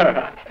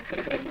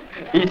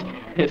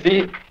 You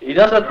see, he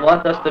doesn't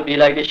want us to be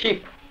like the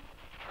sheep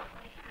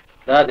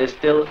that is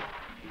still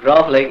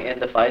groveling in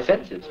the five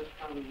senses,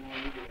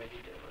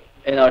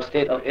 in our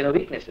state of inner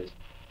weaknesses.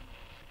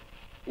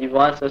 He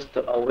wants us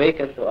to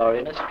awaken to our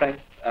inner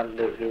strength and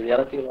the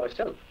reality of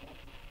ourselves.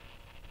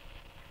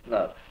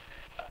 Now,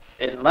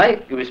 in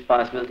my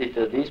responsibility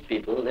to these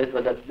people, it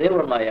was that they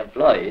were my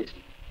employees,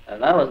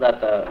 and I was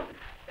not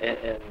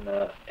in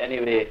any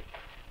way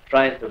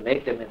trying to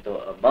make them into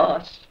a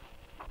boss.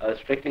 I was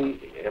strictly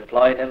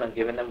employing them and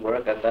giving them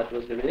work, and that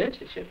was the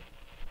relationship.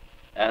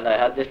 And I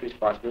had this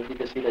responsibility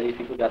to see that these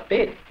people got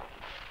paid.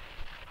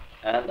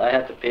 And I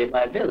had to pay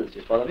my bills,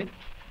 you follow me?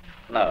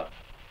 Now,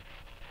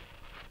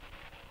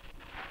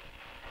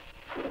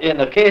 in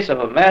the case of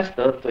a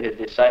master to his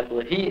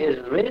disciple, he is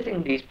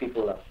raising these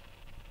people up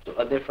to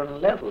a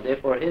different level.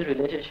 Therefore, his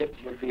relationship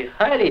would be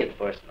highly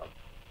impersonal.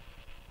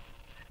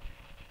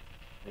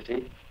 You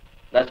see?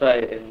 That's why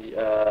in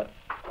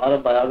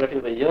Autobiography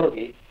of a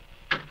Yogi,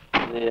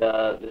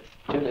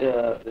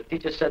 the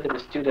teacher said to the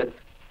student,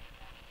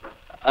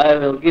 I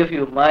will give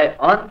you my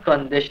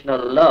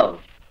unconditional love.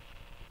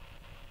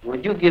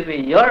 Would you give me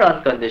your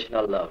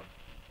unconditional love?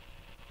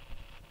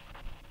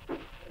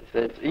 So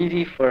it's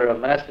easy for a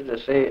master to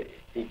say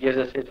he gives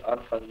us his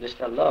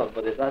unconditional love,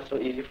 but it's not so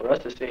easy for us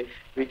to say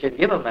we can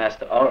give a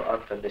master our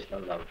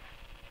unconditional love.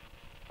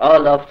 Our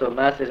love to a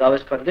master is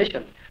always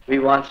conditioned. We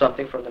want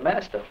something from the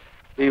master.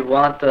 We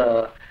want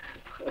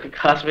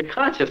cosmic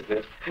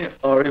consciousness,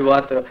 or we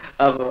want to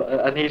have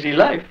an easy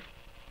life.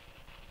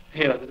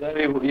 You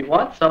know, we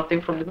want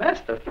something from the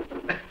master.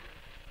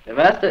 The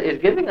master is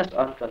giving us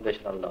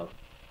unconditional love,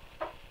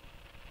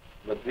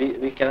 but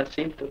we cannot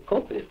seem to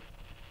cope with it.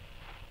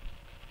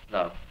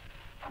 Now,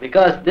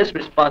 because this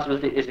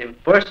responsibility is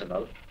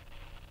impersonal,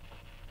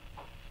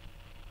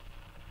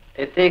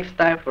 it takes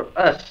time for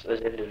us as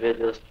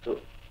individuals to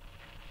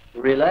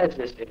realize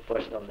this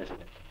impersonalness in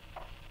it.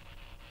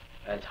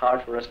 And it's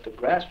hard for us to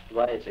grasp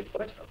why it's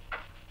impersonal.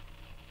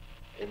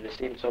 It may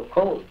seem so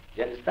cold,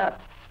 yet it's not.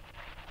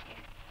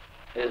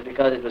 It is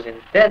because it was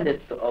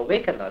intended to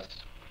awaken us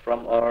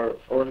from our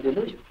own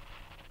delusion.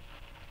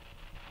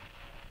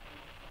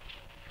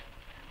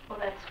 Well,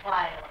 that's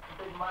why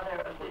a good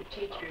mother, a good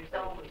teacher is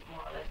always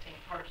more or less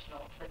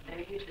impersonal, but they're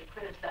usually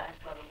criticized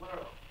by the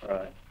world.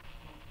 Right.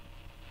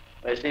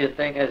 But you see, the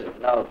thing is,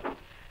 now,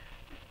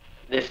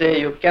 they say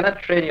you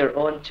cannot train your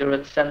own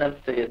children, send them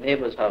to your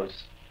neighbor's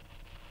house.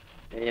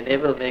 And your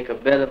neighbor will make a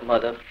better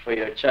mother for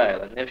your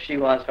child. And if she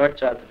wants her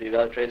child to be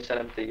well trained, send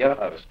him to your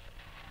house.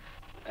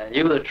 And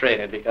you will train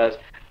it, because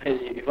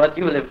what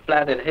you will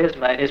implant in his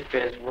mind, his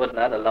parents would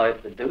not allow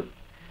him to do.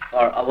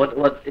 Or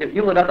what if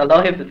you would not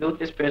allow him to do,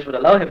 his parents would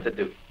allow him to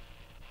do.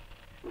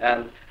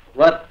 And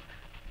what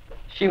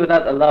she would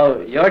not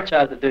allow your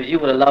child to do, you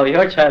would allow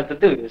your child to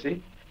do, you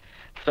see.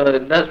 So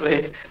in that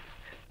way,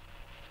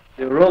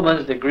 the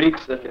Romans, the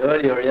Greeks, and the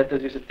early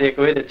Orientals used to take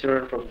away the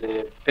children from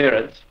the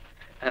parents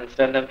and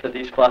send them to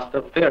these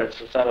foster parents,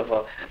 sort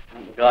of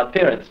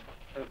godparents.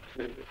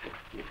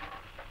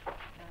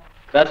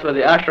 That's what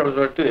the ashrams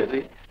were too, you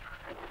see.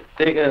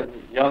 Take a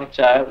young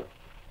child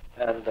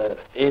and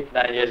 8,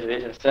 9 years of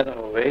age and send him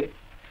away,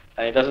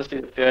 and he doesn't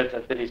see the parents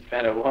until he's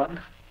 21.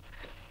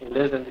 He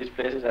lives in these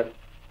places, and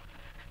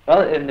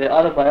well, in the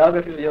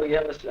autobiography of Yogi, you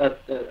have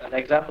an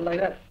example like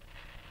that.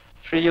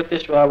 Sri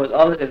Yukteswar was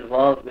always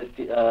involved with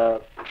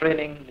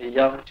training the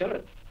young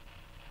children,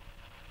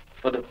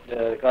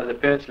 because the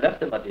parents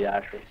left them at the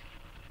ashrams,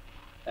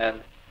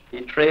 and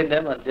he trained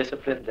them and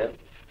disciplined them,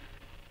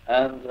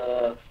 and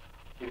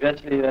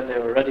eventually when they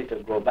were ready to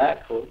go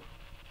back home,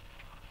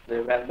 they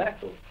went back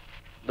home.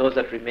 Those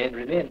that remained,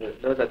 remained.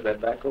 Those that went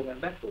back home,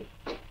 went back home.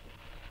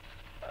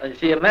 You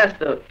see, a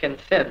master can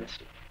sense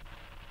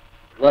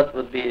what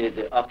would be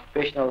the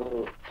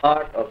occupational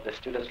part of the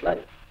student's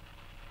life.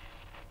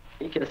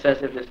 He can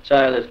sense if this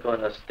child is going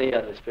to stay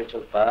on the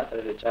spiritual path, or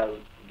if the child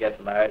will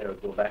get married or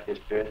go back to his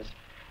parents,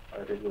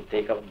 or if it will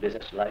take up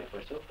business life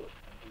or so forth.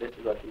 And this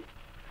is what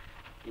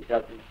he's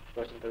helping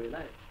the person to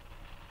realize.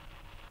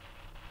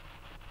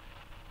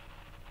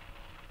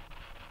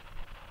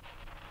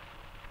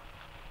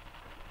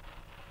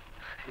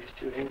 He's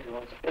too angry, he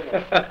wants to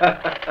finish.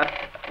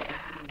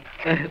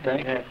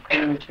 Thank you.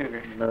 Cream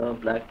sugar. No,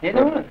 black. You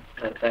know what?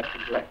 No, thank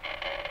you, black.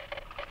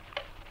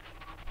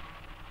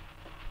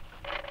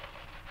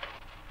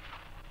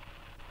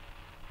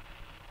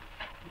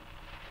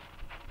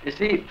 You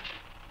see,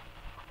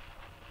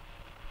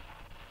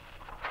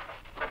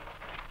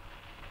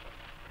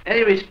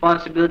 any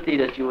responsibility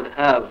that you would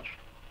have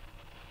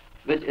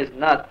which is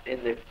not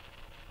in the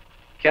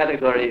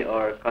category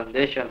or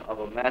condition of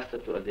a master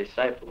to a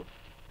disciple,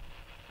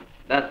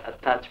 that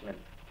attachment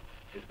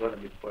is going to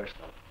be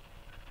personal.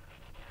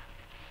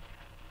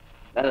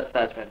 That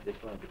attachment is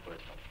going to be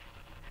personal.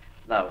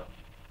 Now,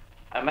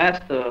 a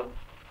master,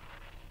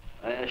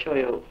 I'll show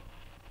you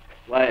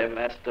why a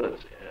master's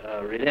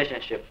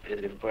relationship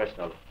is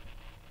impersonal.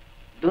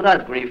 Do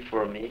not grieve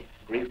for me,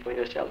 grieve for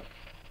yourself.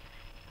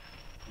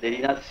 Did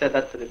he not say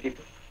that to the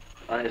people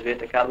on his way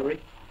to Calvary?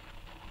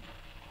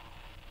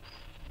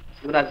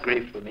 Do not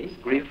grieve for me,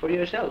 grieve for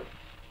yourself,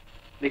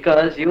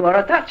 because you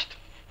are attached.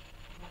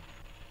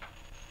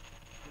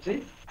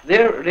 See,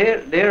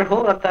 their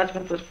whole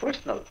attachment was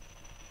personal,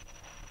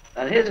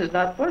 and his is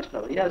not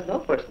personal. He has no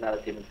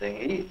personality in the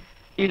thing.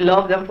 He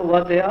loved them for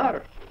what they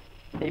are.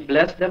 He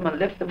blessed them and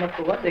lifted them up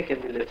for what they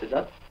can be lifted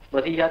up,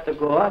 but he had to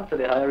go on to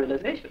the higher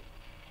realization.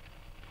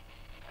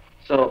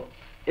 So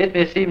it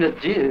may seem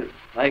that, Jesus,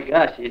 my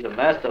gosh, he's a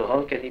master.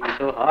 How can he be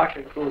so harsh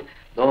and cruel?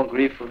 Don't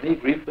grieve for me,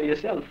 grieve for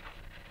yourself.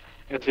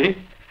 You see?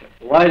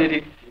 Why did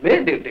he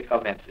make the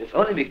comment? It's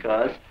only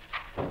because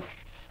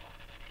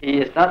he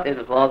is not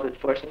involved with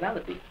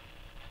personality.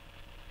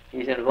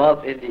 He's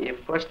involved in the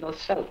impersonal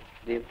self,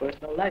 the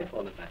impersonal life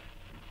all the time.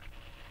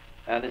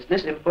 And it's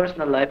this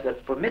impersonal life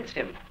that permits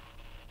him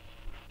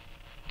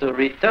to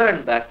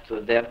return back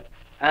to them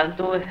and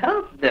to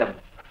help them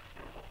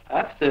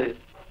after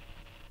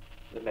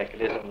the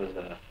mechanism was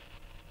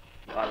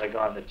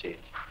undergone the change.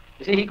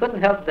 You see, he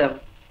couldn't help them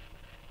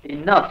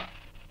enough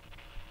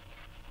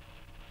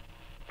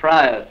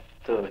prior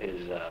to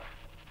his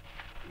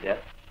death,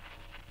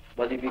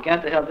 but he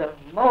began to help them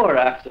more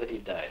after he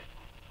died.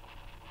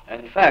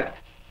 And in fact,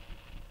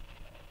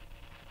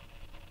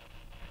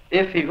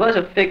 if he was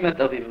a figment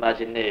of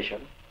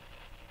imagination,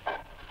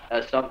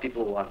 as some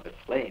people want to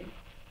claim,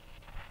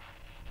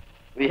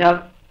 we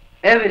have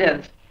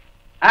evidence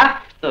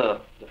after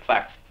the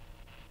fact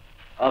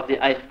of the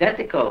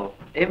identical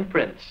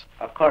imprints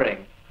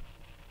occurring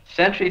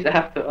centuries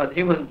after on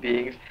human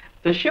beings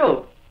to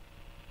show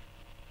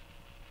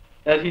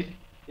that he's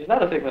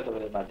not a figment of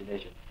an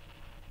imagination.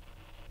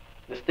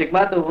 The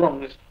stigmata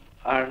wounds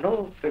are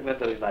no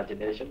figment of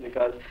imagination,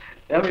 because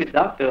every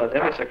doctor and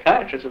every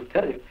psychiatrist will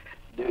tell you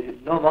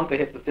no longer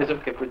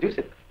hypnotism can produce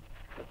it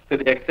to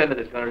the extent that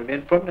it's going to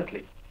remain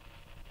permanently.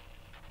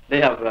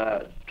 They have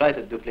tried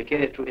to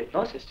duplicate it through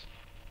hypnosis,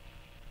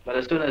 but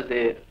as soon as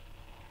the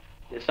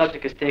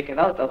subject is taken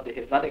out of the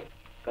hypnotic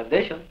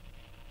condition,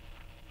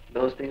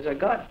 those things are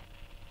gone,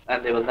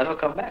 and they will never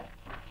come back.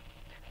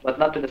 But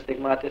not to the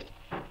stigmatist.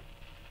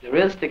 The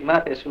real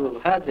stigmatists who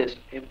have had this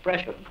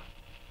impression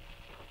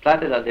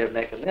planted on their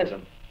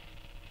mechanism,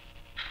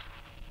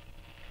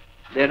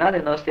 they're not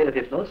in no state of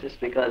hypnosis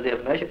because they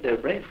have measured their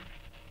brain,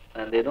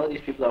 and they know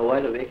these people are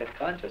wide awake and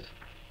conscious.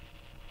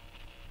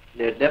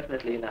 They're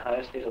definitely in a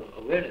higher state of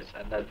awareness,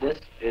 and that this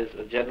is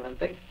a genuine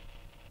thing.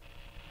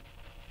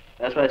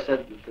 That's why I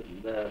said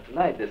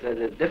tonight, there's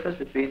a difference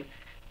between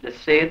the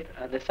saint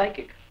and the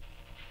psychic.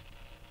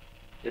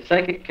 The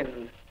psychic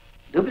can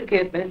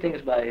duplicate many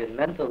things by his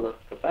mental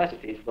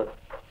capacities, but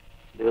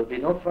there will be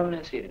no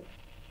permanency in it.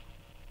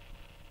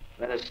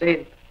 When a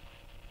saint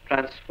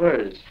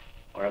transfers,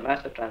 or a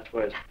master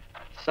transfers,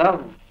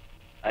 some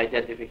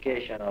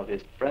identification of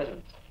his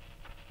presence,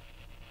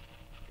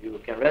 you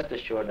can rest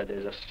assured that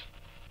there's a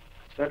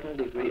certain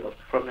degree of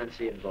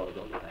permanency involved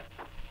all the time.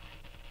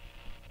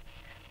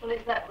 Well,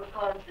 is that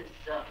because this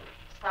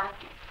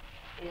psychic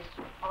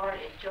part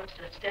is just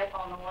a step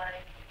on the way?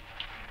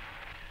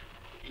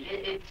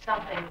 It's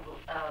something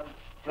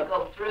to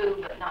go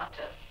through, but not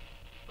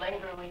to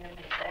linger when you're in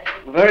the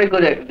state? Very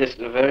good. This is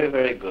very,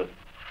 very good.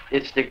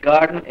 It's the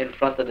garden in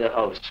front of the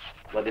house,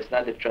 but it's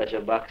not the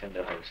treasure box in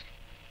the house.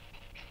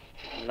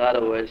 In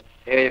other words,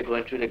 here you're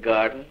going through the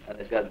garden, and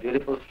it's got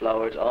beautiful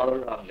flowers all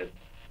around it.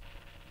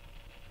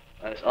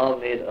 And it's all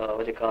made of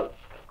what you call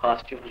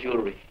costume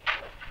jewelry.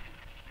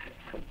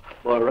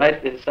 But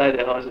right inside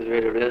the house is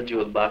where the real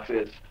jewel box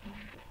is.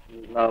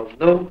 Now,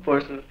 no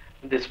person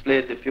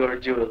displays the pure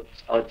jewels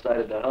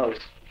outside of the house.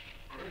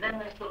 Then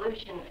the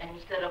solution,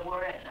 instead of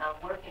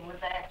working with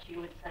that,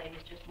 you would say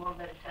is just more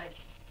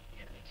meditation.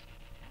 Yes.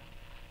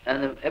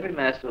 And every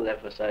master will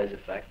emphasize the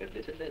fact that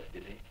this is it,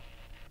 you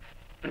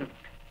see.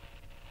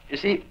 You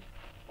see,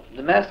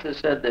 the masters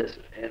said this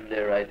in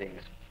their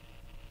writings.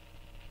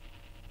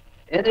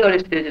 In the early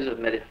stages of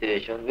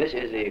meditation, which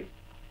is a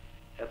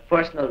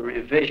personal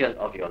revision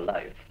of your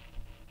life,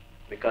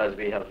 because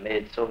we have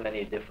made so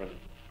many different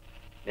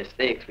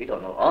mistakes, we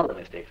don't know all the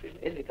mistakes we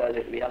made, because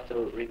we have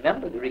to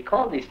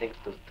recall these things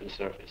to the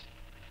surface.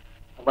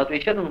 But we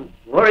shouldn't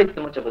worry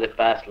too much about the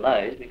past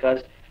lives,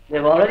 because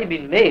they've already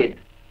been made.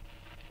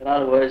 In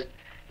other words,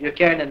 you're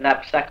carrying a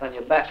knapsack on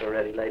your back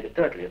already, like the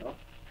turtle, you know.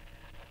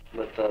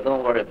 But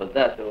don't worry about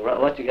that.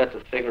 What you got to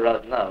figure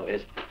out now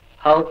is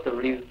how to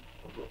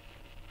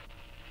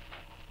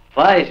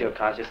revise your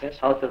consciousness,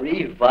 how to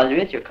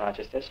reevaluate your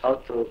consciousness, how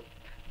to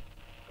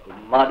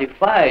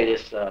modify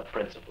this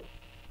principle,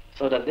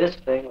 so that this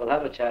thing will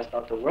have a chance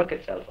now to work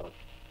itself out.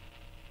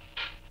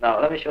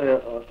 Now, let me show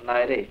you an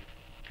idea.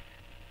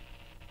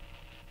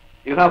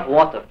 You have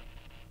water,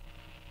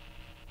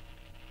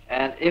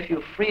 and if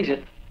you freeze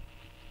it,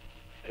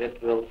 it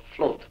will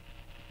float,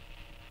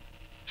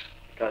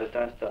 because it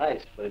turns to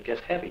ice, but it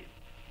gets heavy.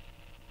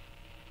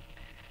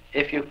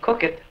 If you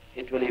cook it,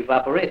 it will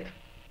evaporate,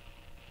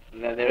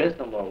 and then there is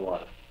no more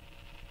water.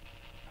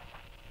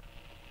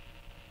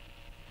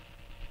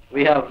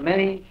 We have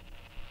many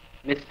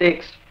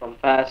mistakes from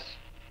past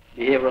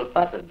behavioral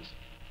patterns.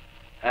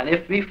 And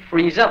if we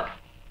freeze up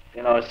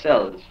in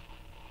ourselves,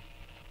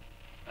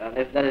 and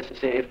if that is to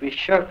say, if we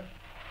shirk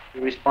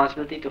the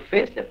responsibility to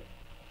face them,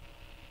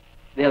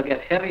 they'll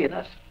get heavy in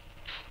us.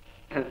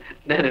 And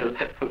then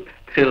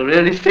it'll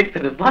really sink to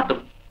the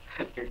bottom.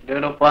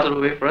 There's no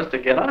possible way for us to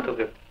get out of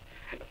it.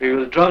 We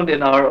will drown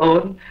in our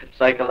own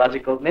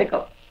psychological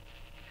makeup.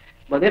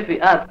 But if we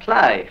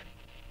apply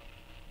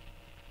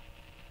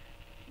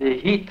the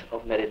heat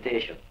of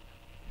meditation,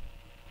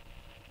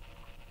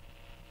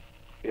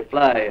 we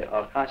apply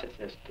our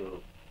consciousness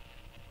to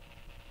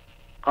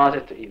cause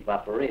it to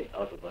evaporate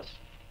out of us,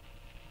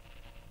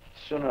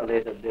 sooner or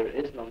later there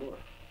is no more.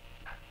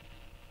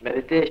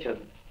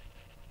 Meditation,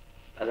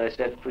 as I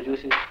said,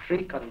 produces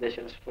three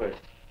conditions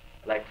first,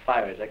 like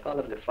fires. I call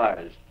them the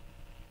fires.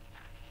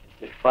 It's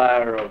the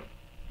fire of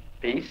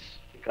peace,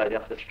 because you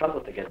have to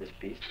struggle to get this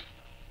peace.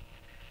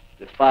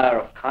 The fire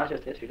of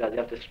consciousness, because you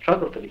have to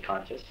struggle to be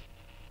conscious.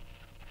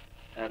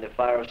 And the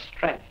fire of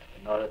strength,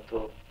 in order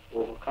to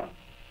overcome.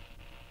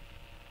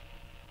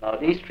 Now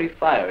these three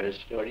fires,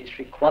 or these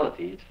three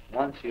qualities,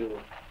 once you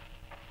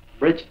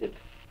bridged it,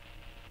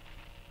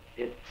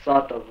 it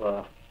sort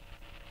of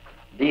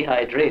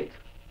dehydrate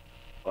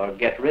or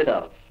get rid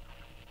of,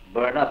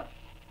 burn up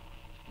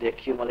the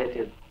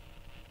accumulated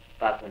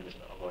patterns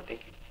of our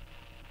thinking.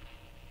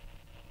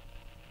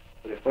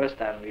 For the first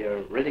time we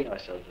are ridding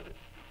ourselves of it.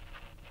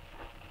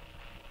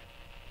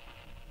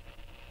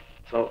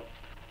 So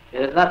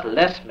it is not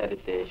less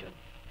meditation,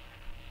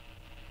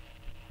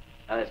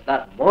 and it's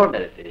not more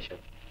meditation,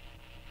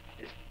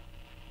 it's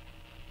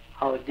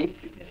how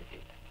deep we meditate.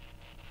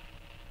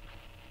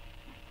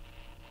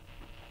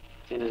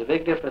 See, there's a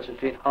big difference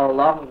between how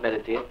long we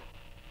meditate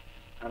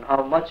and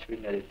how much we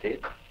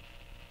meditate,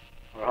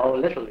 or how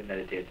little we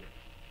meditate.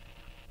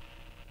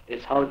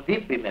 It's how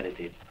deep we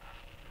meditate.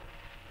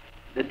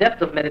 The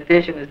depth of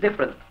meditation is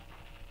different.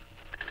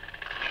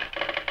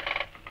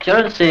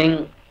 Charan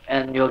Singh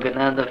and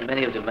Yogananda,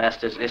 many of the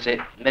masters, they say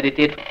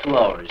meditate for 2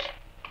 hours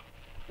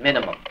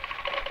minimum.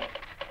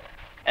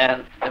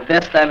 And the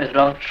best time is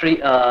around 3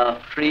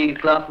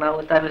 o'clock now.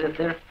 What time is it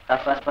there?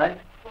 5:30?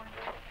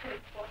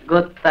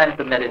 Good time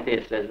to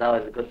meditate, says now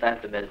is a good time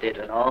to meditate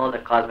when all the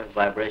cosmic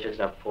vibrations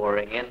are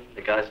pouring in,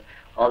 because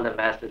all the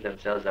masters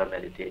themselves are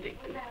meditating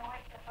too.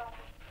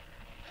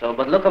 So,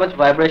 but look how much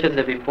vibrations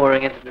have been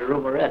pouring into the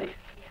room already.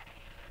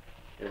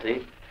 You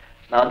see?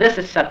 Now this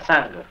is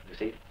satsanga, you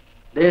see?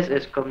 This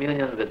is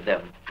communion with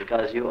them,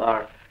 because you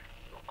are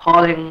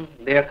calling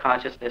their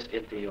consciousness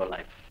into your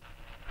life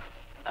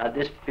at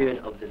this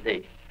period of the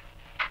day,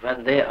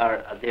 when they are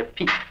at their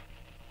peak.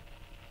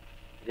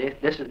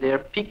 This is their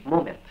peak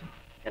moment.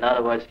 In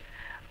other words,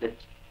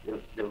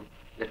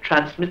 the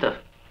transmitter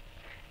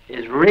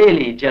is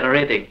really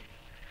generating,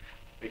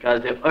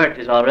 because the earth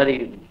is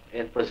already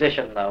in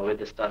position now with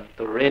the sun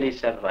to really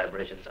send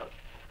vibrations out.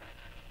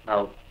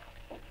 Now,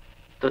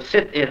 to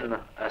sit in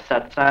a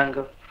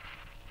satsanga,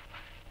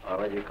 or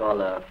what you call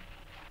a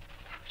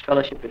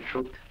fellowship with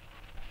truth,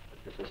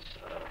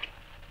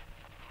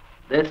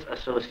 this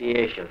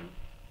association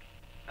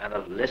and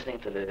of listening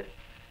to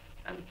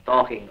and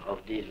talking of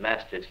these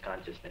masters'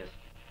 consciousness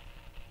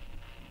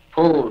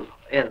pull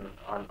in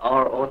on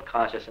our own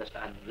consciousness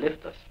and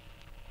lift us,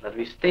 that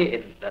we stay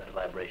in that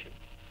vibration.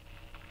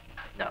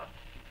 Now,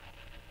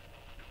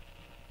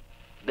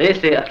 they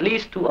say at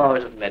least 2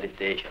 hours of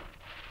meditation,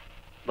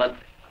 but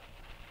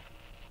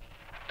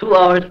 2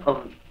 hours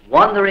of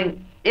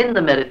wandering in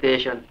the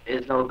meditation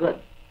is no good.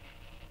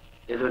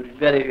 It would be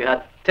better if you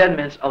had 10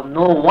 minutes of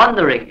no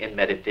wandering in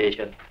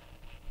meditation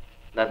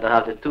than to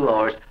have the 2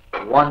 hours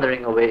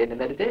wandering away in the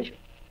meditation.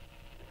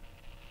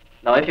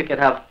 Now, if you can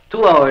have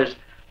 2 hours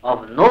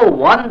of no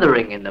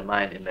wandering in the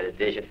mind in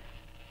meditation,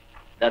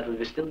 that would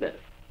be still better.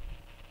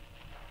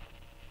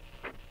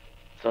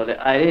 So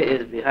the idea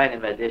is behind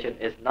in meditation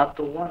is not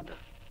to wander.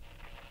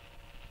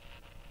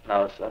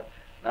 Now, so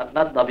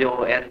not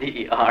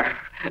W-O-N-D-E-R,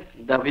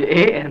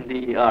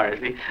 W-A-N-D-E-R.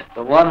 See,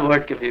 the one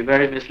word can be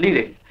very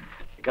misleading,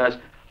 because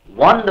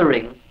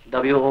wandering,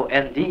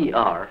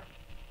 W-O-N-D-E-R,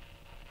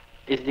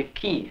 is the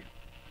key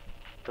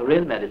to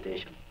real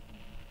meditation.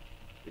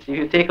 You see, if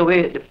you take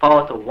away the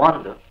power to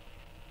wander,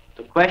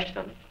 to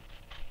question,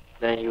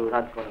 then you're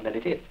not going to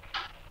meditate.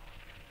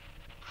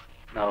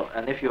 Now,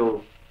 and if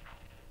you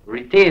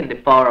retain the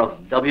power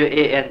of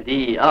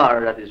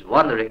W-A-N-D-E-R, that is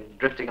wandering,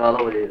 drifting all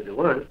over the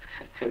world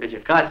with your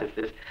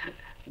consciousness,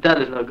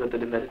 that is no good to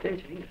the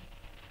meditation either.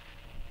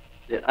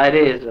 The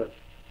idea is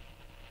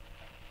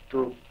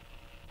to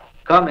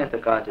come into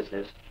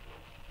consciousness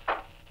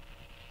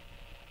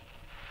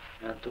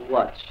and to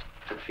watch,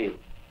 to feel,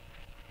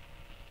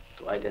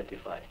 to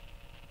identify.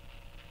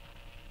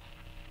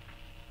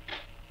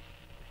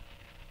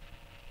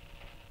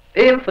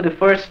 Aim for the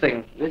first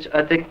thing, which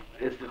I think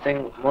is the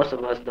thing most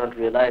of us don't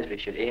realize we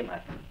should aim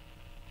at.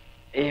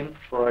 Aim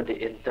for the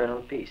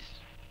internal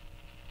peace.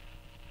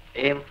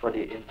 Aim for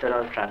the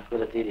internal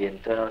tranquility, the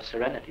internal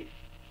serenity.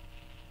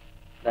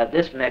 That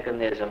this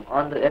mechanism,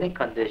 under any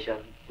condition,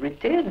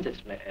 retains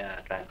its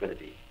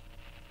tranquility.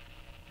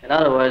 In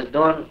other words,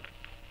 don't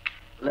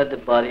let the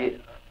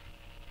body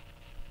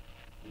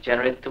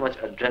generate too much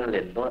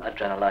adrenaline. Don't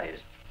adrenalize.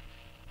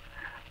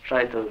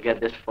 Try to get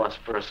this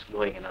phosphorus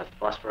going in us,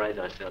 phosphorize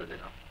ourselves,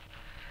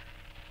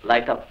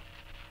 light up.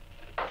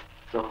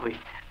 So we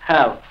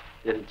have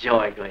this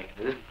joy going,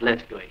 this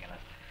bliss going in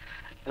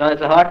us.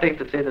 It's a hard thing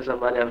to say to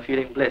somebody, I'm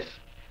feeling bliss,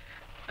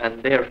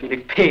 and they're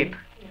feeling pain.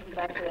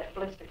 Back to that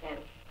bliss again.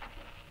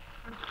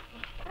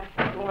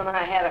 That's the one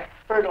I had a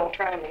hurdle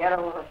trying to get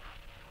over.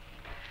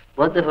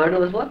 But the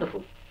hurdle was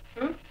wonderful.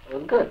 It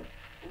was good.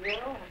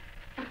 Yeah.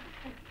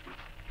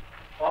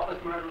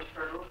 Office murderers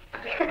hurdle.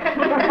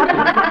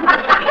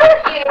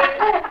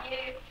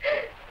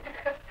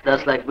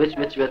 That's like which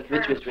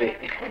way.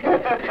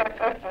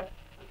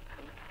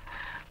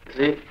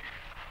 See?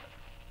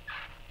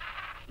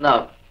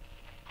 Now,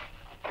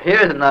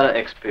 here's another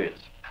experience.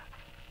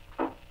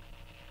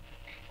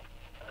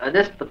 At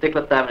this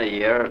particular time of the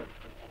year,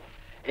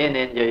 in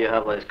India you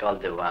have what is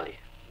called Diwali,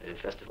 the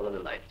Festival of the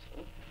Lights.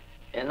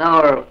 In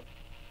our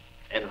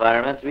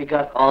environment, we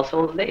got All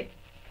Souls Day.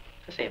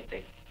 It's the same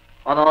thing.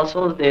 On All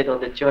Souls Day,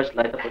 the church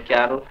light up a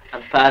candle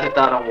and pass it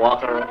out and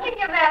walk around.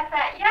 Thinking about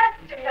that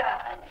yesterday.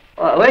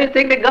 Where do you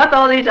think they got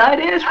all these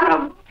ideas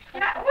from?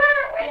 Yeah,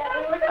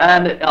 where?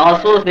 And All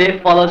Souls Day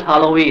follows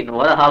Halloween.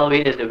 What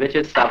Halloween is the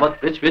witch's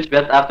Sabbath? Which witch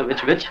after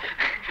which witch?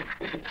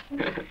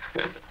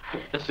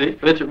 See,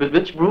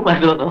 which broom? I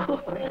don't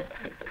know.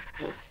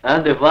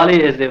 And Diwali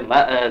is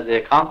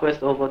the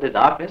conquest over the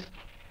darkness.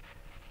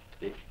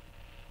 See,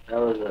 that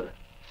was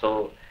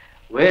so.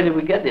 Where did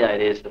we get the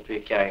ideas that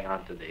we're carrying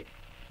on today?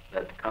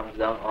 That comes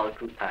down all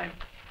through time,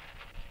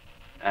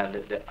 and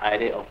the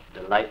idea of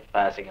the light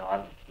passing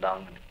on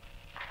down.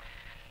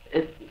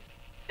 It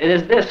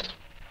is this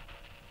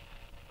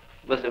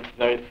was a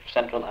very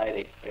central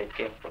idea where it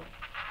came from.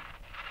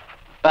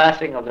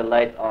 Passing of the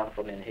light on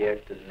from in here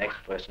to the next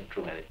person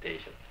through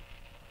meditation.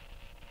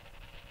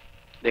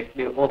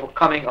 The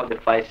overcoming of the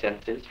five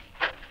senses,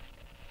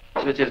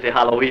 which is the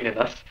Halloween in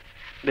us,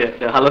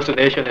 the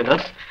hallucination in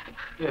us.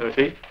 You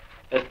see,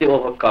 that's the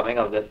overcoming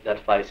of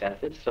that five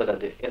senses, so that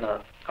the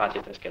inner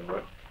consciousness can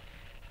work.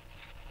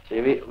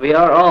 See, we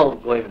are all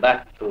going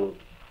back to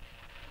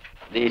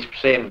these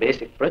same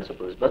basic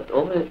principles, but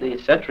over the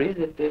centuries,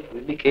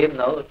 it became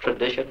now a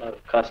tradition or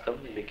custom.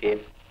 It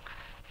became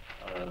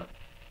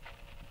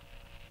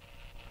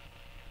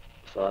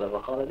sort of a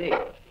holiday.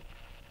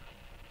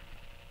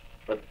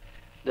 But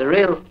the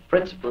real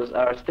principles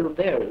are still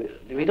there.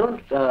 We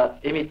don't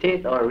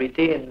imitate or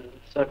retain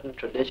certain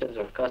traditions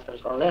or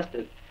customs unless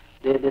they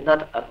did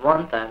not at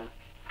one time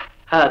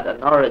had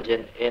an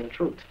origin in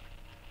truth.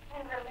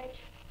 And religion.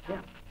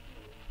 Yeah.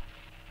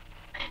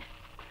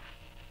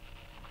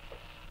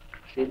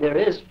 See, there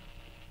is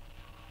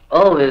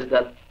always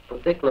that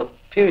particular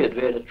period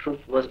where the truth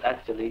was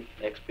actually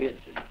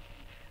experienced.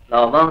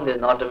 Now, among the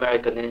North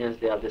American Indians,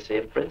 they have the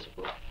same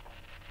principle.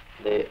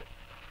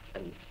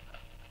 And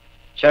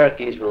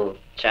Cherokees will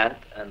chant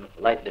and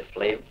light the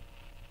flame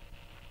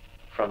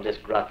from this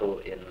grotto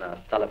in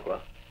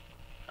Tahlequah.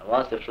 And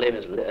once the flame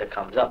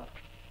comes up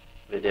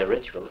with their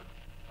ritual,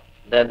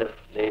 then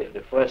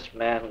the first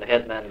man, the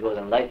head man, goes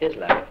and light his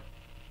lamp.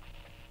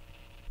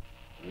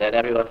 And then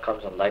everyone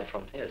comes and light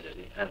from his,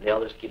 and they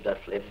always keep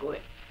that flame going.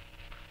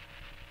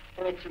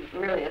 And it's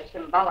really a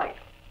symbolic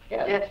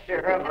gesture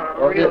of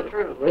Well, real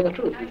truth. Real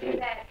truth. I do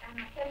that on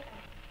the second.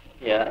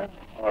 Yeah,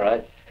 all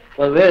right.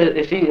 Well,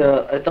 you see,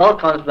 it all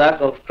comes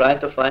back of trying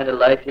to find a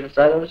light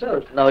inside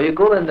ourselves. Now, you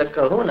go in the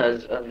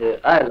kahunas on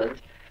the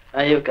islands,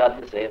 and you've got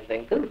the same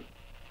thing too.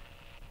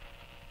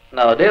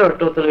 Now, they were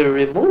totally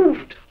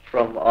removed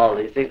from all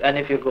these things. And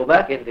if you go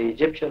back in the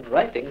Egyptian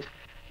writings,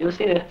 you'll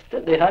see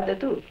that they had it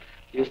too.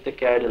 Used to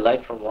carry the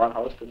light from one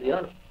house to the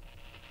other.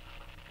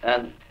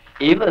 And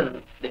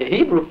even the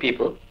Hebrew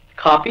people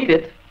copied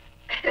it.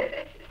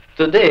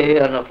 Today,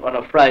 on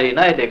a Friday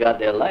night, they got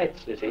their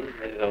lights, you see.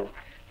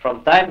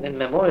 From time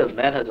immemorial,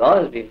 man has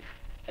always been.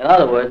 In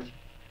other words,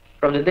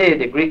 from the day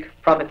the Greek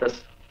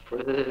Prometheus,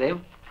 what is his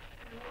name?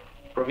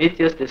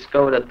 Prometheus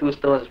discovered that 2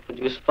 stones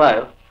produce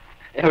fire,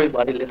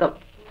 everybody lit up.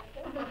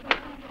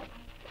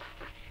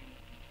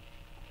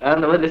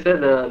 And what they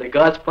said, the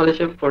gods punish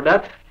him for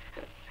that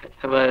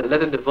by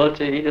letting the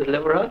vulture eat his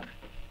liver out.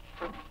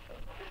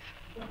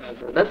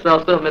 That's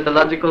also a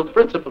mythological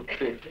principle.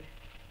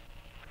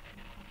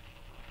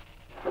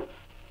 Well,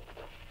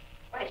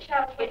 it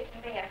shows we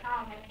can be at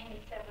home in any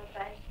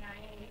civilization or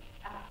any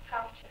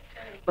culture,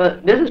 too.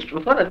 But this is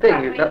one of the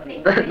things,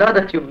 now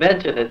that you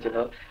mention it,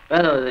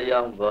 when I was a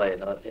young boy,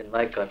 in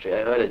my country,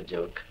 I heard a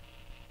joke.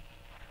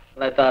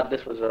 And I thought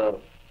this was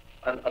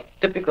a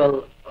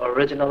typical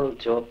original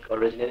joke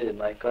originated in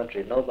my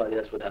country. Nobody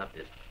else would have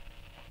this.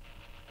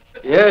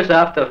 Years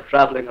after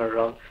traveling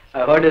around,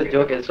 I heard this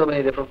joke in so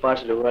many different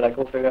parts of the world, I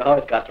couldn't figure out how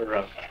it got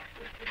around.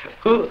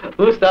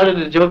 Who started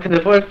the joke in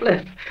the first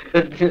place?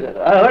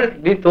 I heard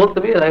it being told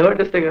to me, and I heard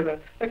this thing, and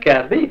it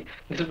can't be.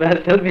 This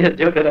man told me a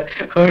joke that I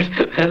heard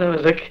when I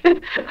was a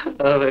kid.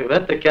 I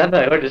went to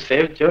Canada, I heard the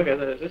same joke,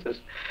 and this is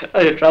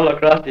how you travel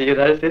across the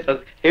United States and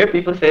hear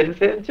people say the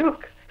same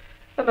joke.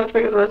 And I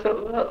figured to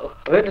myself, well,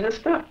 where did it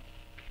start?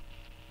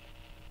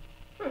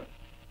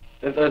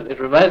 It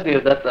reminds me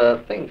of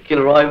that thing.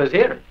 Kilroy was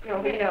here.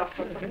 Oh, yeah.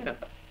 Yeah.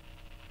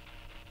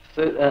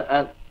 So,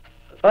 and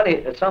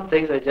funny, some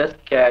things are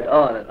just carried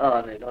on and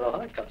on. You don't know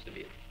how it comes to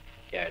be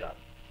carried on.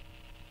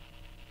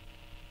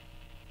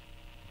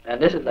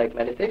 And this is like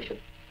meditation.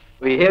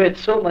 We hear it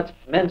so much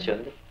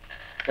mentioned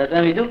that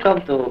when we do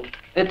come to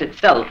it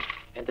itself,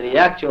 into the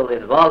actual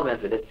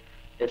involvement with it,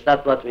 it's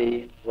not what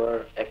we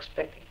were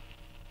expecting.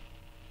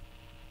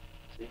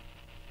 See?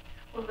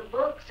 Well, the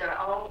books are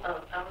all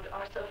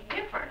are so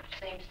different.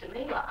 Seems to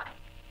me like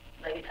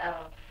they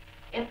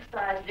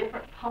emphasize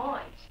different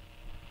points,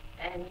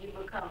 and you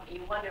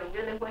wonder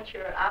really what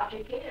your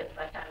object is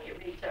by the time you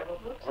read several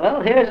books.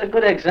 Well, here's a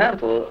good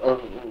example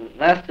of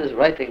Master's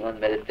writing on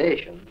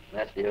meditation.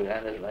 Master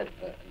Yogananda's writing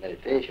on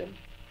meditation.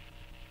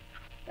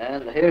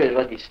 And here is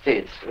what he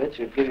states, which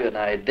will give you an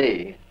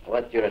idea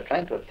what you're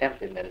trying to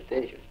attempt in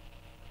meditation.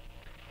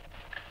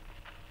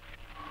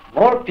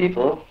 Most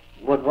people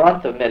would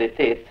want to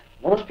meditate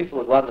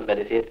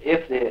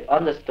if they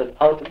understood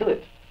how to do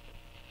it.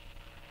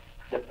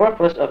 The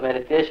purpose of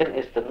meditation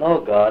is to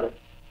know God,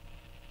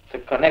 to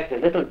connect the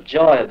little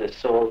joy of the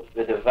soul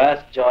with the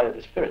vast joy of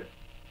the spirit.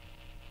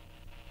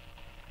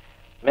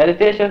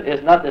 Meditation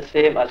is not the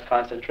same as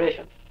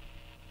concentration.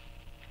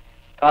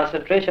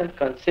 Concentration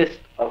consists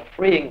of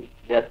freeing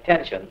the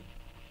attention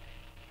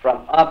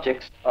from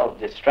objects of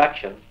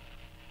distraction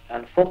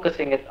and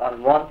focusing it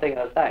on one thing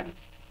at a time.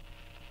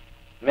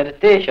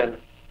 Meditation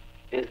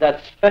is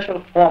that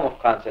special form of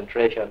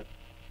concentration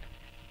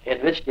in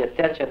which the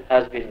attention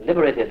has been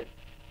liberated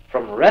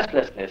from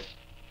restlessness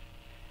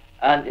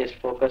and is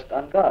focused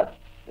on God,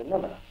 the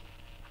Nomana.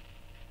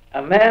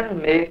 A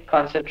man may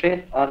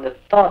concentrate on the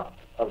thought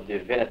of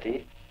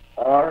divinity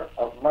or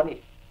of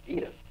money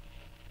either,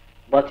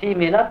 but he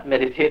may not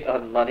meditate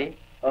on money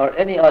or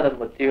any other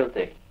material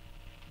thing.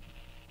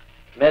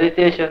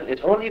 Meditation is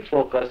only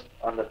focused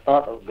on the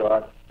thought of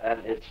God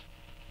and its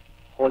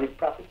holy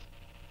prophets.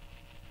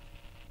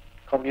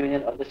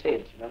 Communion of the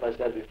saints. Remember I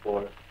said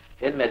before,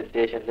 in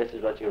meditation this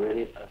is what you're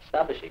really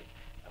establishing,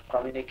 a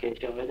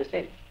communication with the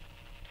saints.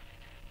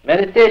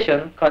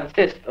 Meditation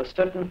consists of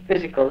certain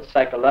physical,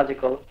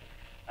 psychological,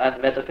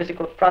 and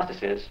metaphysical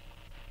processes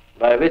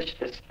by which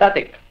the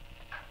static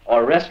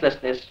or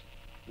restlessness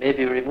may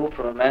be removed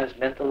from a man's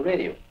mental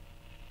radio,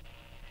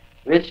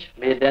 which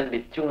may then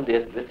be tuned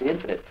in with the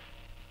infinite.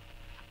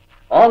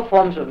 All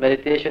forms of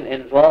meditation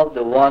involve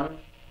the one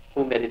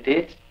who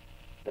meditates,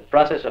 the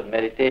process of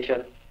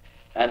meditation,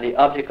 and the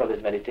object of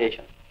his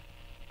meditation.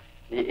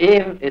 The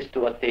aim is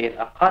to attain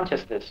a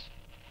consciousness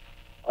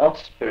of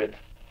spirit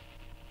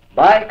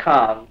by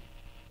calm,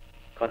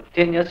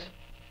 continuous,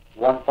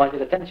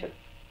 one-pointed attention,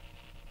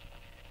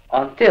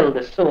 until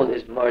the soul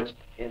is merged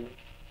in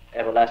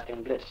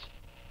everlasting bliss.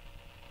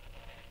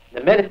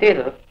 The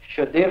meditator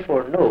should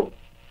therefore know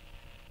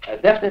a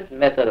definite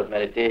method of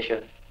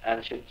meditation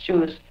and should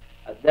choose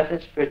a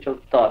definite spiritual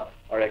thought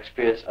or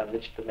experience on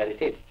which to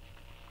meditate.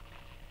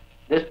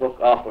 This book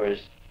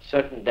offers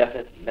certain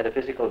definite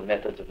metaphysical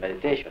methods of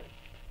meditation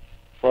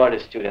for the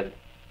student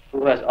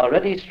who has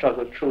already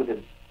struggled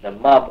through the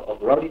mob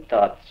of rowdy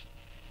thoughts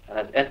and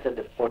has entered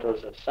the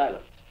portals of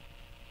silence.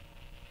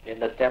 In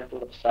the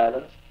temple of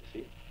silence,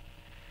 you see,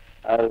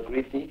 I will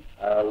greet thee,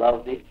 I will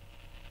love thee,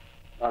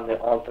 on the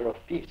altar of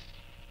peace.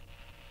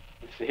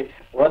 You see,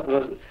 what's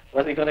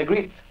he going to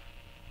greet?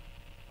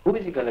 Who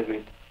is he going to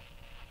greet?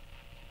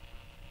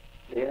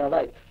 The inner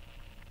light.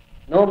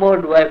 No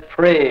more do I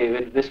pray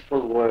with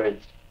wistful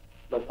words,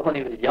 but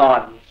only with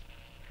yawns.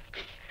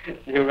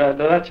 You know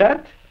that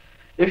chant?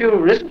 If you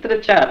listen to the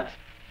chant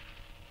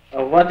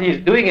of what he's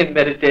doing in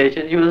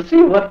meditation, you will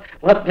see what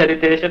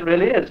meditation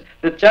really is.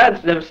 The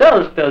chants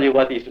themselves tell you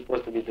what he's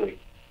supposed to be doing.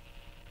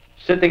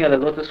 Sitting at the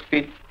lotus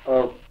feet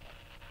of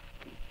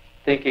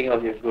thinking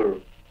of your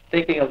guru,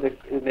 thinking of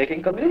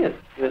making communion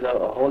with a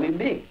holy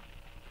being.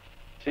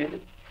 See,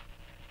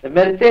 the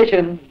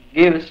meditation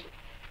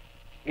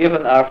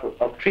given are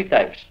of three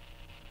types: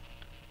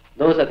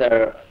 those that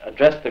are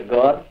addressed to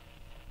God,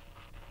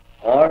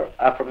 or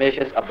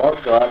affirmations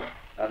about God,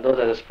 and those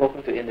that are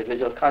spoken to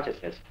individual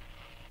consciousness.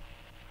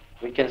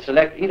 We can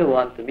select either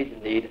one to meet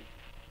the need.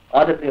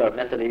 Audibly or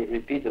mentally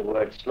repeat the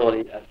word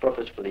slowly and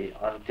purposefully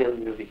until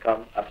you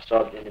become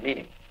absorbed in the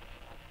meaning.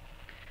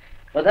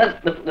 But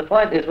that's the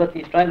point is what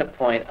he's trying to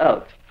point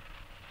out,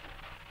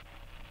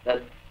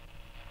 that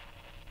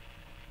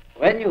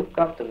when you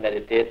come to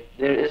meditate,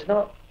 there is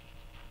no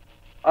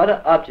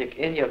other object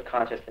in your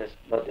consciousness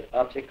but the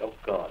object of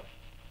God.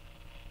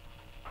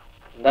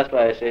 And that's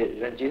why I say,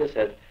 when Jesus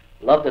said,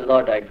 love the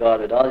Lord thy God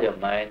with all your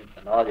mind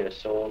and all your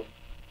soul,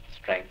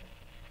 strength,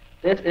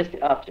 this is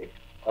the object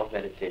of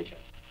meditation.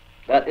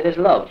 That it is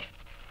love.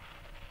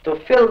 To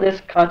fill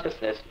this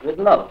consciousness with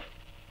love.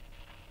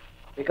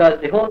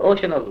 Because the whole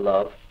ocean of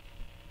love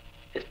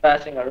is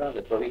passing around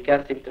it, but we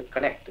can't seem to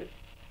connect to it.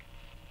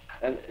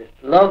 And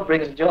love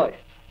brings joy.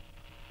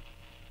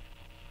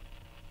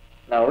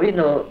 Now we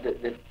know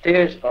the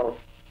tears of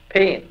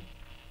pain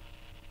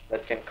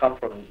that can come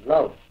from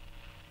love.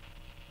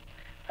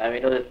 And we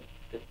know that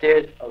the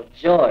tears of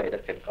joy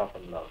that can come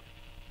from love.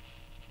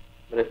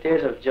 But the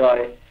tears of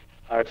joy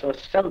are so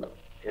seldom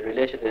in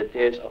relation to the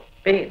tears of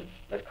pain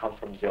that come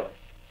from joy,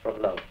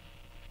 from love.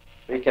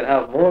 We can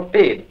have more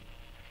pain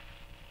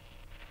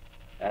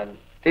and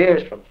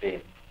tears from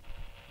pain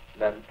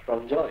than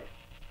from joy.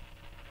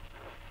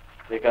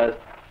 Because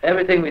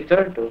everything we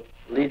turn to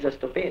leads us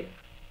to pain.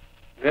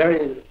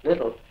 Very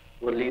little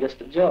will lead us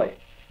to joy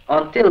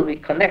until we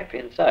connect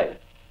inside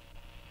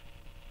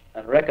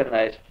and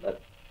recognize that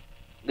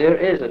there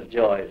is a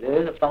joy,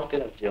 there is a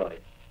fountain of joy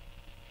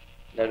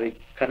that we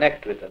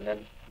connect with, and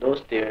then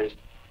those tears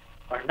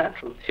are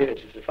natural tears.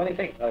 It's a funny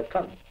thing how it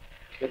comes.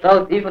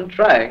 Without even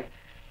trying,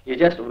 you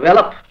just well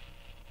up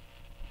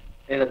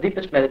in the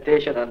deepest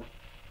meditation and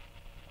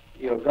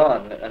you're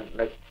gone, and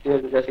like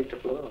tears just seem to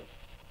flow out.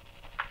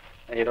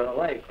 And you don't know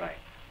why you're crying.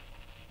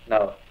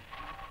 Now,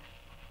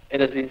 it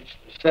has been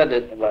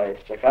said by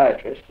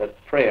psychiatrists that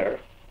prayer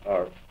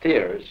or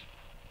tears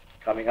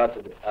coming out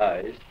of the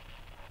eyes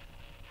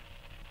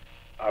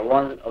are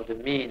one of the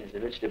means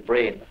in which the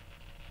brain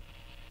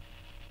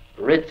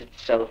rids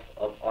itself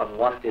of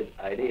unwanted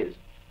ideas.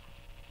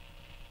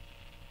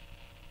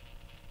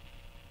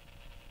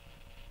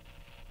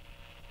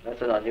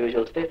 That's an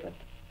unusual statement.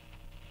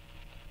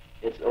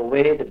 It's a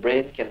way the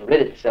brain can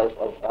rid itself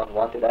of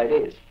unwanted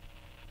ideas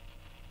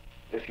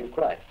if you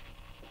cry.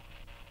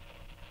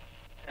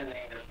 Sending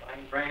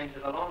the brain to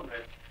the laundry.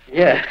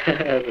 Yeah,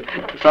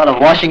 sort of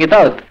washing it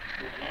out.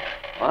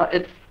 Well,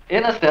 it's,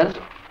 in a sense,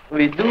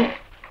 we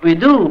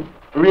do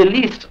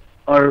release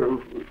or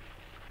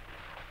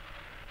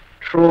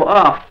throw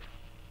off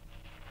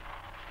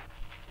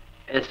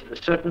a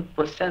certain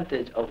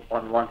percentage of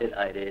unwanted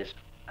ideas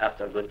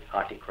after a good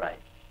hearty cry.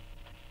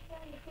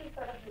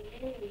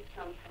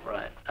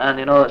 Right, and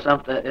you know,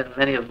 in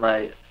many of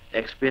my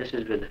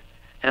experiences with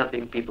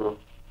helping people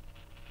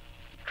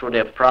through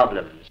their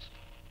problems,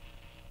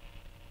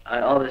 I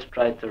always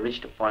try to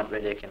reach the point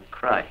where they can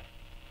cry,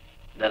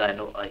 that I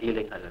know a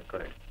healing has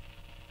occurred.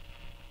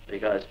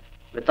 Because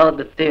without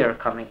the tear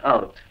coming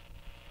out,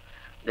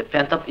 the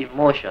pent-up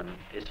emotion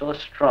is so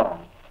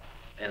strong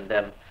in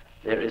them,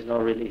 there is no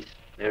release,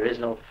 there is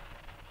no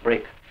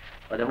break.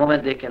 But the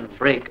moment they can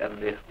break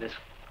and this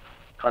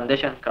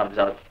condition comes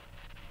out,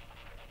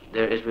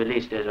 there is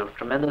release. There's a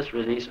tremendous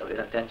release of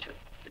inattention.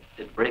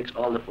 It breaks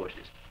all the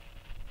forces.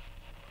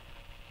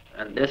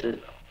 And this is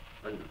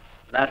a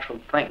natural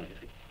thing, you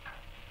see.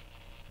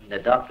 And the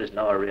doctors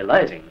now are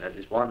realizing that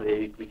is one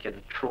way we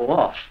can throw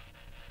off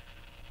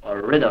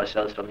or rid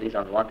ourselves from these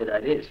unwanted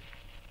ideas.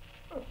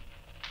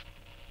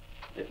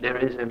 There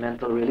is a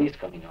mental release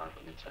coming on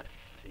from inside.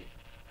 See?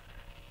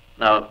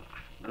 Now,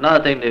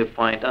 another thing they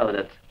point out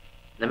that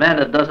the man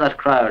that does not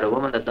cry or the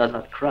woman that does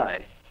not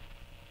cry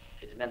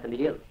is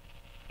mentally ill.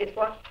 It's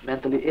what?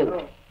 Mentally ill.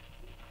 Oh.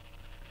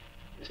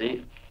 You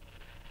see,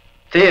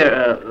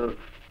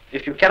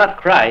 if you cannot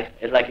cry,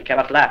 it's like you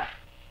cannot laugh.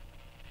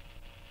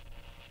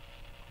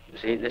 You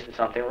see, this is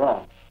something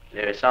wrong.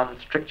 There is some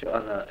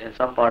stricture in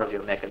some part of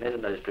your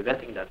mechanism that is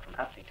preventing that from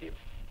happening to you.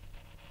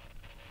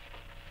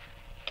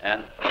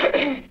 And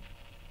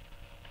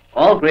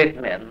all great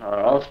men or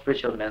all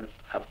spiritual men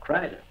have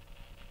cried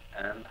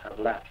and have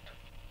laughed.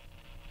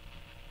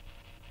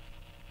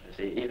 You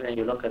see, even when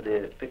you look at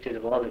the pictures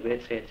of all the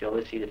great saints, you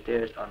always see the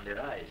tears on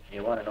their eyes.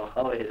 You want to know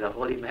how is a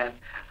holy man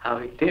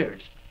having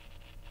tears.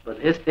 But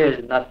his tears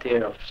is not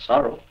tears of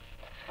sorrow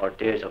or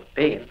tears of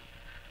pain.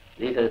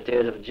 These are the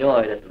tears of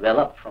joy that well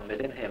up from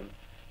within him,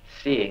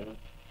 seeing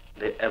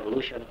the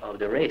evolution of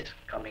the race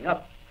coming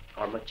up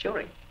or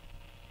maturing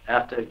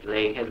after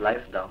laying his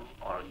life down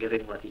or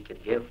giving what he can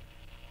give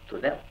to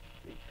them.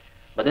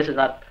 But this is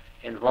not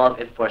involved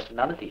in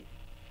personality.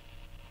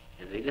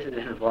 You see, this is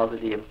involved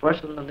with the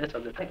impersonalness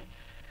of the thing.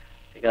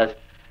 Because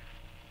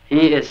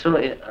he is so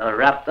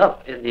wrapped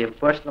up in the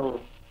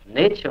impersonal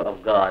nature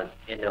of God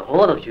in the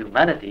whole of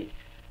humanity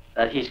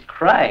that he's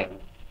crying.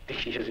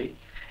 You see,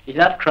 he's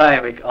not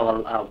crying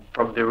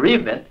from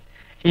bereavement.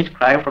 He's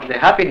crying from the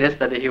happiness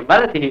that the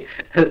humanity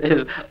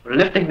is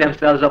lifting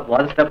themselves up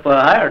one step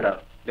higher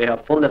now. They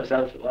have pulled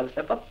themselves one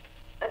step up.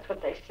 That's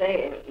what they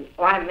say.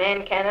 Why a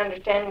man can't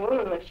understand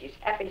woman when she's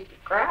happy she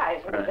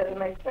cries. Right. It doesn't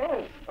make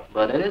sense.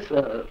 But it is,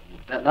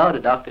 now the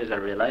doctors are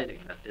realizing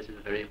that this is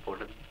a very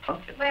important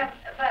function. Well,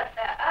 but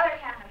the other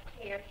kind of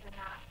tears are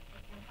not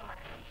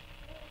important.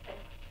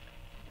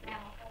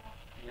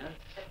 Yes.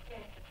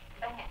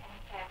 They have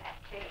to have that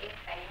too if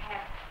they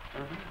have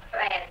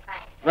bad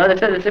things. Well, it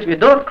says if you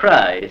don't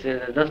cry, it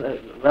says it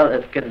doesn't, well,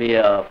 it can be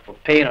for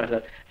pain or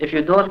something. If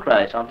you don't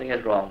cry, something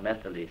is wrong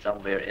mentally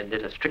somewhere, and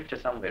there's a stricture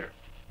somewhere.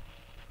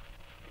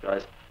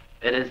 Because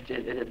it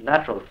is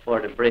natural for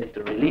the brain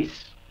to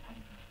release.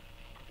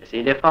 You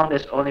see, they found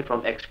this only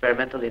from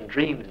experimental in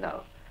dreams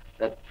now,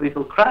 that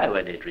people cry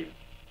when they dream,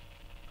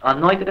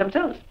 unknowing to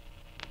themselves.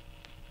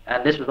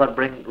 And this is what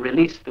brings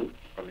release to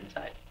from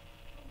inside.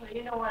 Well,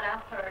 you know what,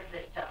 I've heard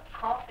that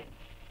coughing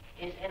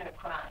is inner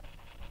crying.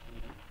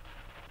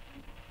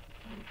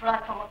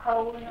 Like from a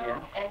cold, you know?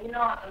 Yeah. And you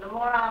know, the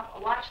more I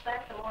watch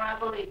that, the more I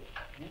believe it.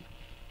 Yeah.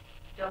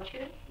 Don't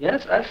you?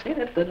 Yes, I've seen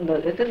it, and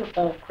it is a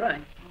form of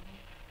crying.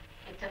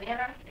 It's It's an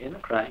inner, Inner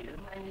crying. Yeah.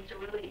 and it's a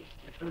release.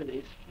 It's a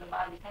release. The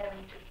body's having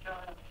to throw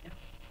it up. Yeah.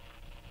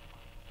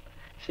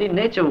 See,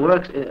 nature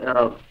works.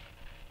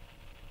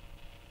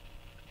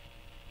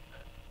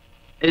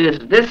 It is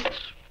this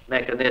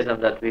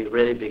mechanism that we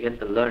really begin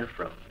to learn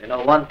from. You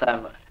know, one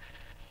time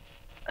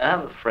I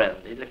have a friend.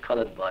 He's a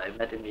colored boy. I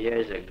met him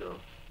years ago.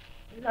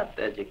 He's not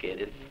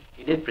educated.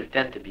 He did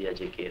pretend to be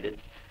educated.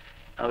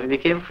 And we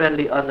became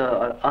friendly under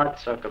an odd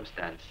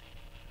circumstance.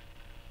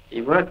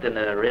 He worked in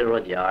a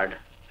railroad yard,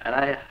 and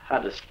I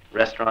had a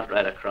restaurant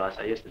right across.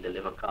 I used to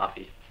deliver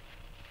coffee.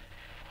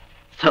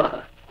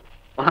 So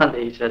one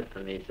day he said to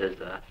me, he says,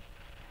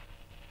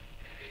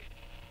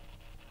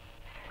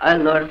 I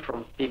learn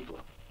from people.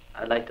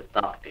 I'd like to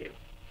talk to you.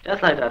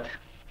 Just like that.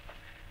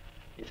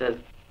 He says,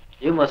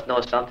 you must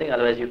know something,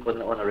 otherwise you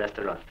couldn't own a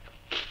restaurant.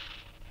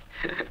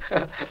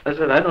 I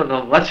said, I don't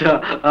know much.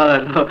 All I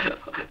know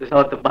is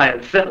how to buy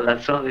and sell.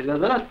 That's all. He said,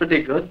 well, that's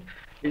pretty good.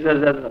 He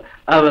says, then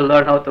I will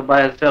learn how to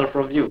buy and sell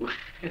from you.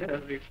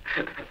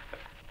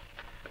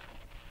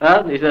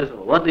 And he says,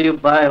 what do you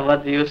buy and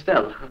what do you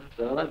sell?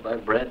 So I buy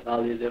bread and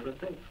all these different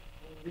things.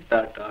 We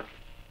start talking.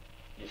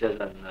 He says,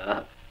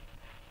 and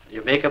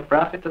you make a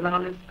profit and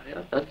all this?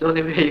 Yes, that's the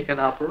only way you can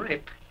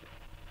operate.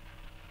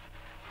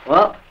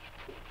 Well,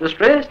 the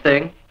strange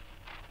thing,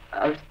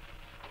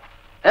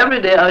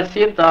 every day I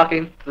see him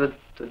talking to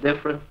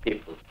different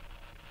people.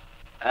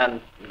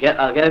 And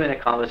I'll get him in a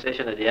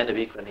conversation at the end of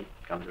the week when he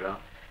comes around.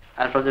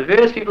 And from the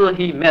various people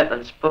he met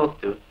and spoke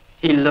to,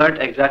 he learned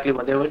exactly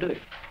what they were doing.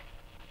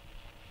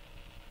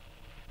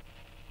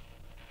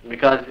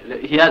 Because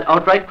he had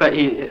outright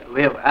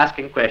way of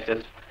asking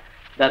questions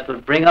that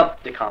would bring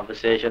up the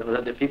conversation,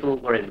 whether the people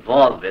were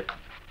involved with,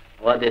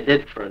 what they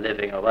did for a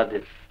living, or what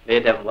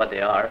made them what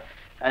they are.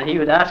 And he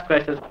would ask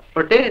questions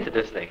pertaining to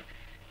this thing.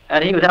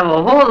 And he would have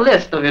a whole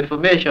list of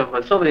information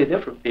from so many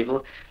different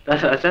people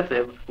that I said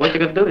to him, what you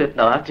going to do with it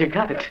now after you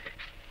got it?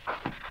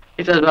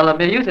 He says, well, I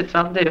may use it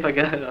someday if I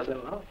get it. I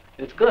said, well,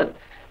 it's good.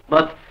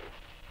 But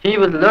he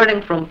was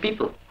learning from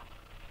people.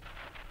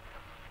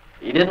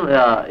 He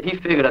didn't. He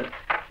figured that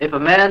if a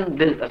man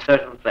did a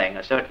certain thing,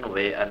 a certain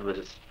way, and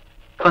was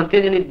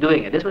continually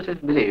doing it, this was his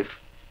belief,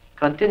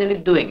 continually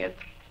doing it,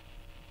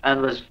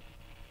 and was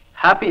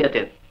happy at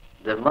it,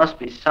 there must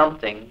be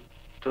something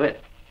to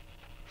it.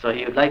 So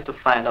he would like to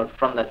find out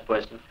from that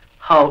person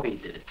how he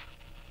did it,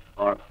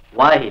 or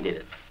why he did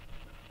it.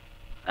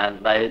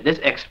 And by this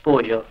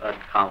exposure and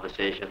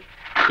conversation,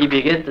 he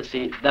began to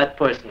see that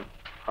person.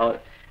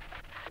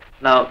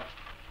 Now,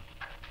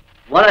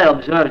 what I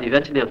observed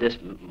eventually of this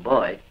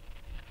boy,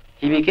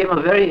 he became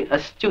a very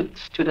astute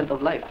student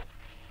of life.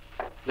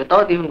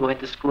 Without even going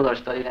to school or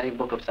studying any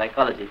book of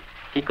psychology,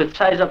 he could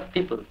size up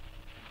people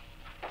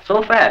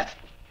so fast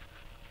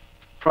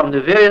from the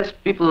various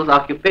people's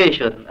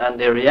occupation and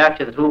their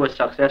reactions, who were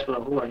successful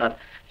and who were not.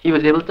 He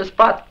was able to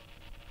spot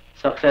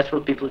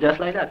successful people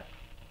just like that.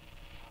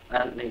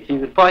 And he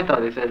would point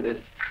out, he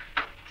said,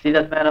 see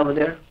that man over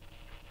there?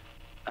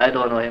 I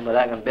don't know him, but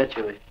I can bet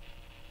you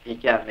he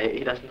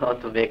doesn't know how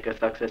to make a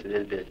success in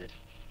his business.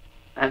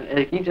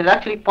 And he could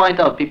actually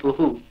point out people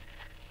who,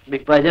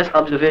 by just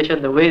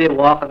observation, the way they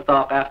walk and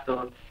talk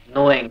after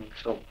knowing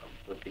so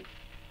good people.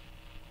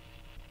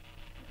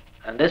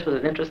 And this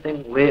was an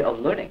interesting way of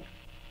learning.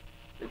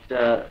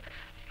 It's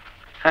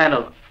kind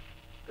of,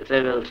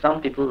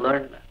 some people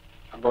learn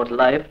about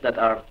life that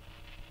are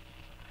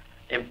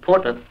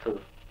important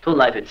to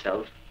life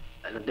itself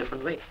in a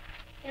different way.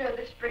 You know,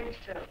 this brings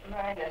to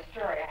mind a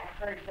story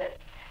I heard that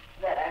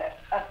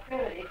a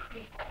primitive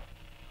people,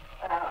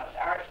 or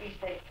at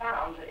least they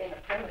found that in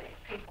a primitive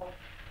people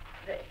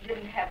that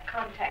didn't have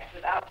contact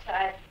with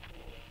outside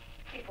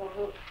people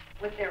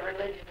with their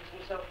religions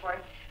and so forth,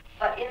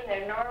 but in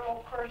their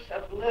normal course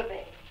of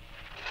living,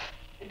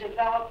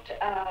 developed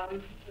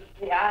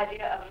the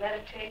idea of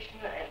meditation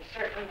and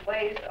certain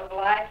ways of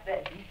life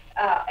that,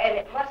 and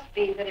it must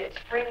be that it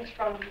springs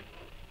from,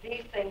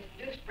 these things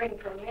do spring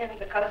from men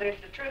because there's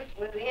the truth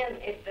within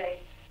if they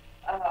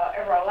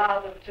ever allow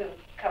them to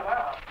come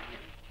out.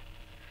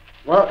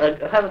 Well,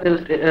 there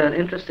was an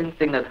interesting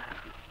thing that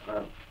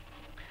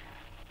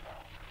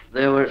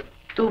there were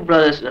two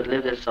brothers that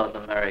lived in South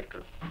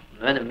America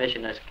when the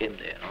missionaries came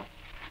there,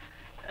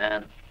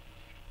 and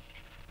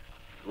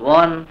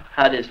one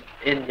had his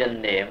Indian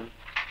name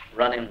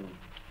running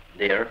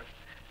there,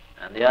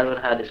 and the other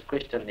one had his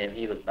Christian name.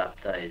 He was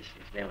baptized.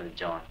 His name was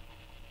John.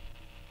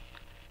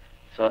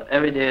 So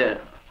every day,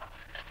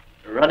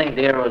 running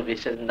there would be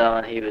sitting down,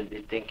 and he would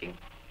be thinking,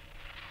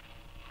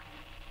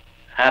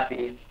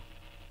 happy,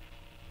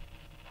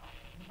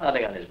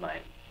 nothing on his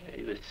mind.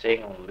 He was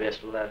sing and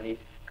whistle, and he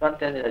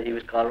contended that he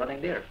was called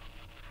running there.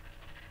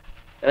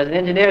 There was an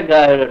engineer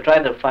guy who was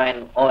trying to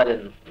find oil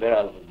in where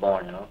I was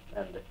born,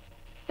 and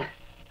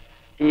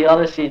he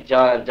always sees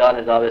John, and John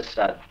is always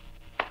sad.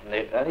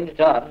 And he's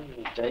John,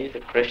 he's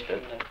a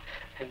Christian.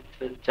 And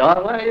he says,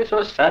 John, why are you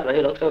so sad? Why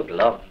you look so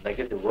glum, like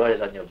if the world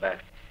is on your back?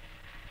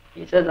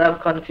 He says, I'm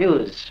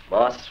confused,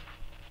 boss.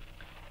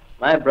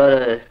 My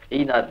brother,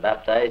 he not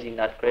baptized, he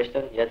not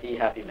Christian, yet he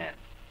happy man.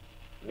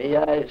 Me,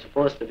 I'm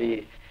supposed to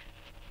be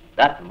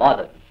that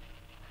modern,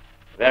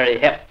 very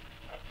hip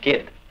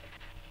kid.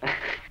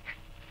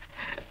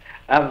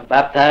 I'm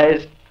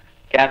baptized,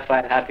 can't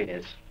find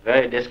happiness,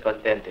 very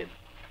discontented.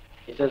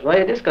 He says, why are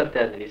you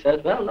discontented? He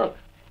says, well, look,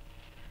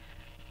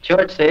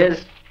 church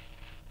says,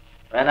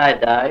 when I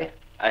die,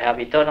 I have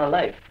eternal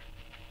life.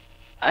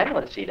 I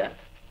don't see that.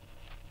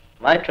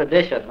 My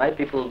tradition, my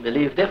people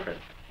believe different,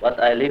 but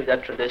I leave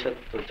that tradition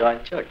to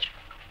join church.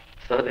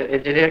 So the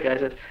engineer guy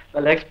says,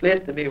 well,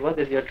 explain to me, what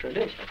is your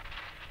tradition?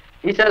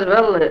 He says,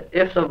 well,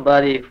 if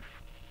somebody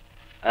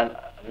and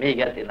me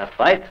get in a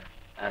fight,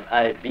 and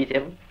I beat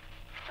him,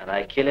 and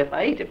I kill him,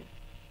 I eat him.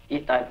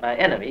 Eat my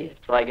enemy,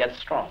 so I get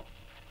strong.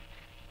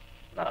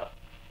 Now,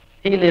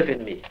 he live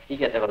in me, he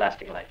get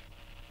everlasting life.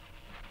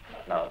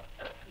 Now,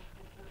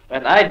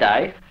 when I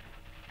die,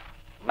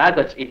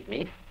 maggots eat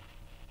me,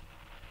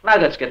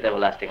 maggots get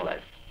everlasting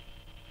life.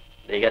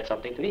 They get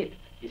something to eat.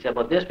 He said,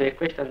 but this way,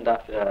 Christian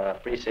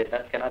priest said,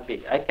 that cannot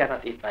be. I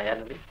cannot eat my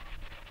enemy.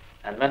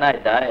 And when I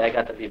die, I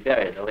got to be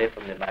buried away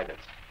from the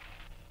maggots.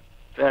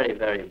 Very,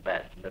 very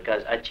bad.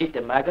 Because I cheat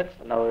the maggots,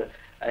 and now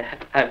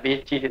I'm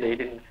being cheated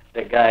eating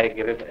the guy,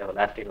 give him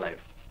everlasting life.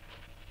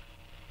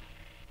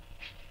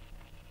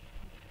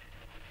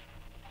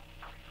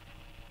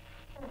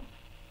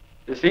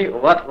 You see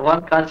what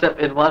one concept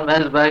in one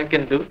man's mind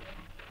can do?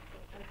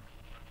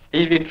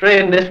 He's been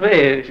trained this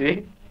way, you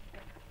see.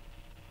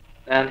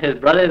 And his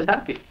brother is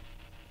happy.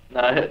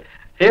 Now,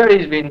 here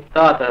he's been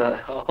taught a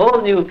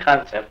whole new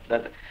concept,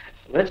 that,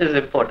 which is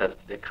important.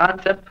 The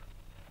concept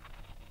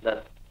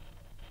that,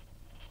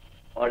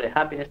 or the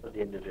happiness of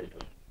the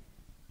individual.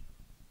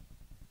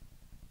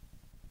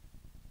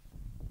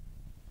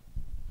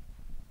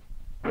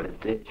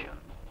 Meditation,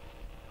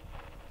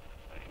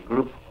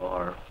 group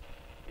or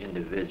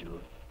individual.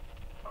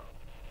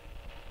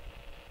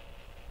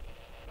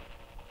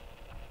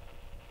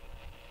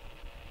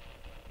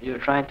 You're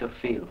trying to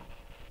feel.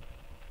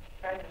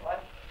 Trying to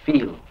what?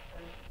 Feel.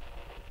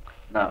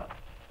 Now,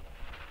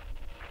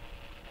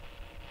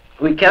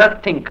 we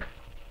cannot think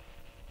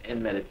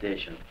in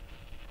meditation.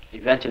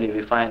 Eventually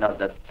we find out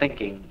that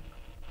thinking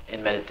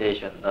in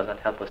meditation doesn't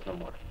help us no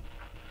more.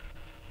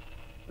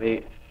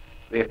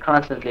 We're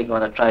constantly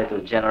going to try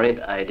to generate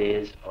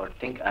ideas or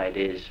think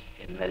ideas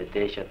in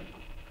meditation.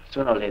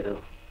 Sooner or later,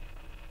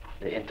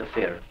 they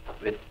interfere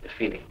with the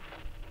feeling.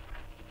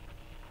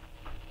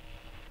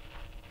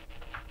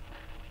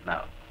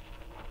 Now,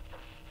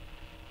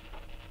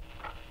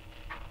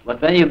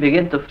 but when you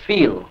begin to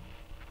feel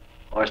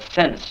or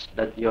sense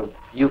that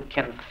you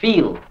can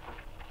feel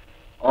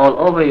all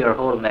over your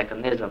whole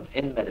mechanism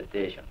in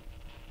meditation,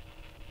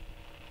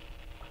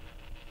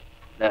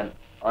 then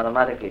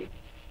automatically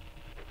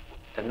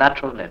the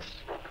naturalness,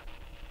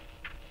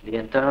 the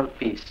internal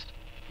peace,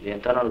 the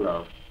internal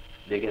love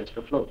begins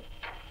to flow.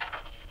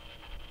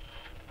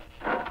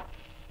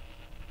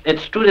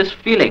 It's through this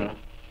feeling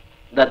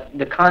that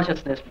the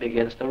consciousness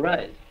begins to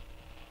rise.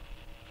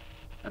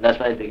 And that's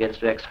why it begins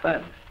to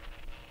expand.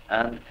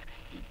 And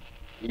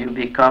you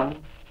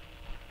become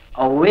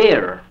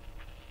aware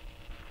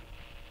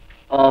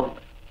of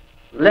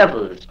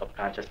levels of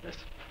consciousness.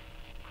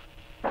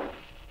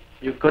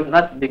 You could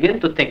not begin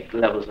to think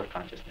levels of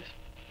consciousness.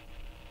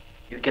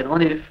 You can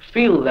only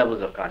feel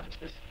levels of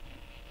consciousness.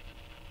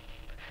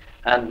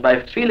 And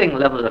by feeling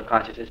levels of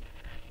consciousness,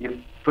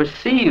 you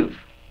perceive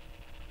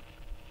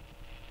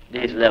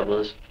these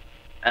levels,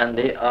 and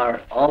they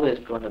are always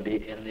going to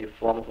be in the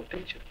form of a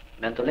picture,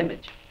 mental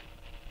image.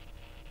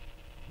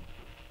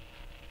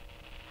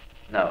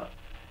 Now,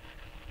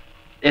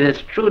 it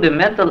is through the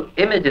mental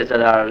images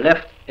that are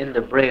left in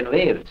the brain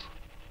waves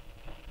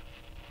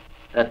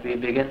that we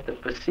begin to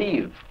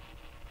perceive.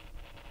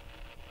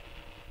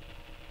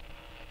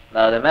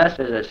 Now, the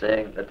masters are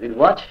saying that we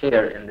watch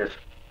here in this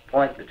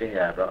point between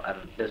the eyebrow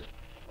and this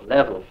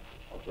level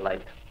of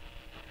light.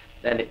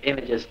 Then the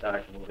images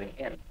start moving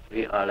in.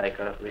 We are like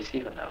a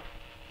receiver now.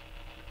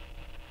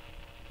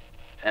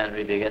 And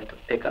we begin to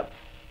pick up.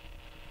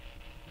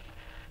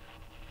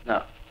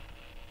 Now,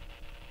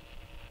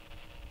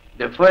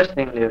 the first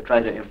thing they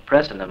try to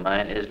impress in the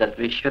mind is that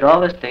we should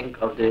always think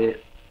of the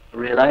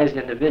realized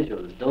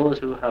individuals, those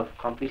who have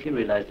completely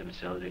realized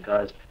themselves,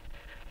 because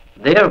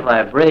their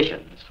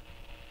vibrations,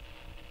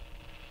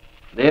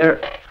 their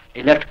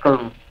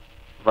electrical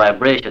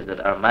vibrations that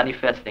are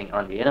manifesting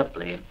on the inner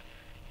plane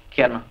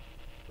can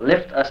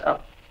lift us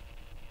up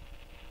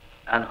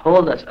and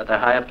hold us at a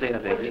higher plane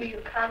of Or do existence. you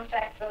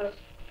contact those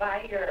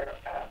by your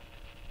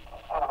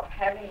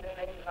having them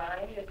in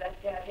mind? Is that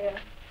the idea?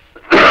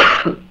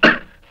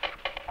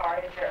 Or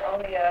is there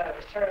only a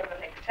sort of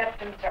an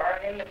acceptance or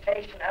an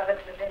imitation of it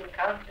within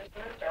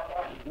consciousness, or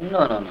what?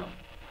 No.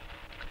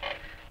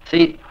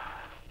 See,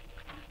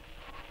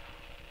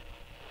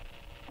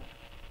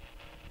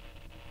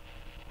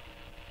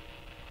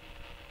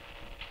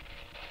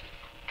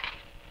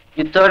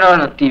 you turn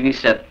on a TV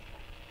set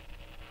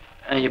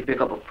and you pick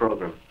up a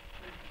program,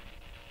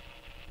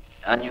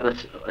 and you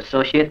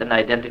associate and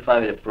identify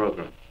with the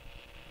program.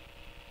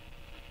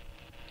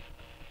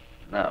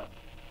 Now,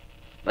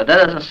 But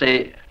that doesn't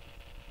say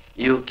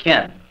you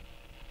can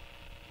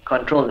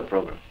control the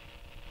program.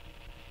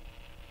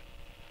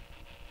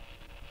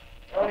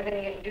 The only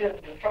thing you can do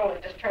to control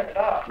it, just turn it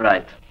off.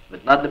 Right,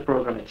 but not the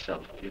program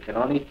itself. You can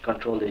only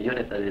control the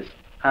unit that is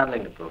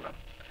handling the program.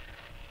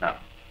 Now,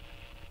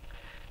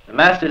 the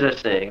masters are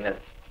saying that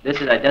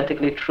this is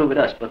identically true with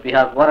us, but we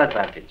have one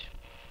advantage.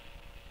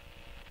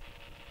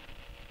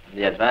 And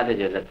the advantage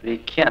is that we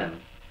can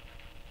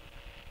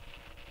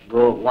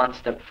go one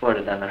step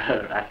further than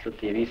our actual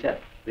TV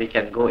set. We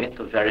can go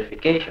into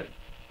verification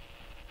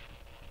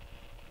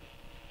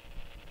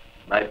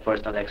by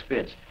personal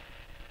experience.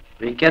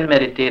 We can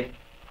meditate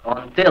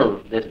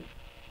until this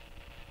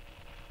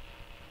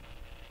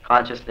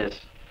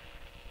consciousness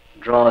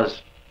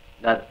draws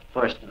that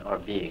person or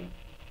being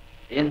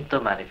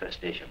into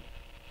manifestation.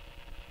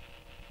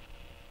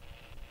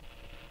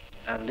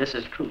 And this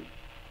is true.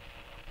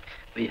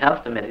 We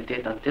have to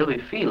meditate until we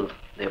feel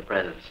their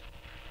presence.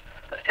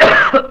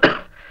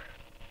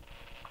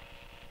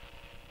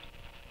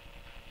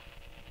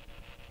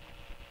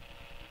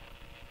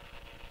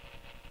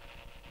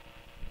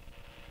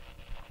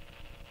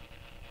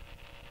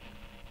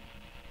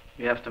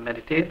 We have to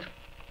meditate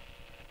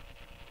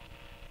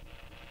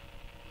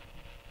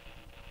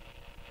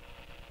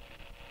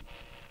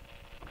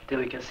until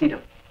we can see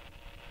them.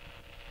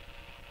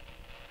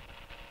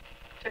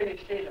 Till you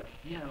see them.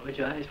 Yeah, with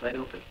your eyes wide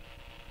open.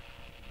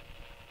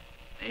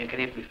 And you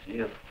can even,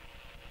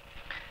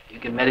 you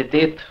can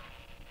meditate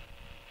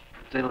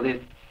until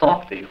they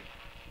talk to you.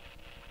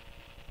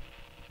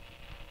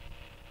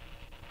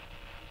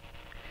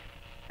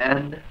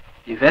 And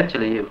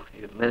eventually you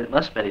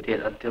must meditate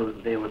until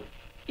they would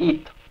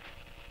eat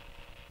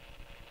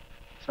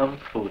some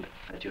food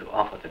that you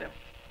offer to them.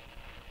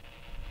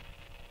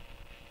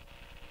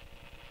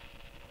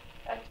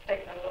 That's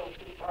taking a little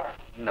too far.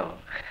 No.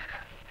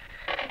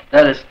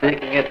 That is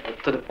taking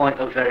it to the point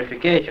of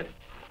verification.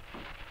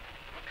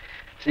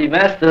 See,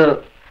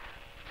 Master,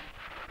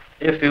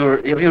 have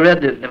you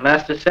read the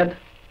Master said?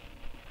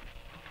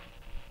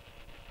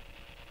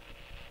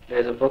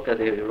 There's a book that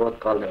he wrote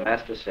called The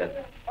Master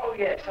Said. Oh,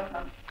 yes,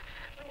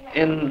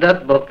 In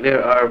that book,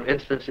 there are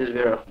instances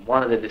where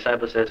one of the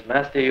disciples says,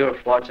 Master, you're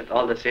fortunate,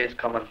 all the saints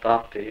come and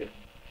talk to you.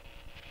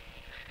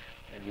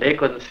 And they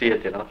couldn't see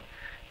it,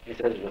 He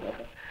says,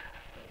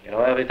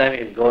 every time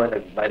you go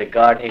by the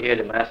garden, you hear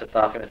the Master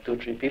talking to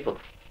 2-3 people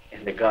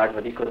in the garden,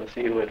 but he couldn't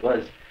see who it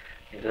was.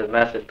 He says,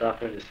 Master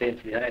talking to the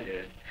saints behind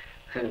there.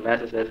 And the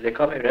Master says, they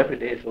come here every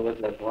day, so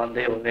it's that one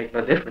day will make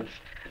no difference.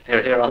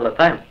 They're here all the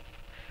time.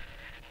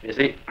 You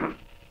see,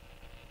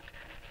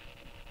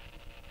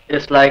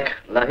 it's like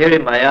Lahiri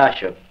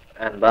Mayasha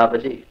and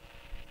Babaji.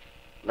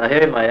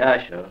 Lahiri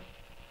Mayasha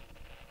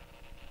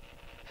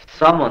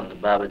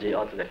summoned Babaji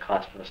out of the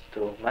cosmos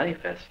to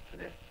manifest to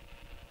them.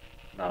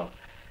 Now,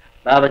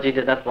 Babaji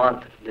did not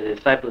want the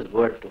disciples'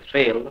 word to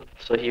fail,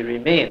 so he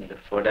remained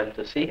for them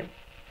to see him.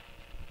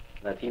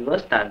 That he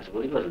was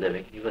tangible, he was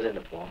living, he was in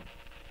the form,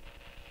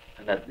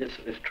 and that this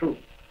is true.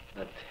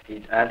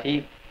 That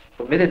he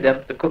permitted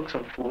them to cook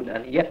some food,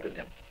 and he ate with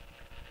them.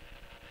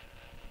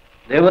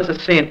 There was a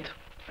saint,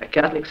 a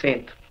Catholic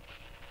saint,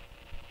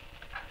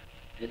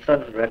 it's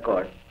on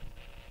record,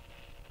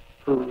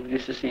 who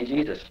used to see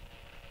Jesus,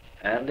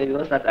 and he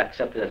was not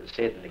accepted as a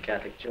saint in the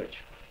Catholic Church.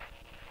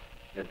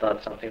 They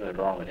thought something was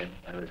wrong with him.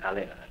 It was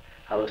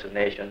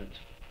hallucinations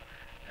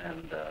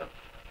and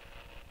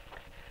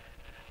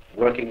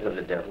workings of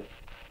the devil.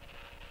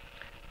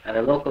 And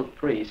a local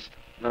priest,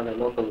 a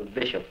local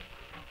bishop,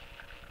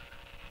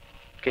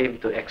 came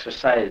to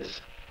exorcise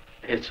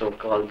his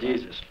so-called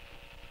Jesus.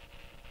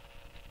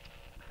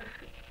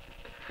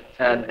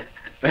 And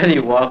when he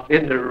walked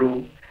in the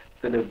room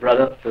to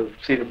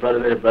see the brother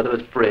where the brother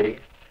was praying,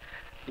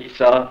 he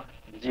saw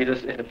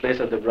Jesus in the place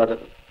of the brother.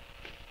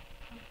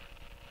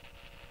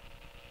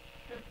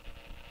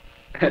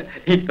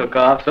 He took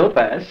off so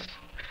fast,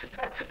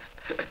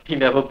 he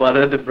never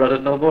bothered the brother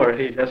no more.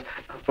 He just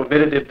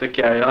permitted him to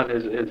carry on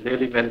his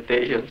daily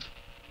meditations.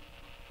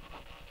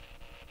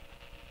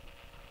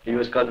 He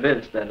was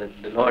convinced that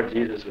the Lord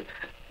Jesus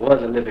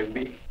was a living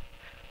being.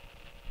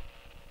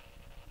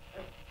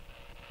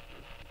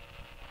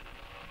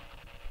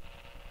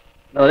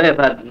 Now, they have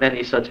had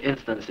many such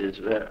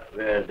instances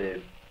where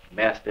the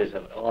masters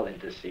have all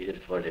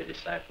interceded for their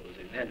disciples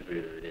in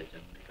every religion,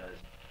 because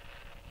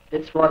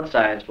it's one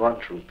science, one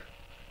truth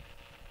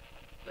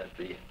that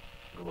we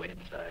go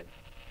inside.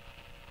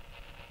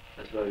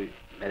 That's why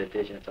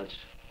meditation is such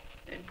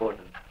an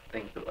important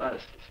thing to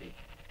us, you see,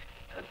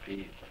 that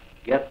we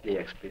get the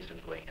experience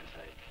of going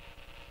inside.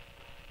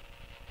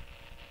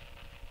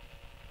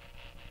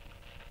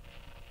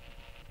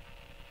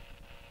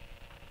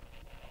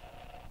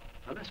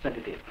 Now let's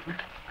meditate.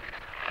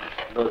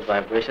 Those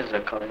vibrations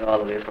are coming all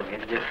the way from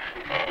India.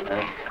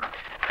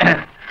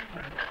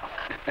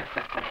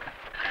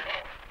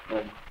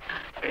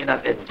 We're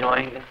not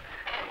enjoying it.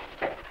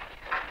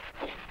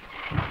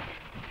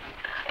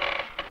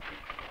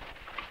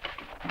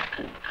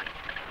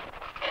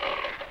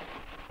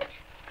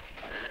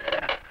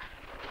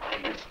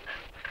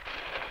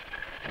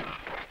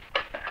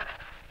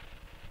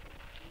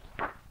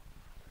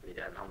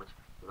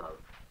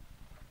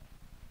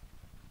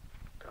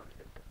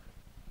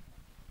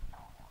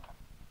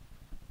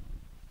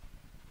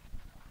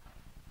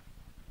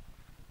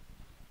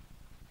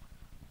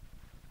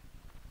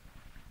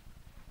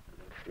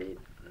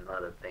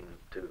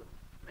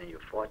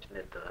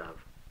 fortunate to have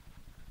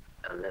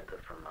a letter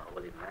from a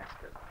Holy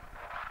Master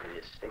with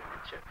his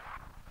signature.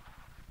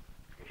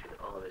 You should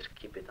always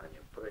keep it on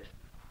your person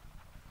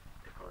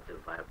because the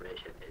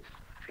vibration is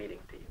feeding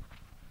to you.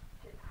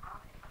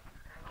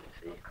 You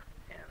see,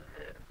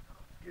 and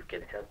you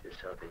can help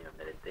yourself in your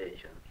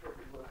meditation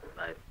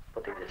by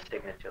putting the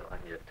signature on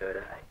your third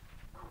eye.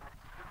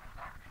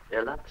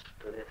 There are lots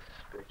to this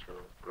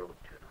spiritual growth,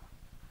 you know.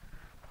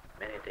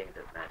 Many things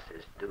that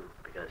masters do,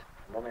 because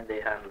the moment they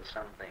handle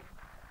something,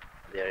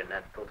 they're in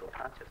that total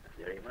consciousness,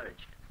 they're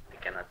emerged. They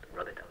cannot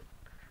rub it out.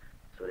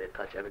 So they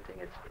touch everything,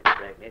 it's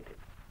impregnated.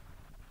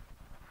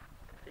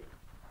 See?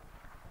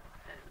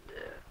 And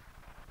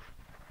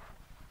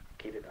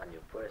keep it on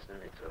your person,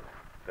 it's a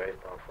very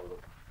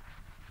powerful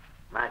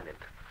magnet.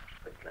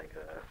 It's like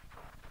a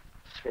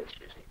switch,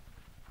 you see.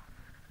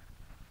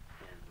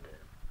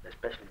 And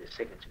especially the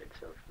signature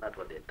itself, not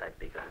what they type,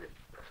 because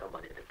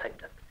somebody had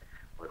typed that,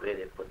 but where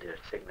they put their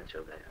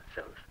signature by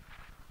themselves.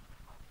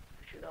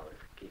 You should always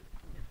keep it.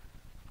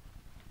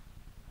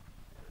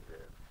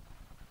 And,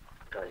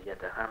 because you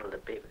have to handle the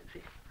paper, you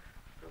see.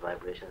 The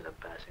vibrations are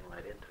passing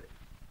right into it.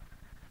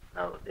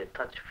 Now, they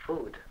touch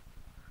food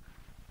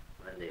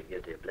when they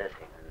give their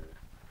blessing, and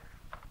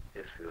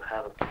if you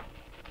have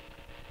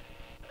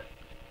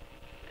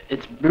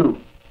it's blue.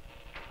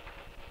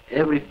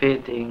 Every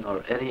painting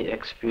or any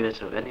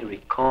experience or any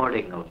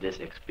recording of this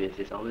experience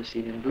is always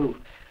seen in blue.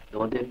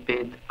 Don't they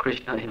paint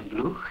Krishna in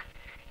blue?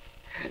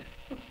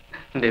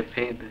 They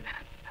paint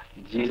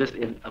Jesus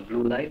in a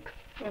blue light.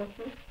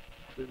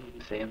 Mm-hmm.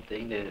 Same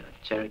thing. The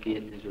Cherokee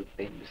Indians will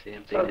paint the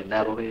same thing. The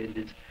Navajo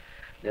Indians,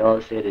 they all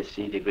say they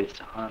see the great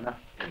Sahana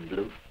in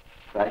blue.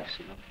 Christ,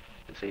 you know,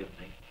 the same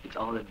thing. It's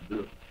all in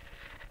blue.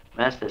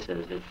 Master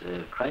says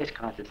it's Christ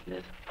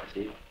consciousness.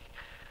 See,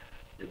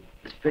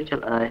 the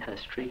spiritual eye has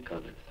three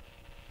colors.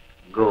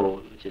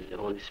 Gold, which is the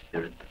Holy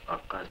Spirit or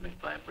cosmic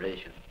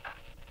vibration.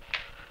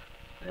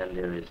 Then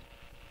there is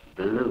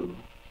blue,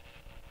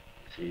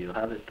 so you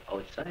have it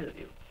outside of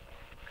you.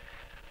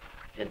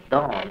 At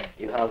dawn,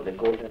 you have the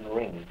golden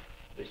ring,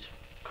 which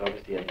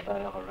covers the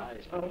entire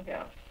horizon,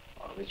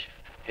 or which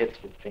hits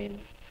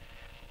between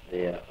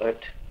the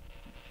earth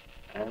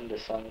and the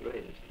sun's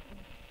rays.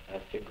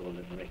 That's your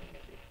golden ring, you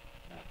see.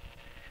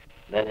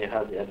 Then you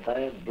have the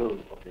entire blue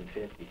of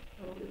infinity,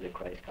 which is the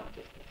Christ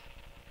consciousness.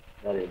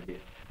 That is the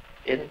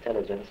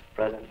intelligence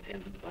present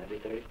in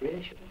vibratory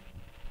creation.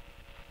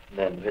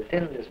 Then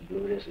within this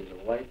blue, this is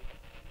a white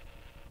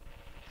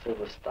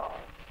silver star,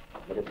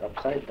 but it's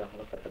upside down.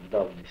 Look at the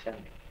dove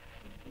descending.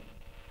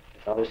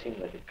 It always seems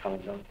like it's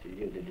coming down to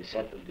you, the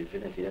descent of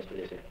divinity. That's what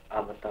they say,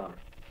 avatar,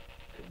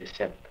 the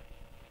descent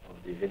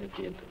of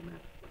divinity into man.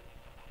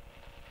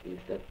 Is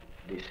that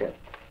descent.